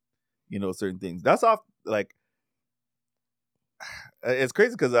regurgitate, certain things. That's off like it's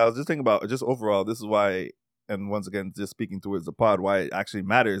crazy because I was just thinking about just overall. This is why, and once again, just speaking towards the pod, why it actually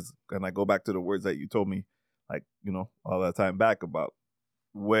matters. And I go back to the words that you told me, like all that time back about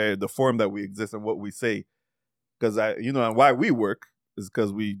where the form that we exist and what we say. Because and why we work is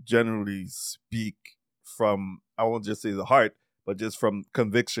because we generally speak from, I won't just say the heart, but just from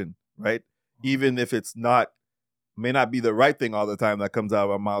conviction, right? Even if it's may not be the right thing all the time that comes out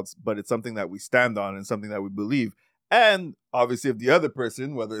of our mouths, but it's something that we stand on and something that we believe. And obviously, if the other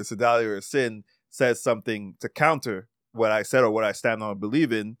person, whether it's Sedalia or Sin, says something to counter what I said or what I stand on and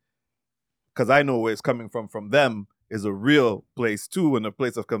believe in, because I know where it's coming from them, is a real place too, and a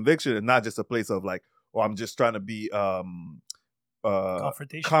place of conviction, and not just a place of like, oh, I'm just trying to be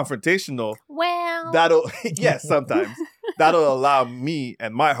Confrontation. confrontational. Well, That'll yes, sometimes that'll allow me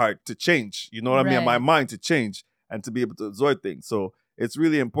and my heart to change. You know what I mean? And my Right. mind to change and to be able to absorb things. So it's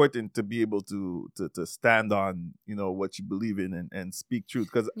really important to be able to stand on what you believe in and speak truth.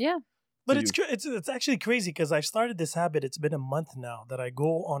 Because yeah. But to it's actually crazy because I've started this habit. It's been a month now that I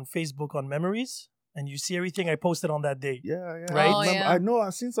go on Facebook on memories and you see everything I posted on that day. yeah, Right? Oh, yeah. I know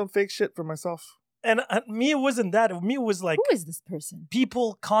I've seen some fake shit for myself. And me, it wasn't that. Me, it was like Who is this person?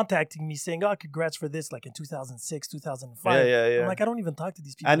 people contacting me saying, "Oh, congrats for this!" Like in 2006, 2005. Yeah. I'm like, I don't even talk to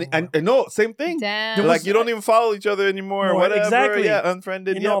these people. And anymore. no, same thing. Damn. There Like was- you don't even follow each other anymore or More- whatever. exactly. Yeah,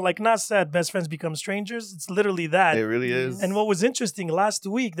 unfriended. you know, like not said, best friends become strangers. It's literally that. it really is. And what was interesting last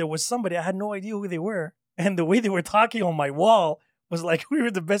week, there was somebody I had no idea who they were, and the way they were talking on my wall was like we were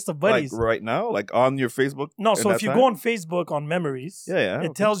the best of Like buddies. right now, like on your Facebook. No, in so that if you time? go on Facebook on Memories, Yeah. it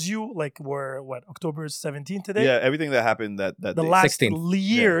okay. tells you like we're October 17th today. Yeah, everything that happened that The day. last 16th.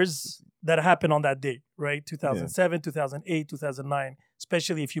 years that happened on that day, right? 2007, 2008, 2009,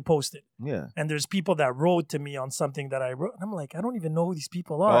 especially if you post it. Yeah. And there's people that wrote to me on something that I wrote. And I'm like, I don't even know who these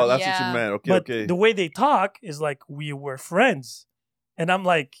people are. Oh, that's what Yeah. you meant. Okay, but okay. the way they talk is like we were friends. And I'm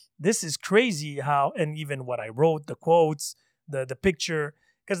like, this is crazy how, and even what I wrote, the quotes, the picture,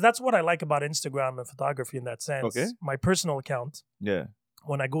 because that's what I like about Instagram and photography in that sense. Okay. My personal account, Yeah.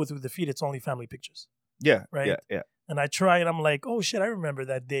 when I go through the feed, it's only family pictures. Yeah. Right? Yeah. Yeah. And I try and I'm like, oh shit, I remember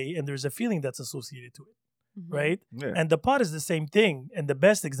that day. And there's a feeling that's associated to it. Mhm. Right? Yeah. And the pod is the same thing. And the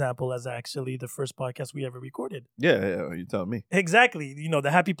best example is actually the first podcast we ever recorded. Yeah. You tell me. Exactly. You know,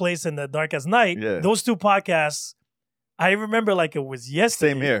 The Happy Place and The Darkest Night. Yeah. Those two podcasts, I remember like it was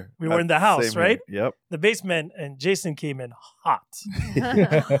yesterday. Same here. We were in the house, Same here. right? Yep. The basement, and Jason came in hot.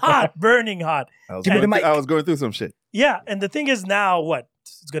 Hot, burning hot. Give me the mic. I was going through some shit. Yeah. And the thing is now, what?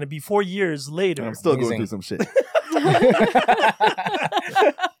 It's going to be 4 years later. I'm still going Amazing. through some shit.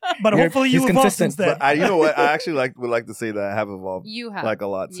 But hopefully you he's evolved since consistent. then. You know what? I actually would like to say that I have evolved You have. like a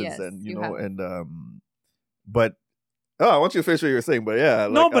lot since Yes, then. You you know, have. and but I want you to finish what you were saying. But yeah,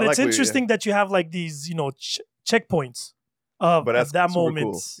 No, like, but I it's like what you- interesting that you have like these, you know, checkpoints of, But that's of that super moment.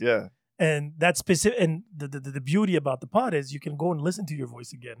 Cool. Yeah. And that's specific. And the beauty about the pod is you can go and listen to your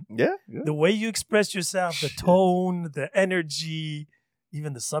voice again. Yeah. Yeah. The way you express yourself, the Shit. tone, the energy,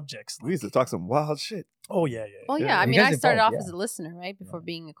 even the subjects. We used to talk some wild shit. Oh yeah, yeah. Well, Yeah. yeah. I You mean, guys I started off evolved, as a listener, right, before Yeah.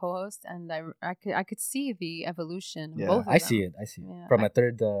 being a co-host, and I could see the evolution. Of Yeah. both of I them. see it. I see it. Yeah, From I- a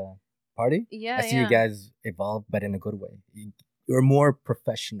third party, Yeah, I see yeah. you guys evolve, but in a good way. You're more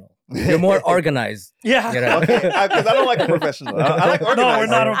professional. You're more organized. Yeah. You know? Okay, because I don't like a professional. I like organized. No, we're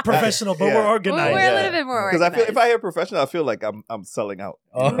not a professional, but Yeah. we're We're, organized. we're Yeah. a little bit more Because I feel if organized. I hear professional, I feel like I'm selling out.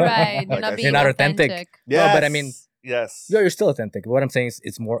 Oh. Right, you're Like I not said. being You're not authentic. authentic. No, but I mean- yes. You're still authentic. What I'm saying is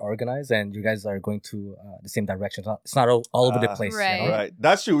it's more organized and you guys are going to the same direction. It's not all over the Ah, place. right. You know? Right.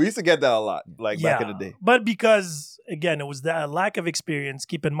 That's true. We used to get that a lot, like back in the day. But because again, it was that lack of experience.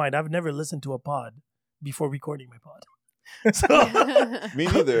 Keep in mind, I've never listened to a pod before recording my pod. So Me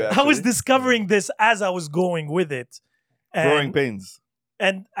neither. I was actually. discovering this as I was going with it. growing And, pains.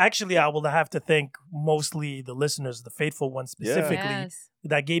 and actually, I will have to thank mostly the listeners, the faithful ones Yeah. specifically, Yes.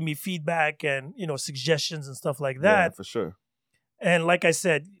 that gave me feedback and suggestions and stuff like Yeah, that. for sure. And like I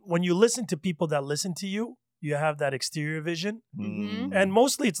said, when you listen to people that listen to you, you have that exterior vision. Mhm. And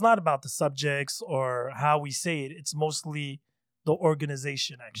mostly it's not about the subjects or how we say it. It's mostly the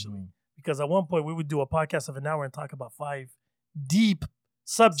organization, actually. Mhm. Because at one point we would do a podcast of an hour and talk about 5 deep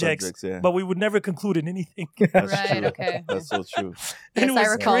subjects, yeah. but we would never conclude in anything. That's Right, true. okay. That's so true. And Yes, it I was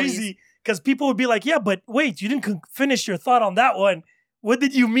recall these. crazy because people would be like, yeah, but wait, you didn't finish your thought on that one. What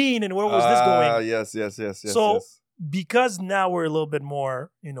did you mean and where was this going? Yes. So- yes. Because now we're a little bit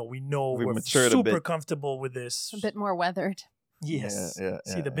more, we know We've we're matured a super bit. comfortable with this. A bit more weathered. Yes. Yeah,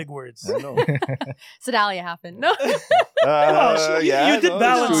 See the big words. I know. Sedalia happened. No. Well, you did no, it's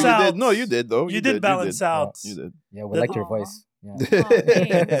balance true. out. You did. No, you did though. You did balance out. You did. Yeah, we The- like your Aw. voice. Yeah. Oh,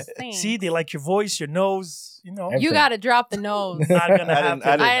 thanks, thanks. See, they like your voice, your nose, Everything. You got to drop the nose. Not gonna I happen.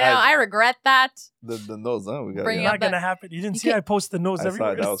 didn't- I know. I regret that. The nose, huh? We got Bring yeah. it Not up gonna that- happen. You didn't You see can- I post the nose I saw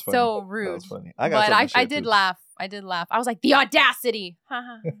everywhere. it. That was funny. So That rude. was funny. I got But something I to share, did too. laugh. I did laugh. I was like, the audacity.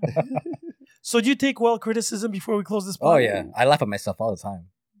 So do you take well criticism before we close this Oh podcast? yeah, I laugh at myself all the time.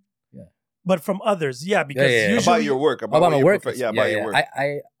 But from others, yeah, because yeah. usually About your work. About what my your work, profe- yeah, about your work.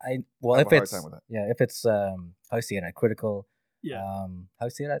 I well, I have if a hard it's time with that. yeah, if it's how you say it, critical. Yeah. How you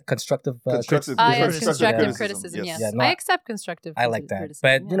say that? Constructive. Constructive- Ah, yes, yes, Constructive constructive criticism, criticism. yes. Yes, Yeah, no, I accept constructive. I like that,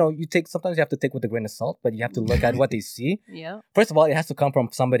 criticism, but you take sometimes you have to take with a grain of salt, but you have to look at what they see. Yeah. First of all, it has to come from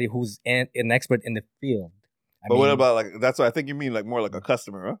somebody who's an expert in the field. But what about like that's what I think you mean like more like a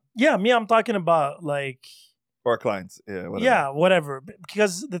customer, huh? Yeah, me, I'm talking about like Or clients. Yeah, whatever. yeah, whatever.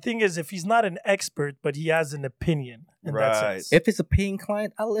 Because the thing is, if he's not an expert, but he has an opinion in that Right. sense. if it's a paying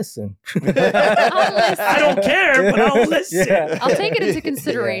client? I'll listen. I don't care, but I'll listen. Yeah. I'll take it into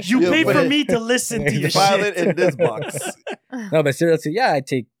consideration. You Yeah, paid but for it- me to listen to your File shit. it in this box. No, but seriously, yeah, I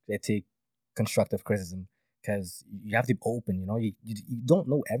take constructive criticism because you have to be open. You don't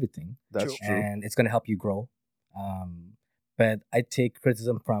know everything, That's true. and it's gonna help you grow. But I take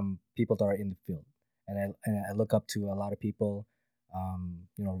criticism from people that are in the field, and I look up to a lot of people.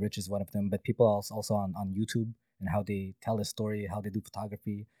 Rich is one of them, but people also on YouTube and how they tell the story, how they do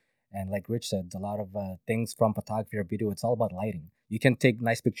photography, and like Rich said, a lot of things from photography or video. It's all about lighting. You can take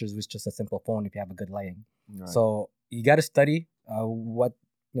nice pictures with just a simple phone if you have a good lighting. Right. So you got to study what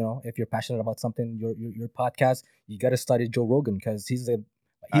if you're passionate about something, your podcast, you got to study Joe Rogan because he's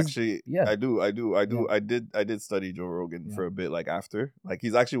Actually, yeah. I do. Yeah. I did study Joe Rogan Yeah. for a bit, like after. Like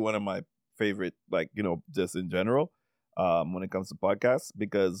he's actually one of my favorite, like, just in general, when it comes to podcasts,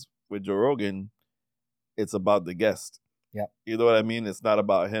 because with Joe Rogan, it's about the guest. Yeah. You know what I mean? It's not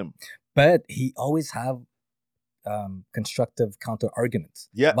about him. but he always have constructive counter arguments.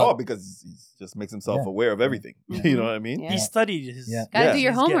 Yeah. But- because he just makes himself Yeah. aware of everything. Mhm. You know what I mean? Yeah. He studied his. Yeah. Gotta Yeah. do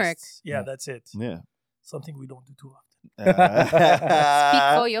your his homework. guests. Yeah, Yeah. that's it. Yeah. Something we don't do too often.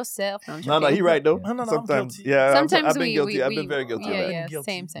 Speak for yourself. No, I'm No, joking. he right though. No, I'm Sometimes, guilty. yeah. Sometimes I've been we, guilty. we, I've been very guilty. Yeah, of that. yeah,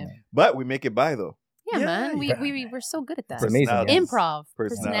 Guilty. same. But we make it by though. Yeah, Yeah, man. yeah. We're so good at that. It's amazing. Personalities. Improv,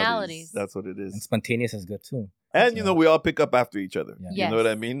 personalities. That's what it And is. spontaneous is good too. And Yeah. we all pick up after each other. Yeah. You know what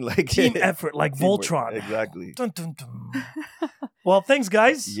I mean? Like Team effort, like teamwork. Voltron. Exactly. Dun, dun, dun. Well, thanks,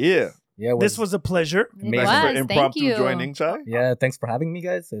 guys. Yeah. Yeah, This was a pleasure. It Amazing. Thanks for was. impromptu Thank you. joining, Chai. yeah. Thanks for having me,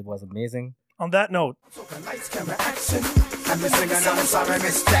 guys. It was amazing. On that note, Lights, camera, action. I'm just singing, I'm sorry,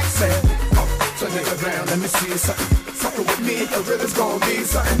 Miss Jackson. So hit the ground, let me see something. Fucking with me, the realest gonna be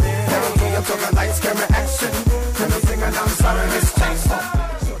something. Down here, I'm talking lights, camera, action.